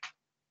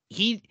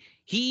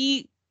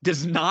he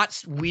does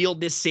not wield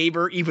this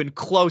saber even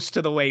close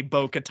to the way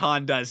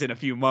Bo-Katan does in a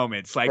few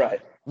moments. Like,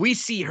 we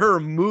see her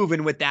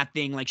moving with that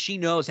thing like she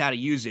knows how to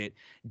use it.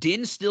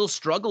 Din still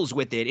struggles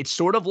with it. It's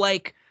sort of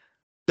like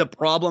the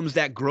problems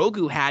that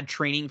Grogu had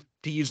training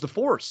to use the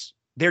Force.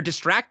 They're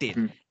distracted.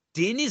 Mm-hmm.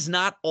 Din is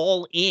not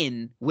all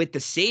in with the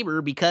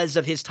saber because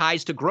of his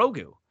ties to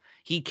Grogu.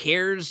 He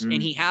cares,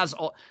 and he has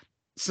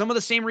some of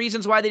the same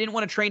reasons why they didn't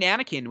want to train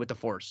Anakin with the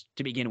Force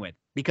to begin with,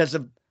 because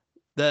of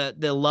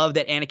the love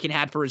that Anakin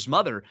had for his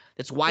mother.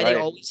 That's why they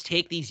always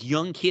take these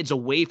young kids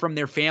away from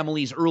their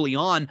families early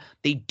on.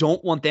 They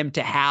don't want them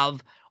to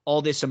have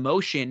all this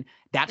emotion.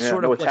 That's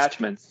sort of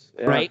attachments,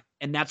 right?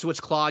 And that's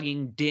what's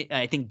clogging,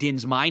 I think,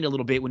 Din's mind a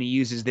little bit when he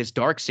uses this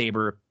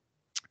Darksaber.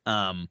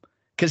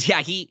 Because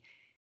he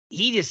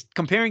just,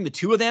 comparing the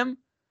two of them,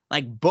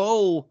 like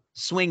Bo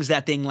swings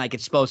that thing like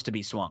it's supposed to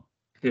be swung.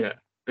 Yeah.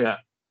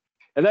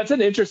 And that's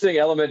an interesting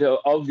element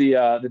of the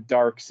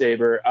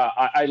Darksaber.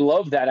 I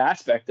love that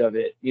aspect of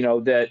it,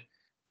 that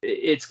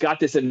it's got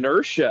this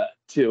inertia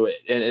to it,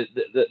 and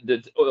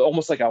it's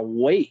almost like a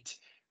weight.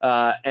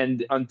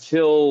 And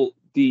until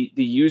the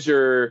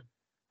user,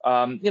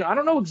 I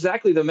don't know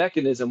exactly the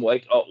mechanism,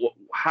 like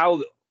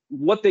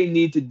what they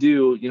need to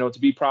do, to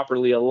be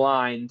properly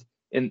aligned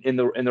in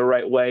the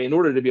right way in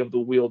order to be able to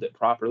wield it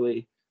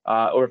properly,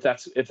 or if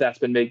that's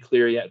been made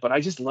clear yet. But I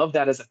just love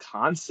that as a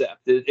concept.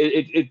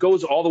 It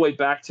goes all the way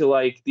back to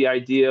like the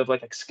idea of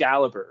like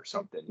Excalibur or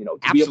something, to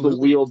Absolutely. be able to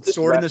wield this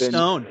sword weapon, in the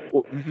stone,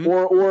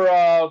 or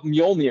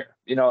Mjolnir,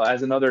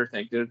 as another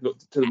thing to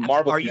the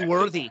Marvel. Are you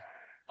worthy?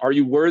 Are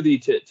you worthy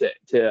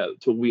to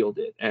wield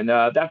it? And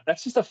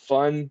that's just a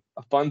fun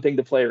thing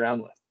to play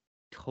around with.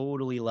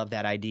 Totally love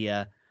that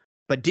idea.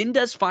 But Din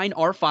does find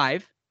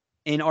R5.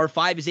 And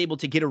R5 is able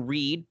to get a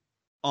read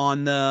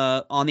on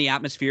the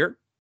atmosphere.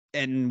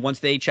 And once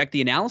they check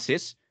the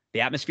analysis, the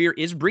atmosphere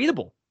is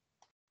breathable.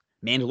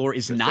 Mandalore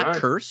is not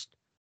cursed.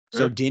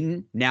 So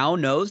Din now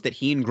knows that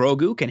he and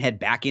Grogu can head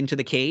back into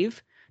the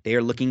cave. They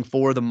are looking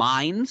for the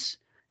mines.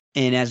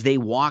 And as they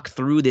walk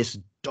through this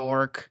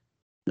dark,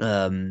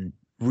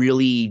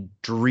 really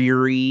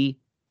dreary,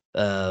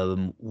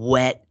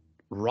 wet,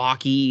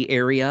 rocky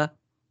area,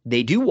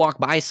 they do walk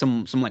by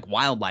some like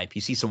wildlife.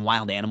 You see some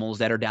wild animals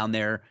that are down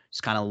there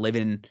just kind of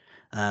living.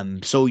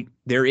 So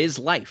there is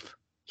life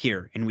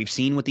here. And we've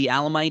seen with the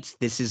Alamites,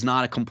 this is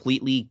not a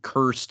completely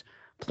cursed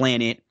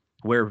planet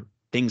where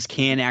things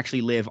can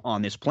actually live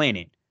on this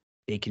planet.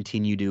 They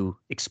continue to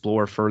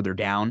explore further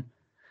down.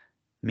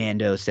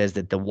 Mando says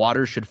that the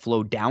water should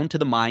flow down to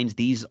the mines.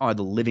 These are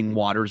the living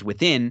waters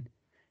within.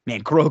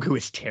 Man, Grogu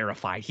is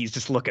terrified. He's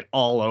just looking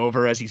all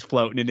over as he's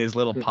floating in his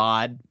little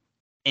pod.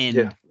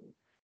 And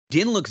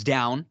Din looks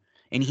down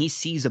and he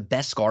sees a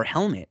Beskar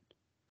helmet.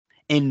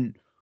 And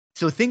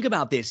so think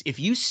about this. If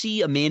you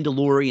see a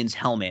Mandalorian's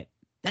helmet,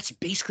 that's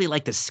basically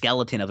like the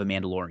skeleton of a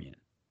Mandalorian.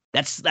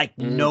 That's like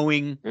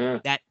knowing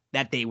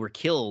that they were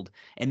killed.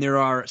 And there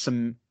are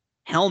some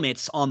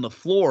helmets on the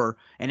floor.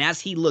 And as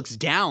he looks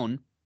down,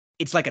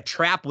 it's like a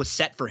trap was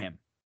set for him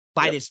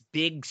by this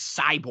big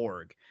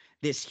cyborg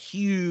this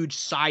huge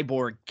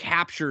cyborg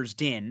captures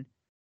Din.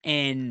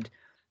 And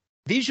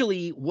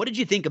visually, what did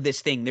you think of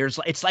this thing?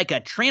 It's like a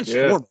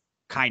transformer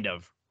kind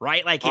of,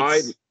 right? Like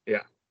it's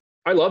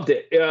I loved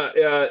it.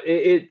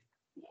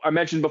 I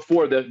mentioned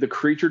before the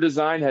creature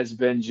design has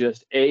been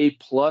just A+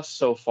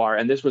 so far,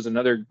 and this was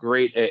another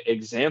great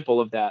example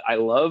of that. I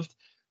loved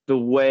the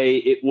way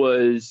it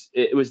was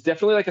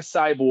definitely like a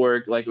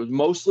cyborg, like it was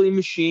mostly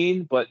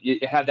machine, but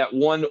it had that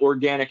one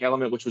organic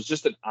element, which was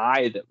just an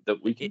eye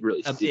that we could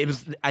really see.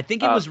 I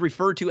think it was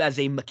referred to as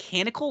a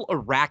mechanical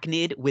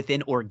arachnid with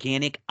an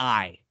organic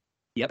eye.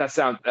 Yep.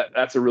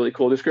 That's a really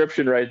cool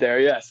description right there.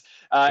 Yes.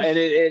 And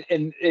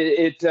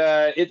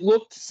it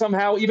looked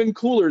somehow even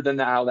cooler than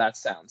how that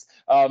sounds.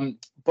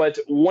 But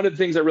one of the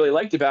things I really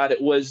liked about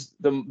it was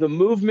the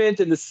movement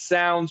and the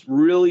sounds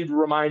really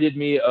reminded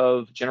me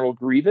of General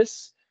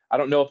Grievous. I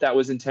don't know if that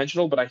was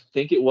intentional, but I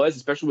think it was,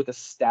 especially with the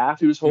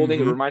staff he was holding.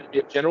 Mm-hmm. It reminded me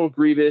of General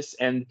Grievous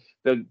and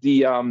the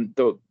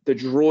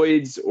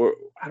droids, or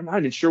I'm not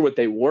even sure what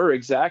they were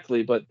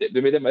exactly, but they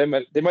might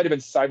have been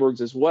cyborgs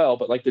as well.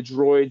 But like the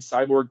droid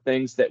cyborg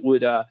things that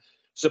would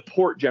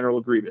support General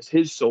Grievous,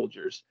 his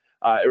soldiers.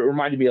 It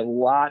reminded me a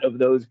lot of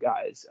those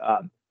guys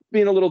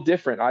being a little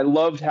different. I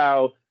loved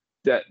how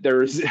that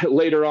there's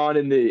later on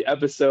in the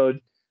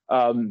episode,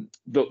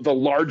 the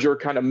larger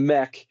kind of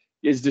mech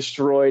is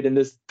destroyed, and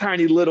this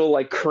tiny little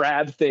like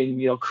crab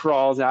thing,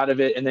 crawls out of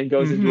it and then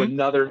goes into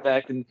another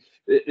mech, and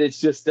it's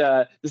just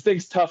this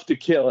thing's tough to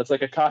kill. It's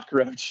like a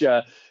cockroach,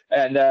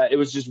 and it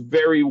was just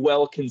very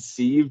well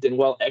conceived and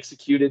well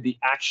executed. The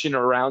action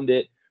around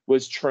it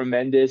was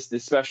tremendous. The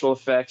special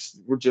effects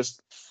were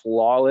just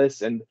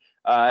flawless, and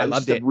I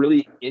loved it. A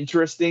really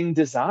interesting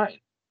design.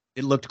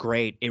 It looked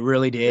great. It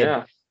really did.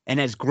 Yeah.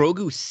 And as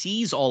Grogu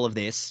sees all of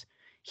this,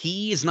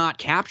 he is not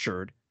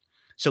captured,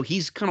 so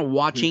he's kind of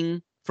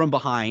watching from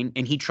behind,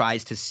 and he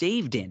tries to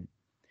save Din,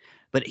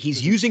 but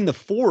he's using the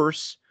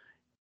Force.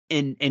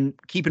 And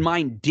keep in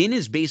mind, Din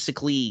is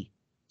basically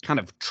kind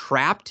of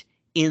trapped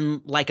in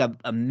like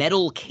a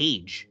metal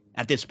cage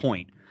at this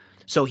point.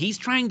 So he's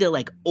trying to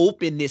like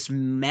open this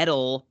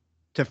metal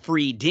to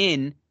free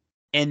Din,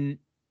 and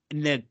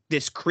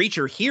this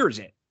creature hears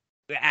it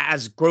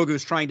as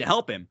Grogu's trying to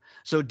help him.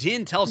 So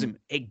Din tells him,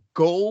 "Hey,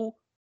 go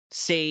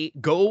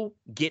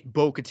get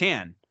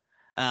Bo-Katan."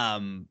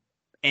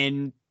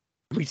 And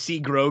we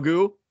see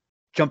Grogu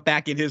jump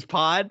back in his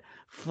pod,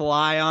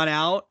 fly on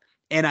out.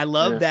 And I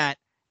love that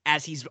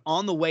as he's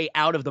on the way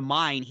out of the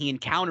mine, he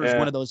encounters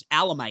one of those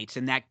Alamites,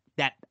 and that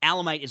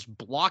Alamite is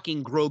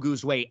blocking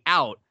Grogu's way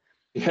out.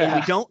 Yeah. And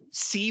we don't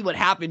see what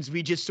happens.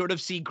 We just sort of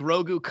see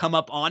Grogu come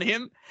up on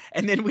him,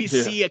 and then we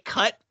see a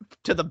cut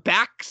to the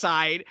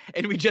backside,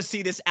 and we just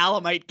see this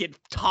Alamite get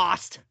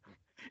tossed,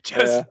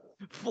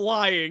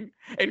 flying,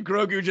 and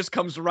Grogu just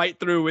comes right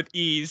through with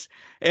ease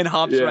and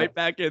hops right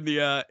back in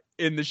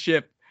the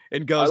ship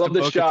and goes to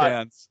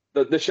Bo-Katan's.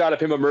 The shot of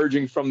him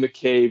emerging from the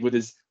cave with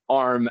his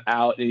arm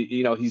out,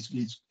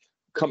 he's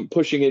come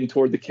pushing in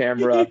toward the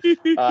camera.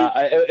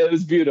 It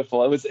was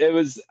beautiful. It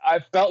was. I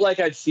felt like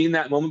I'd seen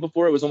that moment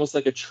before. It was almost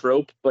like a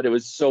trope, but it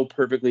was so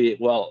perfectly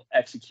well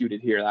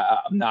executed here.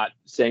 I'm not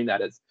saying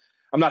that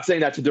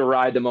to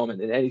deride the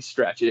moment in any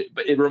stretch.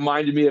 But it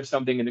reminded me of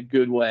something in a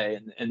good way,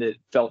 and it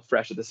felt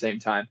fresh at the same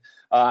time.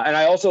 And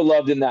I also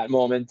loved in that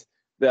moment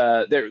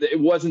it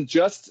wasn't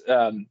just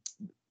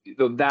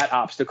that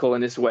obstacle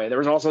in this way. There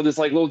was also this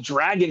like little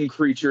dragon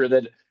creature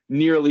that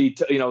nearly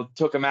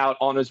took him out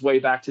on his way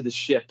back to the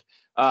ship.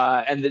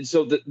 And then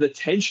so the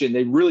tension,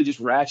 they really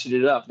just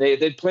ratcheted it up.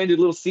 They planted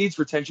little seeds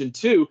for tension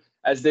too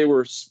as they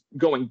were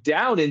going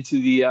down into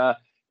the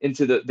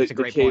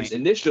caves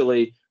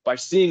initially, by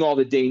seeing all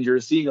the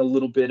dangers, seeing a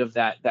little bit of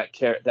that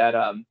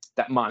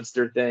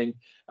monster thing.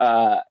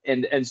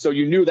 And so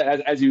you knew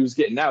that as he was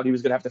getting out, he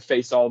was going to have to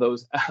face all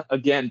those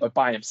again, but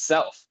by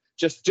himself,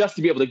 just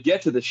to be able to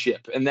get to the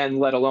ship, and then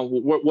let alone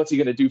what's he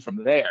going to do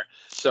from there.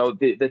 So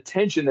the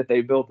tension that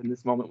they built in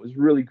this moment was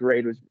really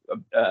great. It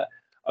was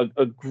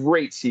a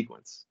great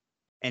sequence.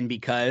 And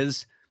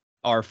because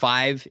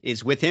R5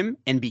 is with him,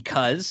 and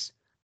because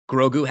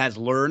Grogu has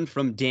learned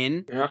from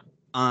Din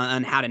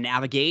on how to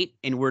navigate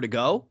and where to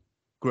go,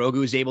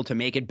 Grogu is able to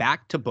make it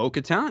back to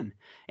Bo-Katan.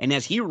 And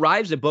as he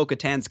arrives at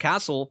Bo-Katan's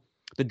castle,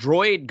 the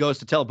droid goes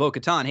to tell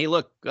Bo-Katan, "Hey,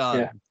 look,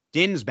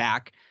 Din's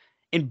back."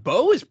 And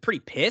Bo is pretty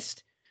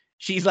pissed.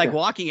 She's like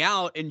walking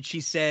out, and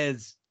she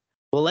says,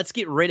 "Well, let's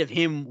get rid of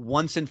him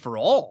once and for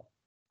all."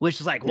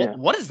 Which is like, well,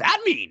 what does that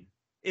mean?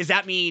 Does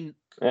that mean,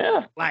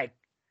 like,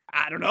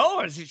 I don't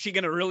know, is she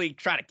going to really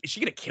is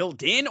she going to kill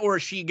Din, or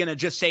is she going to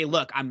just say,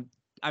 "Look, I'm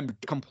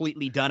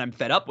completely done. I'm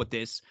fed up with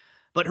this"?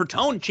 But her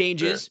tone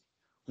changes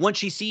once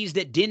she sees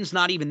that Din's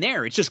not even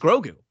there. It's just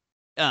Grogu.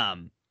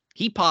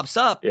 He pops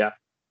up,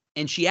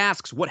 and she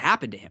asks what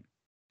happened to him.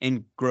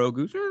 And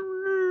Grogu's,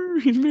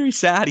 he's very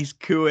sad. He's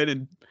cooing,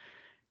 and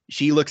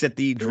she looks at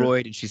the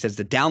droid, and she says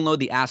to download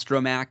the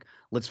astromech.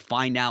 Let's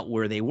find out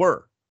where they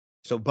were.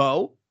 So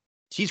Bo,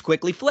 she's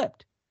quickly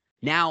flipped.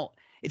 Now,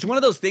 it's one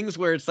of those things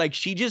where it's like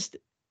she's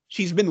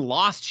been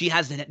lost. She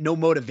has no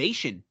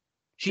motivation.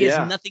 She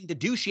has nothing to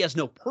do. She has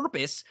no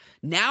purpose.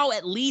 Now,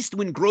 at least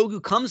when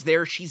Grogu comes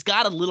there, she's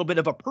got a little bit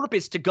of a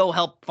purpose to go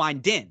help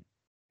find Din.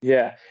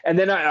 Yeah. And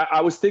then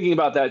I was thinking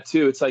about that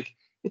too. It's like,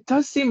 it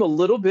does seem a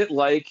little bit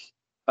like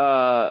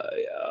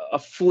a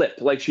flip.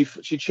 Like she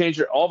changed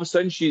her. All of a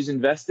sudden she's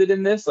invested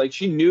in this. Like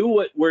she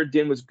knew where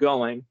Din was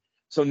going.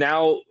 So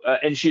now,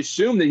 and she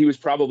assumed that he was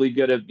probably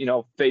going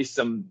to, face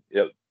some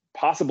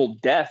possible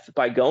death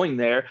by going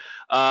there.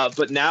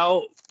 But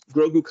now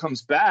Grogu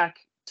comes back,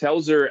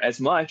 tells her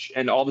as much,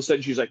 and all of a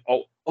sudden she's like,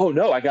 oh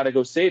no, I got to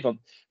go save him.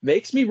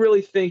 Makes me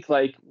really think,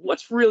 like,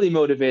 what's really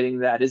motivating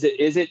that? Is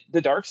it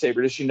the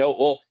Darksaber? Does she know,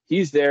 well,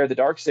 he's there, the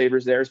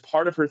Darksaber's there? Is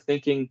part of her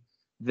thinking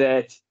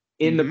that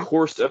in the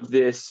course of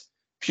this,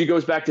 she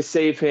goes back to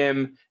save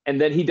him and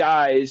then he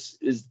dies?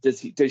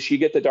 Does she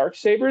get the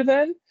Darksaber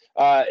then?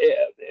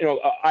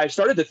 I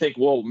started to think,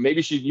 well,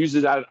 maybe she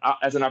uses that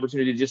as an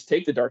opportunity to just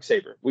take the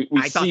Darksaber. We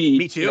see,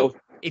 me too.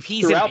 If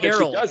he's in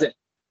peril, she doesn't.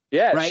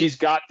 Yeah, right? she's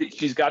got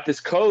this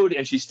code,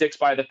 and she sticks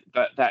by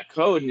that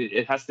code, and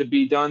it has to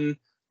be done,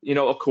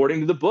 according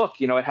to the book.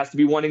 It has to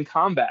be won in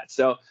combat.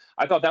 So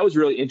I thought that was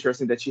really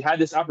interesting that she had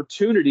this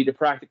opportunity to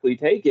practically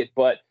take it,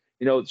 but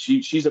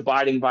she's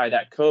abiding by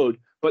that code.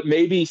 But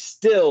maybe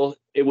still,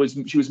 she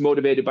was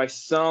motivated by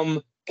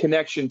some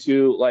connection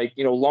to, like,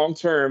 long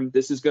term,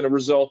 this is going to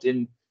result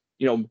in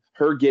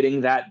her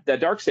getting that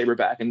Darksaber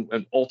back,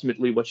 and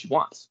ultimately what she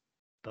wants.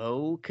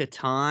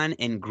 Bo-Katan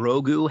and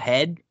Grogu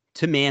head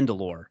to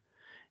Mandalore,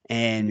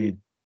 and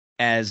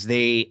as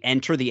they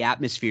enter the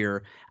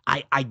atmosphere,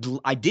 I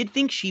did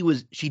think she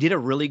did a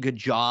really good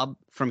job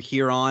from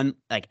here on,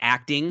 like,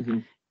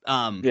 acting,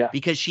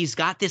 because she's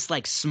got this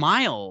like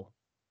smile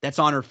that's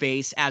on her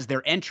face as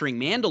they're entering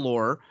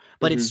Mandalore,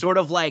 but it's sort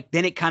of like,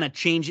 then it kind of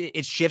changes,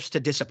 it shifts to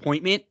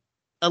disappointment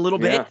a little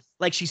bit.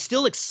 Like, she's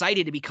still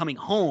excited to be coming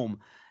home,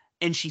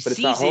 and she sees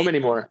it's not home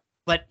anymore.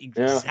 But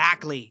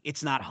exactly,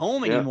 it's not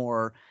home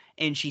anymore.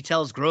 And she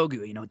tells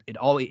Grogu,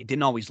 it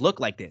didn't always look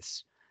like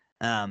this.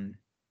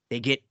 They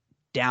get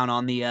down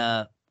on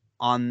the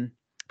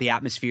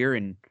atmosphere,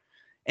 and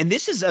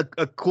this is a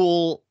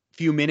cool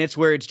few minutes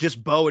where it's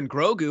just Bo and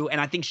Grogu,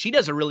 and I think she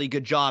does a really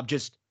good job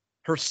just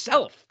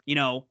herself,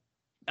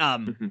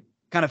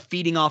 kind of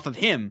feeding off of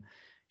him.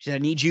 She said, I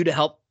need you to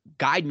help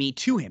guide me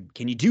to him.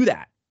 Can you do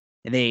that?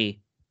 And they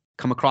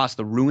come across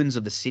the ruins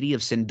of the city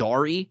of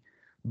Sindari.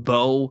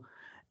 Bo,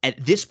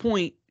 at this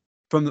point,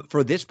 for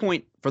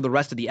the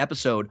rest of the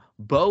episode,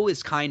 Bo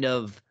is kind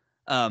of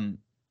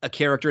a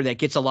character that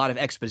gets a lot of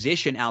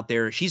exposition out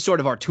there. She's sort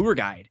of our tour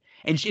guide.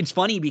 And it's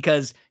funny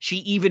because she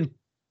even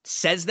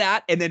says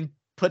that and then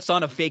puts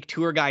on a fake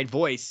tour guide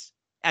voice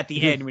at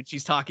the end when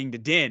she's talking to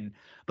Din.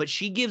 But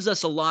she gives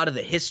us a lot of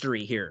the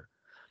history here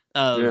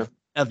of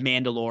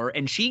Mandalore.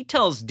 And she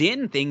tells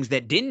Din things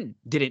that Din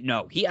didn't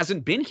know. He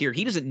hasn't been here.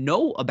 He doesn't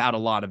know about a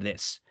lot of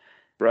this.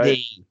 Right.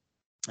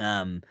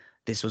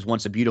 This was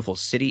once a beautiful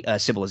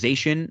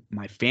civilization.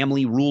 My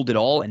family ruled it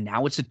all, and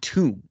now it's a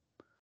tomb.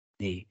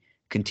 They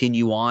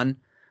continue on.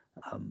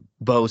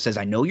 Bo says,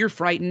 I know you're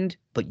frightened,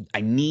 but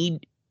I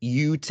need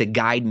you to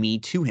guide me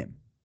to him.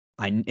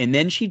 And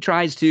then she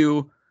tries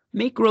to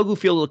make Grogu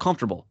feel a little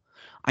comfortable.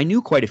 I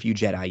knew quite a few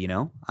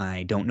Jedi,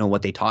 I don't know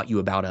what they taught you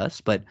about us,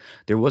 but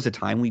there was a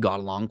time we got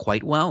along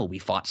quite well. We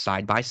fought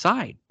side by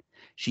side.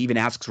 She even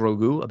asks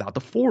Grogu about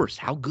the Force.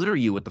 How good are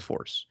you with the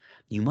Force?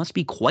 You must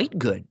be quite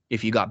good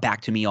if you got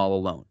back to me all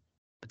alone.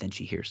 But then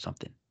she hears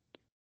something.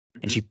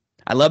 And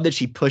I love that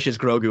she pushes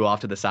Grogu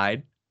off to the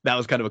side. That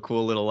was kind of a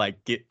cool little,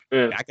 like, get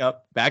back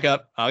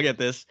up. I'll get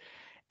this.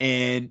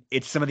 And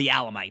it's some of the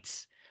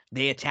Alamites.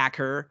 They attack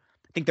her.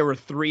 I think there were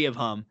 3 of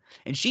them.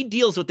 And she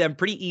deals with them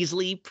pretty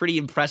easily, pretty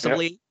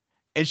impressively. Yep.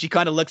 And she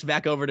kind of looks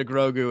back over to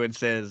Grogu and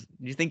says,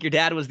 do you think your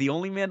dad was the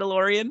only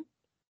Mandalorian?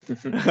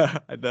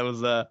 That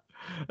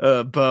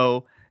was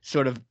Bo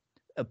sort of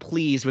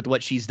pleased with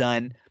what she's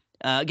done.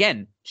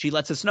 Again, she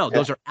lets us know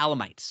those are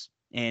Alamites,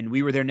 and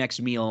we were their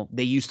next meal.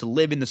 They used to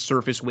live in the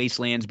surface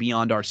wastelands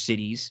beyond our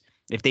cities.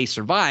 If they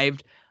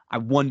survived, I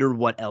wonder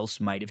what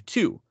else might have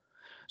too.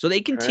 So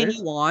they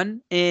continue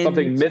on, and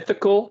something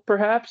mythical,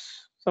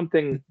 perhaps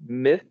something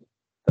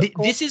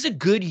mythical. This is a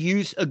good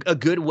a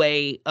good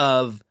way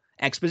of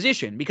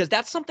exposition, because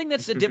that's something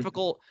that's a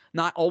difficult,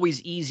 not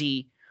always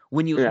easy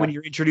when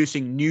you're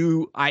introducing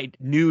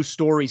new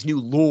stories,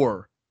 new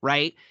lore.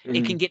 Right?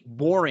 It can get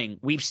boring.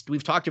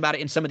 We've talked about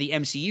it in some of the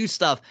MCU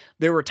stuff.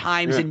 There were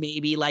times in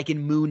maybe like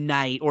in Moon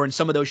Knight or in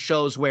some of those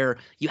shows where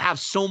you have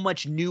so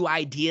much new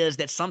ideas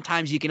that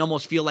sometimes you can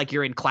almost feel like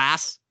you're in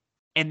class.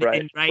 And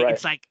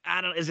it's like,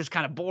 is this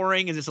kind of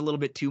boring? Is this a little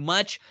bit too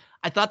much?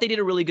 I thought they did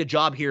a really good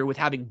job here with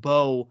having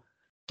Bo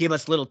give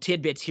us little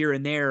tidbits here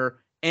and there.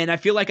 And I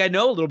feel like I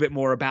know a little bit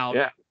more about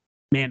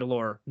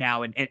Mandalore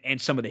now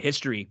and some of the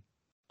history.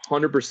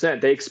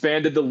 100%. They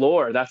expanded the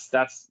lore. That's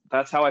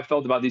how I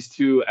felt about these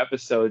 2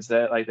 episodes,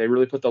 that like they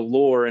really put the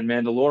lore in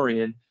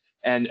Mandalorian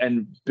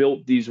and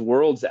built these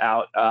worlds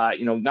out,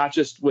 not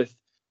just with,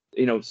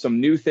 some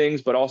new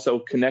things, but also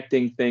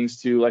connecting things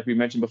to, like we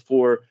mentioned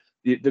before,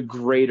 the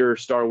greater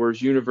Star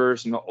Wars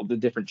universe and all the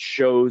different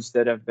shows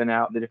that have been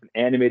out, the different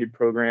animated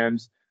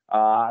programs.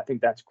 I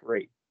think that's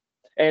great.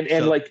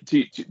 And like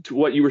to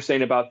what you were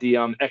saying about the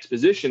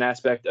exposition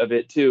aspect of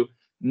it too,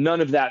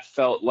 none of that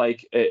felt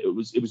like it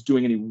was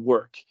doing any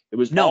work. It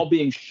was all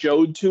being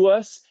showed to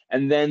us,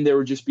 and then there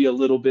would just be a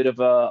little bit of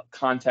a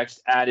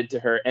context added to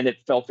her, and it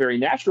felt very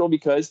natural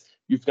because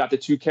you've got the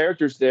two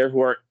characters there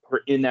who are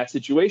in that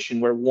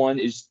situation where one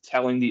is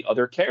telling the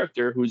other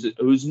character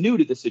who's new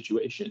to the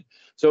situation.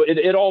 So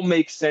it all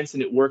makes sense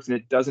and it works, and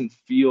it doesn't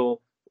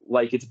feel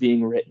like it's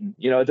being written.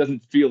 It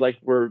doesn't feel like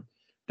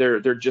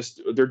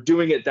they're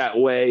doing it that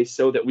way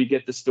so that we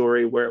get the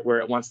story where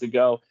it wants to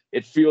go.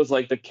 It feels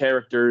like the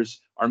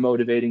characters are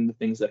motivating the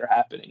things that are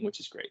happening, which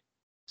is great.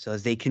 So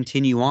as they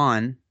continue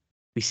on,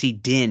 we see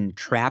Din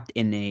trapped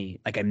in a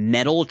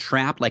metal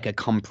trap, like a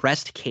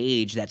compressed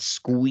cage that's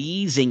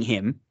squeezing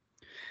him.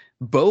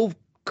 Bo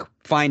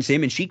finds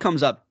him and she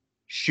comes up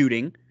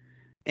shooting,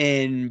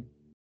 and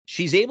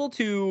she's able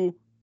to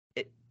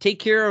take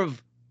care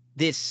of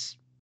this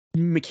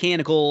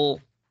mechanical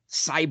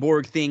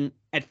cyborg thing.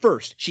 At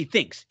first, she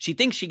thinks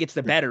she gets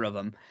the better of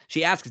him.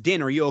 She asks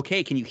Din, "Are you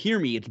okay? Can you hear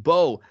me? It's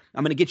Bo.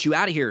 I'm going to get you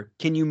out of here.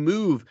 Can you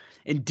move?"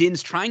 And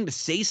Din's trying to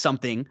say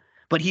something,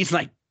 but he's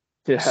like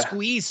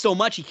squeezed so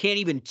much he can't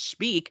even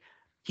speak.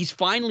 He's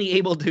finally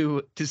able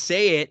to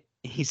say it.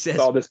 He says,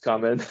 "Saw this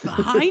coming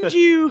behind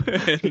you,"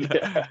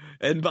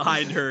 and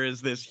behind her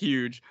is this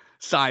huge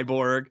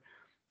cyborg.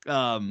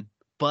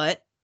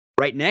 But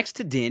right next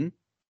to Din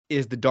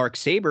is the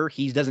Darksaber.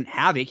 He doesn't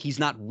have it. He's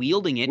not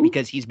wielding it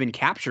because he's been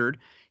captured.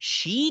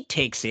 She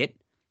takes it.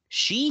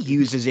 She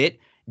uses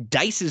it,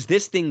 dices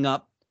this thing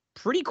up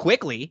pretty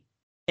quickly,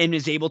 and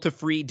is able to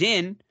free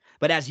Din.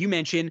 But as you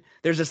mentioned,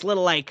 there's this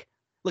little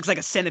looks like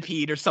a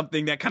centipede or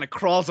something that kind of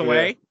crawls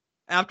away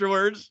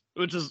afterwards,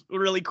 which is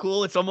really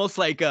cool. It's almost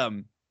like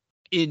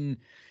in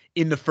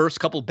the first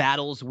couple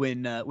battles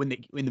when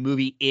the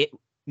movie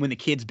when the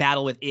kids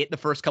battle with it the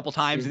first couple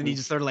times, and then he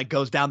just sort of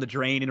goes down the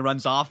drain and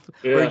runs off,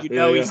 where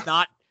he's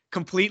not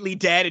completely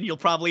dead, and you'll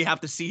probably have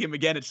to see him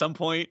again at some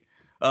point.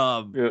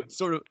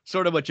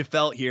 Sort of what you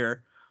felt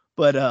here.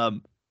 But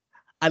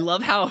I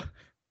love how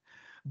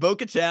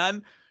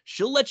Bo-Katan,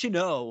 she'll let you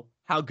know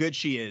how good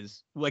she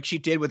is, like she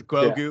did with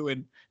Grogu.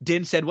 And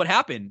Din said, "What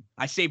happened?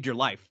 I saved your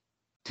life."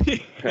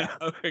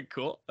 Okay,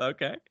 cool.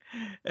 Okay.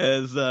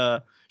 As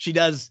she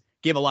does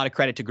give a lot of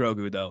credit to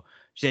Grogu, though.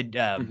 She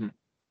said,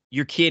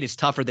 "Your kid is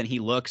tougher than he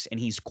looks, and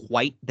he's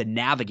quite the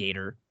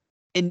navigator."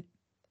 And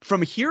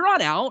from here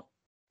on out,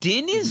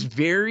 Din is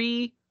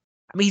very,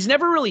 he's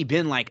never really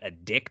been like a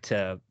dick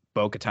to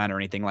Bo-Katan or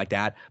anything like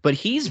that, but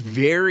he's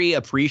very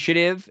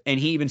appreciative. And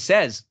he even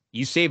says,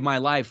 "You saved my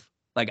life.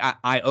 Like,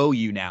 I owe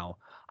you now.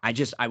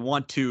 I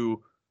want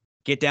to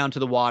get down to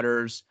the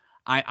waters.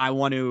 I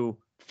want to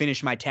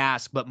finish my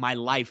task, but my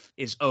life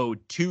is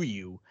owed to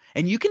you."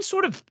 And you can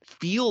sort of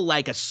feel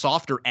like a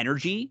softer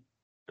energy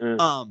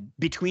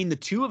between the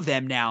two of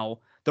them now.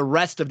 The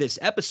rest of this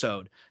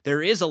episode,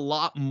 there is a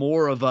lot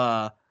more of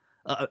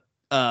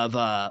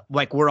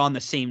like we're on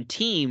the same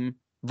team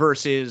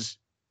versus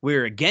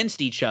we're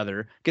against each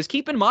other. Because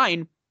keep in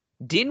mind,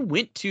 Din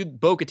went to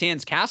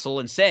Bo-Katan's castle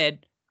and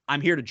said,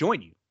 "I'm here to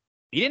join you."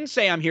 He didn't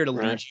say, "I'm here to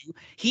lead you."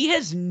 He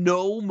has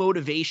no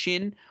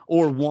motivation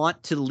or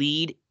want to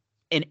lead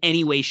in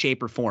any way,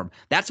 shape, or form.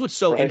 That's what's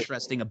so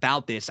interesting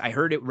about this. I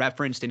heard it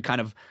referenced and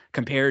kind of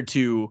compared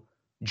to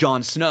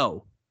Jon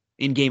Snow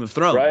in Game of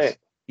Thrones,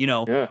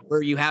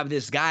 where you have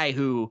this guy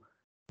who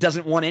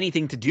doesn't want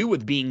anything to do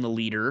with being the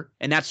leader.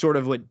 And that's sort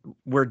of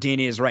where Din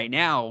is right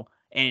now.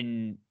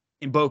 And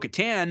in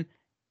Bo-Katan,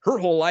 her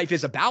whole life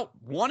is about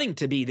wanting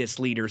to be this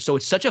leader. So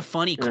it's such a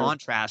funny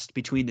contrast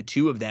between the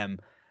two of them.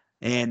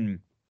 And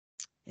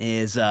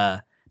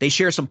they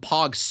share some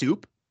Pog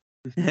soup,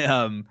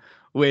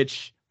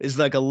 which is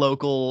like a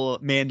local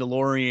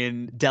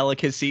Mandalorian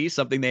delicacy,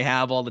 something they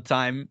have all the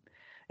time,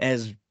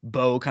 as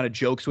Bo kind of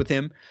jokes with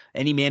him.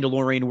 Any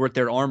Mandalorian worth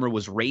their armor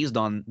was raised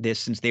on this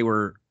since they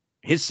were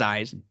his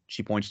size.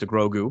 She points to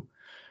Grogu.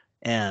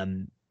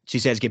 She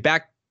says, "Get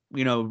back,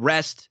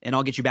 rest, and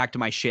I'll get you back to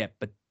my ship."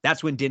 But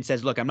that's when Din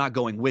says, "Look, I'm not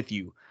going with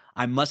you.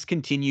 I must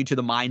continue to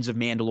the mines of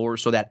Mandalore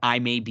so that I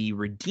may be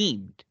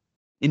redeemed."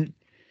 And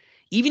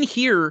even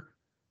here,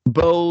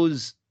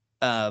 Bo's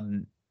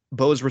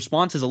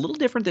response is a little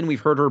different than we've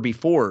heard her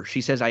before.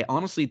 She says, "I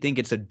honestly think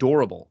it's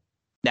adorable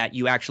that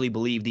you actually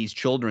believe these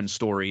children's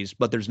stories,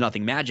 but there's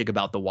nothing magic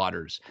about the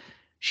waters."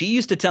 She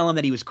used to tell him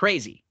that he was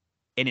crazy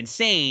and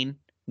insane.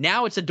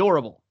 Now it's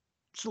adorable.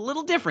 It's a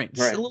little different.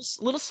 It's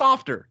a little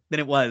softer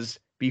than it was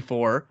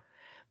before.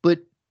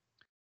 But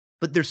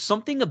there's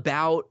something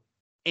about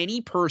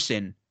any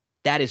person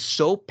that is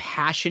so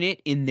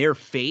passionate in their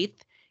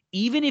faith,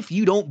 even if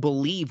you don't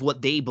believe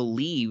what they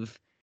believe,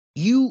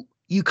 you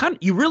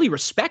really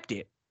respect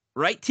it,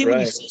 right, Tim? When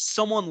you see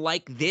someone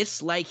like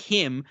this, like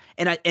him,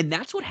 and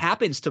that's what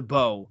happens to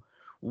Bo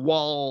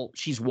while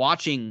she's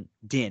watching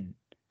Din.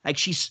 Like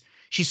she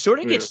sort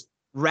of gets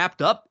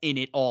wrapped up in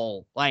it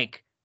all.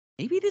 Like,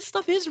 maybe this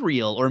stuff is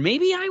real, or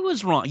maybe I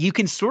was wrong. You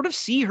can sort of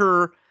see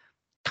her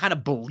kind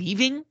of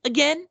believing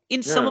again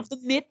in some of the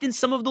myth and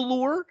some of the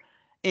lore.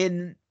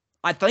 And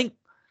I think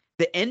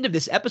the end of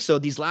this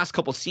episode, these last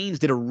couple scenes,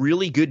 did a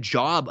really good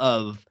job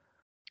of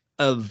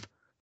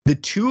the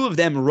two of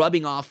them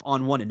rubbing off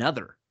on one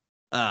another.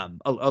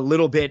 A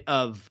little bit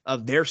of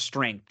their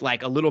strength,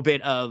 like a little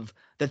bit of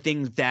the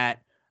things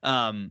that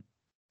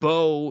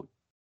Bo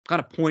kind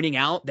of pointing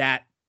out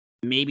that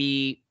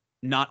maybe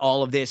not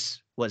all of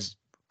this was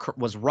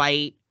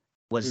right,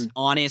 was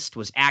honest,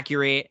 was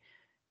accurate.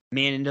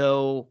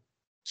 Mando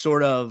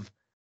sort of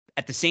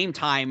at the same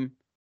time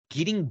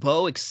getting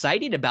Bo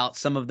excited about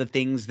some of the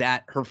things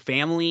that her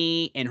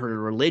family and her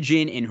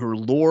religion and her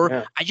lore.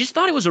 Yeah. I just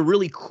thought it was a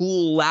really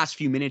cool last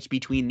few minutes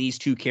between these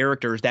two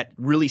characters that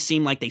really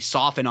seemed like they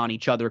soften on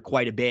each other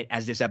quite a bit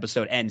as this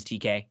episode ends,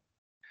 TK.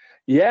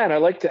 Yeah, and I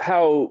liked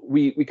how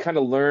we kind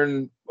of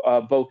learn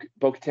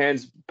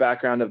Bo-Katan's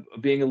background of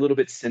being a little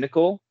bit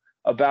cynical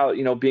about,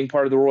 being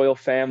part of the royal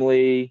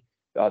family,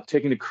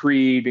 taking the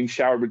creed, being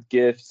showered with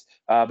gifts.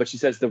 But she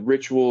says the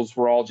rituals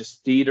were all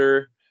just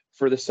theater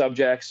for the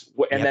subjects.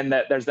 And then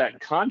there's that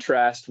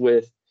contrast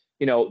with,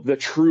 the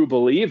true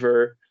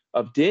believer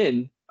of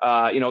Din.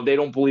 They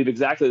don't believe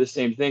exactly the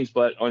same things,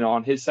 but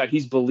on his side,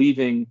 he's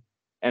believing.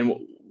 And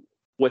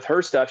with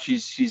her stuff,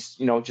 she's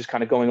just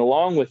kind of going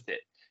along with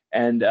it.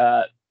 And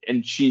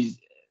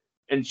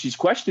she's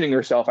questioning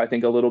herself, I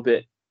think, a little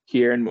bit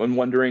here and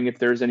wondering if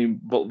there's any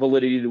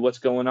validity to what's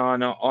going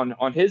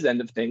on his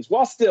end of things,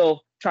 while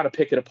still trying to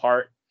pick it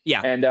apart.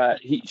 Yeah. And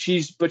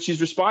she's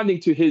responding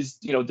to his,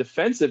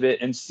 defense of it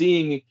and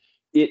seeing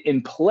it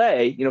in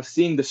play,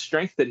 seeing the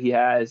strength that he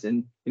has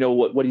and,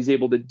 what he's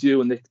able to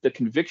do and the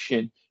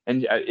conviction.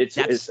 And it's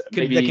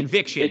maybe the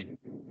conviction.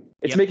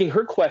 It's making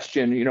her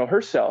question,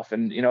 herself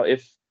and,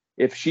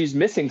 if she's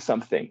missing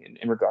something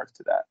in regards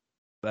to that.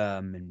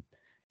 And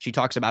she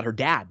talks about her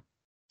dad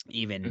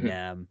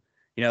even,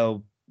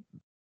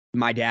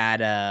 my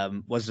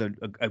dad was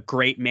a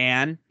great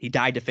man. He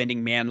died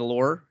defending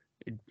Mandalore.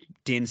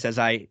 Din says,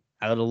 I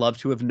would have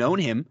loved to have known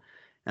him.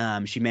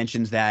 She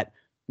mentions that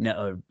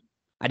no,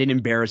 I didn't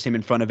embarrass him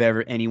in front of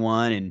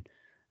anyone.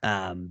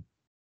 And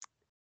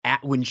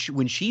when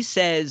she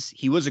says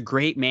he was a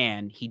great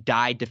man, he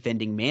died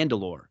defending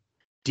Mandalore,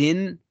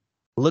 Din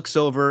looks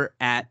over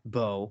at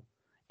Bo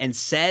and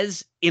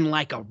says in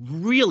like a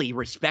really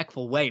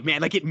respectful way,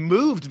 man, like it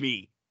moved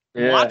me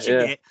watching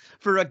it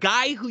for a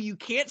guy who you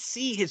can't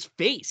see his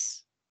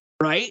face,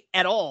 right,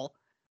 at all.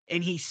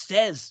 And he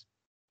says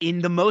in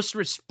the most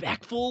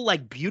respectful,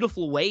 like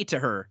beautiful way to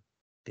her,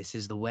 this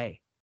is the way.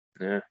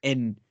 Yeah.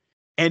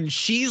 And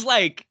she's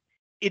like,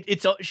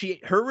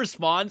 her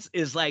response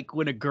is like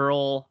when a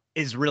girl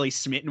is really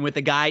smitten with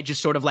a guy,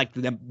 just sort of like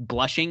them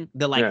blushing,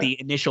 the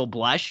initial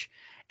blush.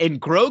 And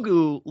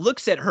Grogu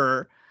looks at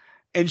her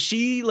and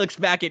she looks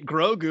back at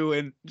Grogu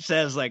and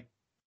says like,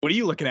 what are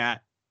you looking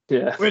at?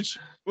 Yeah. Which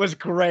was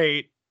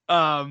great.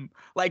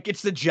 Like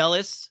it's the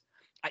jealous.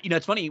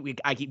 It's funny.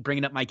 I keep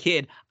bringing up my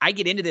kid. I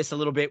get into this a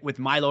little bit with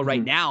Milo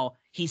right now.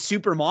 He's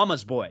super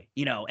mama's boy,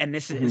 and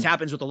this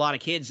happens with a lot of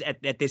kids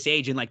at this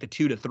age in like the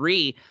 2 to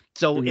 3.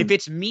 So if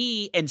it's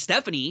me and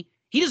Stephanie,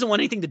 he doesn't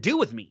want anything to do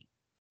with me.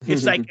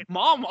 It's like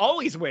mom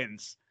always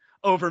wins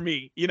over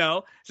me,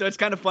 So it's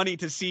kind of funny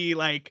to see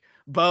like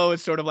Bo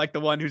is sort of like the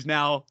one who's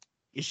now,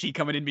 is she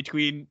coming in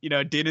between,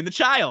 Din and the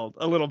child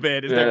a little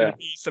bit? Is there going to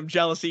be some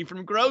jealousy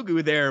from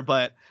Grogu there?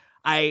 But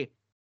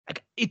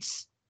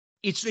it's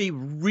a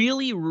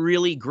really,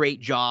 really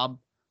great job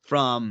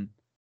from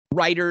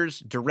writers,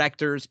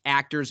 directors,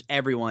 actors,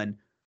 everyone,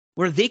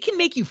 where they can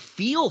make you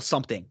feel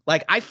something.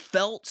 Like I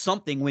felt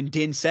something when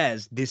Din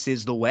says, this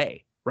is the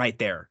way, right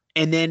there.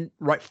 And then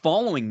right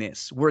following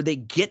this, where they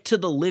get to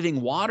the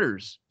living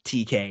waters,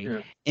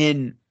 TK.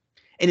 And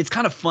it's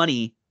kind of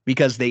funny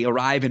because they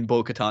arrive and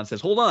Bo-Katan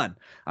says, hold on,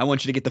 I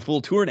want you to get the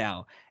full tour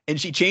now. And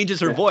she changes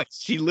her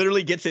voice. She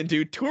literally gets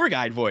into tour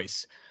guide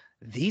voice.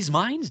 These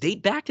mines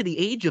date back to the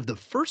age of the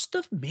first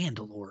of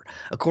Mandalore.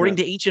 According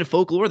to ancient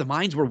folklore, the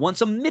mines were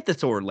once a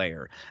mythosaur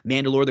lair.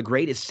 Mandalore the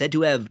Great is said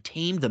to have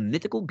tamed the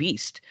mythical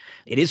beast.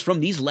 It is from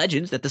these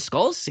legends that the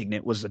skull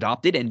signet was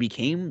adopted and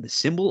became the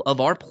symbol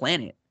of our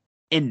planet.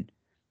 And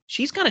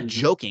she's kind of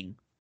joking,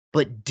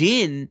 but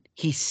Din,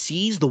 he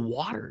sees the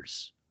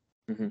waters.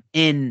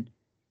 And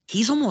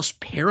he's almost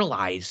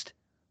paralyzed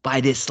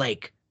by this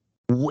like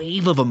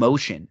wave of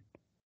emotion.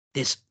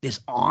 This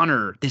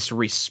honor, this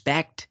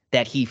respect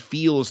that he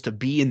feels to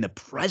be in the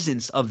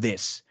presence of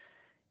this.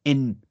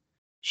 And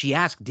she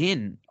asked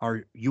Din,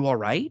 are you all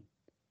right?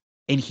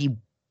 And he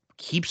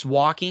keeps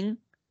walking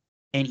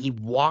and he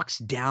walks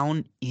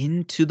down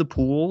into the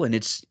pool. And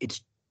it's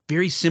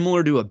very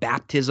similar to a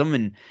baptism.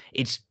 And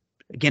it's,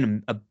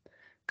 again, a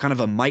kind of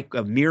a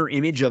mirror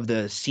image of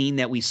the scene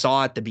that we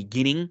saw at the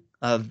beginning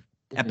of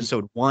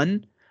episode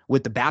 1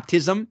 with the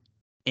baptism.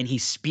 And he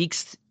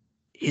speaks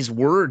his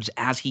words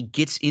as he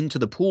gets into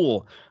the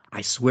pool.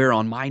 I swear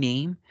on my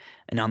name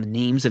and on the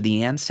names of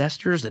the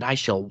ancestors that I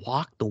shall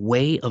walk the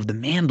way of the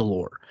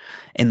Mandalore,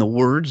 and the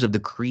words of the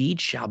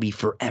creed shall be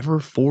forever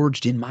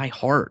forged in my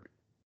heart.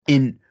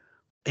 And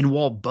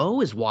while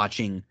Bo is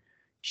watching,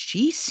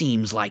 she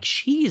seems like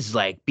she is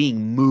like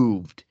being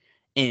moved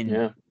and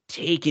Yeah.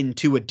 taken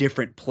to a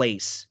different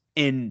place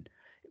and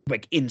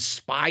like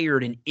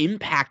inspired and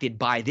impacted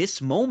by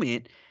this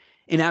moment.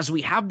 And as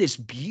we have this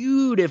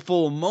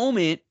beautiful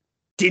moment,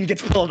 Din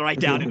gets pulled right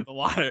down into the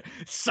water,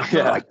 sucked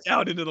Yeah. right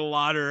down into the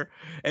water,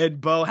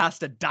 and Bo has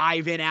to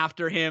dive in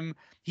after him.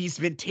 He's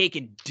been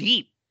taken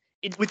deep.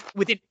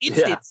 Within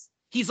instance,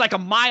 he's like a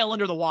mile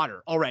under the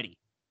water already,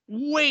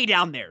 way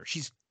down there.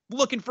 She's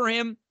looking for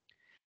him.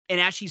 And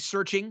as she's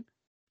searching,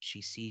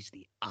 she sees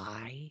the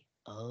eye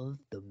of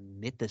the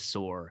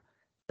mythosaur,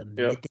 the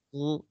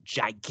mythical,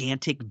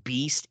 gigantic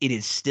beast. It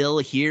is still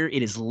here.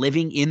 It is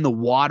living in the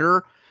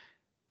water.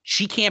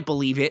 She can't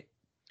believe it.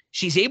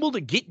 She's able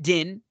to get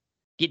Din,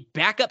 get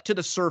back up to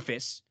the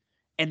surface,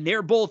 and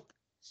they're both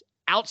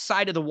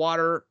outside of the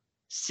water,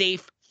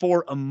 safe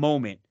for a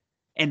moment.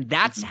 And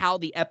that's how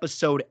the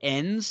episode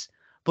ends.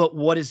 But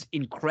what is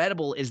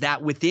incredible is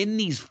that within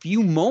these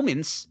few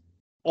moments,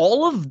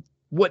 all of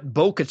what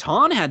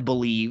Bo-Katan had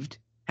believed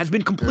has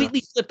been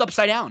completely flipped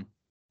upside down.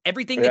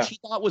 Everything that she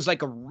thought was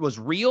was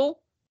real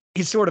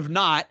is sort of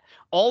not.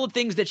 All the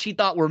things that she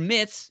thought were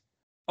myths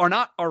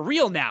are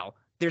real now.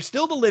 They're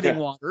still the living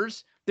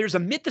waters. There's a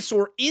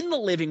mythosaur in the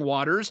living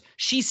waters.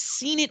 She's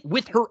seen it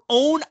with her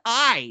own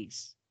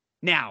eyes.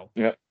 Now,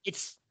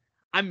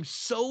 I'm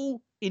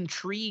so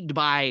intrigued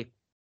by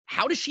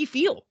how does she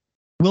feel?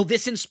 Will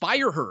this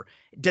inspire her?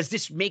 Does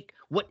this make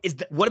what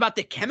about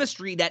the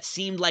chemistry that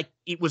seemed like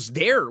it was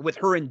there with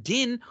her and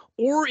Din,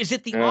 or is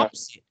it the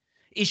opposite?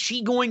 Is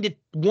she going to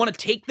want to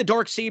take the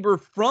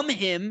Darksaber from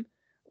him,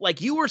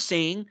 like you were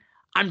saying?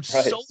 I'm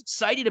so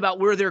excited about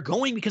where they're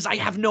going because I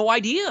have no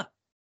idea.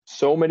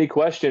 So many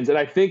questions, and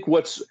I think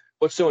what's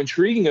so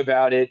intriguing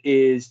about it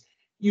is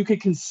you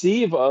could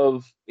conceive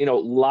of,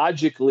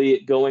 logically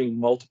it going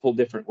multiple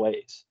different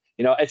ways.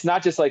 It's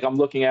not just like I'm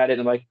looking at it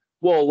and I'm like,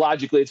 well,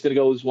 logically it's going to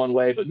go this one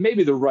way, but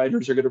maybe the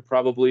writers are going to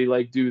probably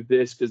like do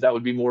this because that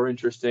would be more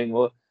interesting.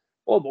 Well,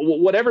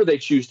 whatever they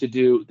choose to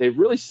do, they've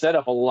really set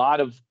up a lot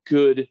of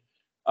good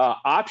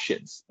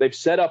options. They've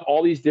set up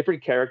all these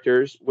different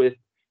characters with,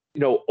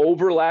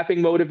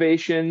 overlapping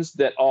motivations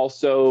that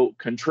also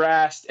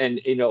contrast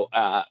and,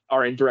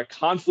 are in direct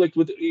conflict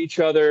with each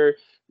other.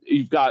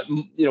 You've got,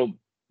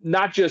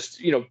 not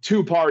just,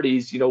 two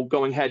parties,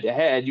 going head to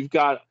head. You've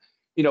got,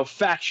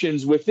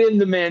 factions within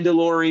the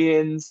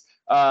Mandalorians,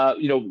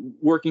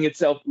 working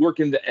it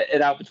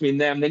out between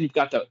them. Then you've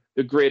got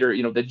the greater,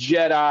 the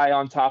Jedi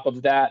on top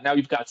of that. Now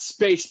you've got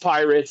space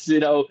pirates,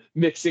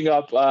 mixing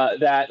up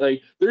that.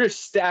 Like they're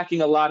just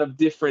stacking a lot of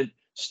different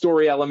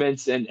story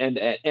elements and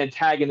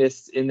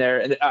antagonists in there.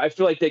 And I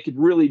feel like they could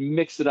really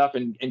mix it up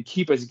and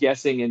keep us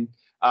guessing.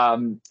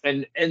 And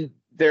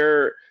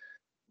they're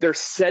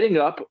setting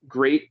up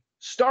great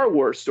Star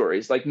Wars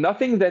stories. Like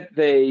nothing that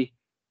they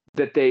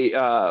set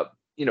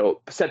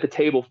the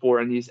table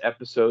for in these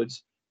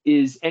episodes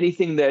is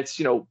anything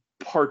that's,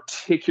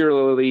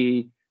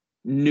 particularly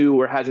new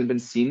or hasn't been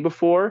seen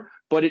before,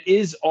 but it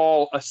is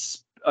all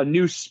a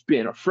new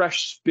spin, a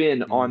fresh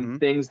spin on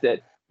things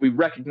that we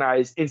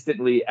recognize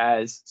instantly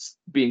as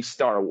being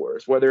Star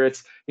Wars, whether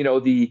it's,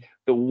 the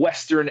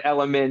Western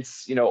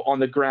elements, on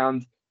the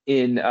ground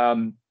in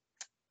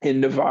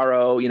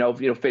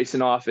Navarro,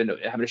 facing off and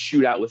having a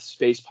shootout with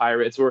space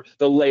pirates, or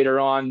the later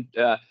on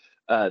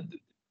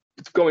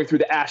going through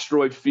the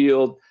asteroid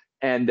field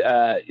and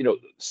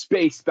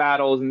space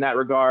battles in that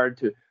regard,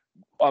 to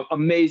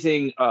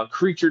amazing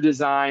creature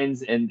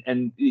designs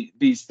and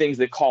these things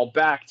that call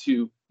back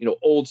to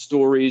old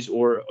stories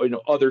or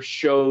other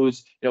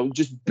shows,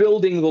 just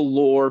building the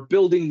lore,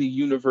 building the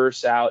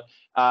universe out,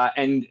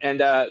 and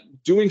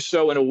doing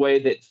so in a way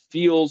that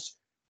feels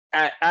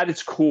at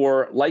its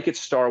core like it's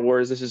Star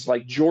Wars. This is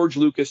like George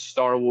Lucas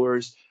Star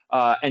Wars,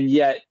 and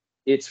yet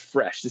it's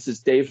fresh. This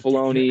is Dave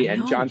Filoni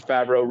and Jon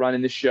Favreau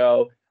running the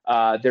show.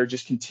 They're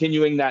just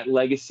continuing that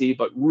legacy,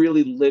 but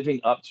really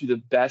living up to the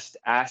best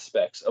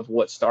aspects of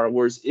what Star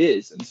Wars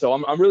is. And so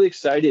I'm really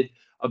excited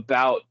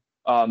about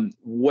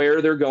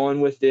where they're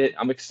going with it.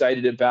 I'm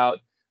excited about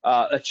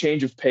a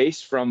change of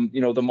pace from,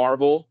 the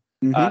Marvel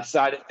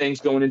side of things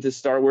going into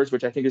Star Wars,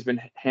 which I think has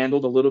been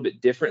handled a little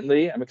bit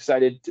differently. I'm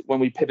excited when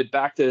we pivot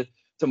back to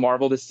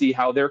Marvel to see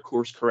how they're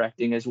course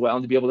correcting as well,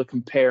 and to be able to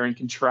compare and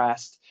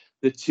contrast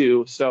the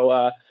two.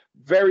 So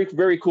very,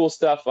 very cool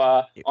stuff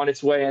on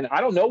its way. And I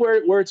don't know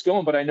where it's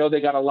going, but I know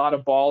they got a lot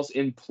of balls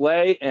in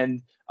play,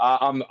 and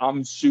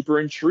I'm super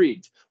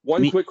intrigued.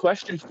 Quick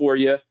question for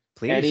you.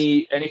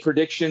 Please. Any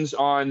predictions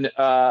on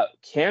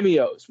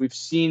cameos? We've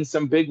seen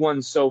some big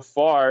ones so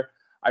far.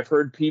 I've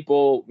heard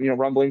people,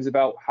 rumblings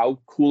about how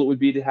cool it would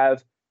be to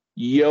have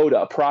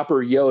Yoda,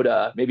 proper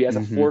Yoda, maybe as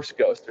a Force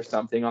ghost or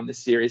something on this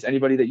series.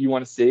 Anybody that you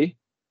want to see?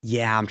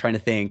 Yeah, I'm trying to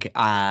think.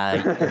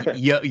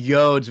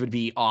 Yodes would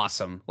be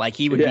awesome. Like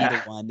he would be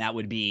the one that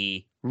would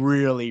be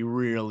really,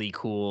 really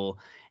cool.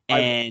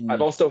 And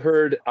I've also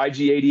heard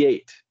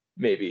IG-88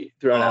 maybe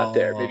thrown out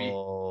there. Maybe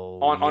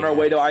on our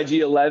way to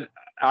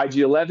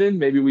IG-11,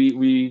 maybe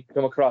we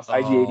come across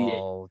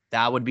IG-88.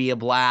 That would be a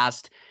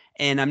blast.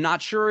 And I'm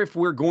not sure if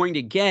we're going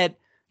to get,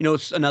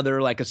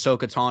 another like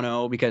Ahsoka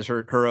Tano because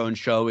her own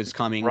show is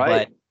coming.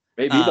 Right. But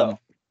Maybe though.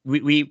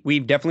 We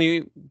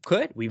definitely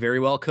could. We very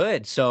well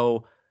could.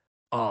 So,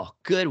 oh,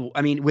 good.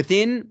 I mean,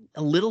 within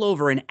a little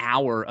over an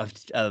hour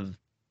of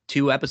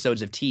 2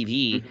 episodes of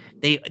TV,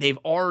 they've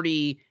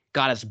already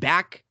got us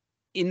back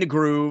in the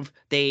groove.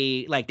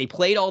 They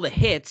played all the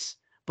hits,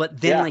 but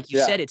then like you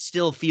said, it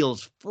still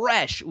feels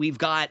fresh. We've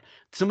got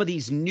some of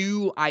these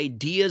new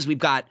ideas. We've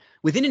got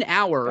within an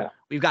hour,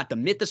 we've got the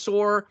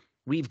Mythosaur,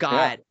 we've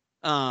got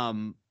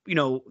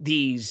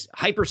these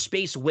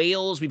hyperspace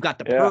whales, we've got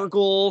the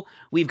Purgle,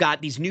 we've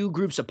got these new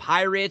groups of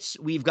pirates,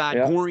 we've got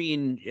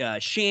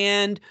Gorian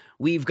Shand,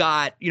 we've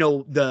got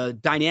the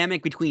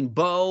dynamic between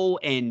Bo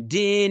and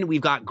Din,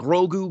 we've got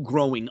Grogu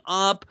growing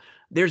up.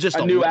 There's just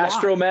a new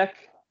astromech.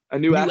 A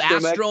new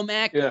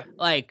astromech.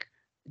 Like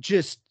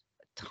just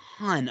a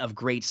ton of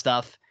great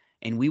stuff.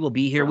 And we will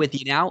be here with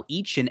you now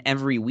each and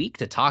every week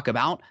to talk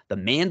about The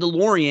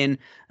Mandalorian.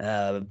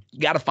 You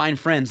got to find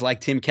friends like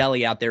Tim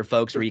Kelly out there,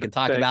 folks, where you can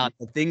talk about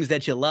the things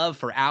that you love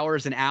for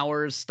hours and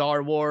hours,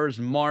 Star Wars,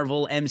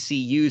 Marvel,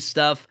 MCU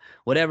stuff,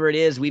 whatever it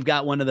is. We've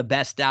got one of the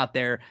best out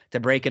there to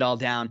break it all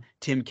down.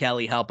 Tim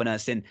Kelly helping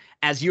us. And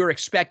as you're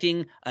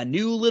expecting a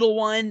new little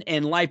one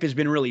and life has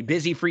been really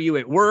busy for you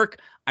at work,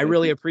 I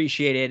really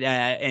appreciate it,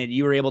 and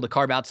you were able to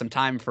carve out some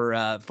time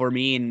for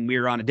me, and we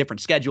were on a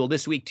different schedule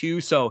this week too.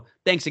 So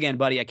thanks again,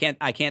 buddy. I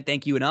can't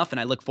thank you enough, and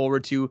I look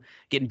forward to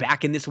getting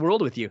back in this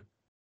world with you.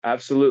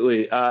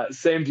 Absolutely,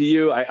 same to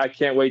you. I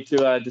can't wait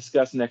to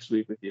discuss next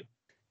week with you.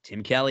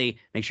 Tim Kelly,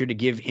 make sure to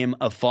give him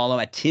a follow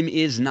at Tim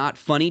Is Not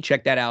Funny.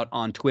 Check that out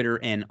on Twitter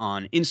and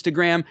on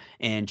Instagram,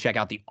 and check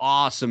out the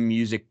awesome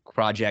music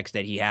projects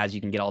that he has.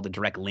 You can get all the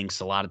direct links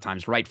a lot of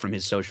times right from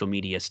his social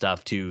media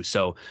stuff too.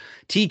 So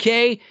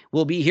TK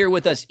will be here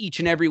with us each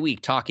and every week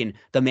talking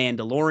The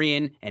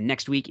Mandalorian, and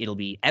next week it'll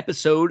be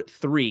episode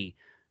 3.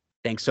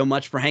 Thanks so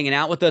much for hanging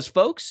out with us,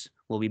 folks.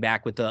 We'll be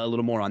back with a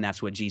little more on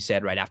That's What G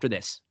Said right after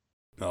this.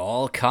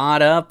 All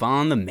caught up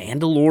on The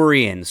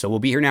Mandalorian. So we'll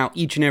be here now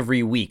each and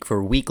every week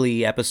for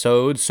weekly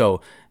episodes. So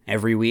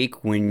every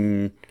week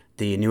when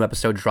the new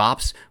episode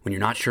drops, when you're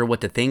not sure what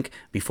to think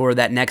before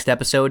that next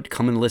episode,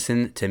 come and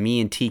listen to me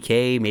and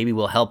TK. Maybe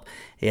we'll help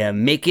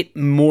make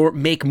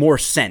more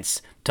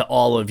sense to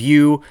all of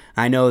you.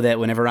 I know that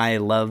whenever I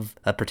love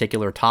a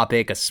particular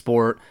topic, a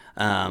sport,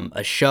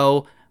 a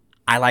show,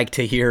 I like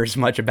to hear as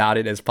much about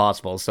it as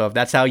possible. So if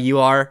that's how you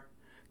are,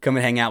 come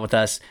and hang out with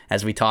us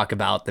as we talk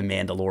about The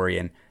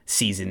Mandalorian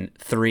Season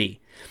 3.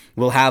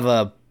 We'll have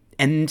a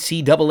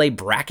NCAA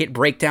bracket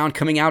breakdown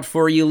coming out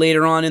for you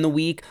later on in the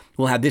week.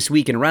 We'll have This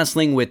Week in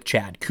Wrestling with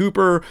Chad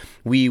Cooper.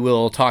 We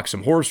will talk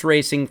some horse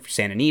racing for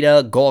Santa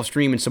Anita,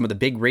 Gulfstream, and some of the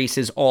big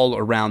races all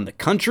around the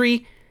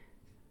country.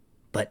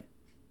 But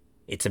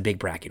it's a big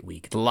bracket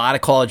week. It's a lot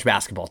of college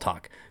basketball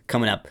talk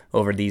coming up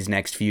over these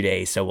next few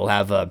days. So we'll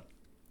have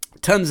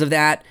tons of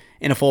that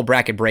and a full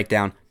bracket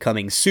breakdown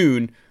coming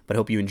soon. But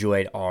hope you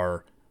enjoyed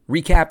our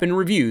recap and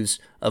reviews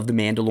of The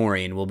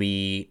Mandalorian. We'll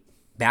be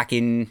back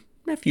in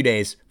a few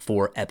days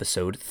for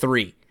episode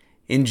 3.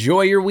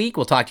 Enjoy your week.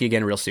 We'll talk to you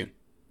again real soon.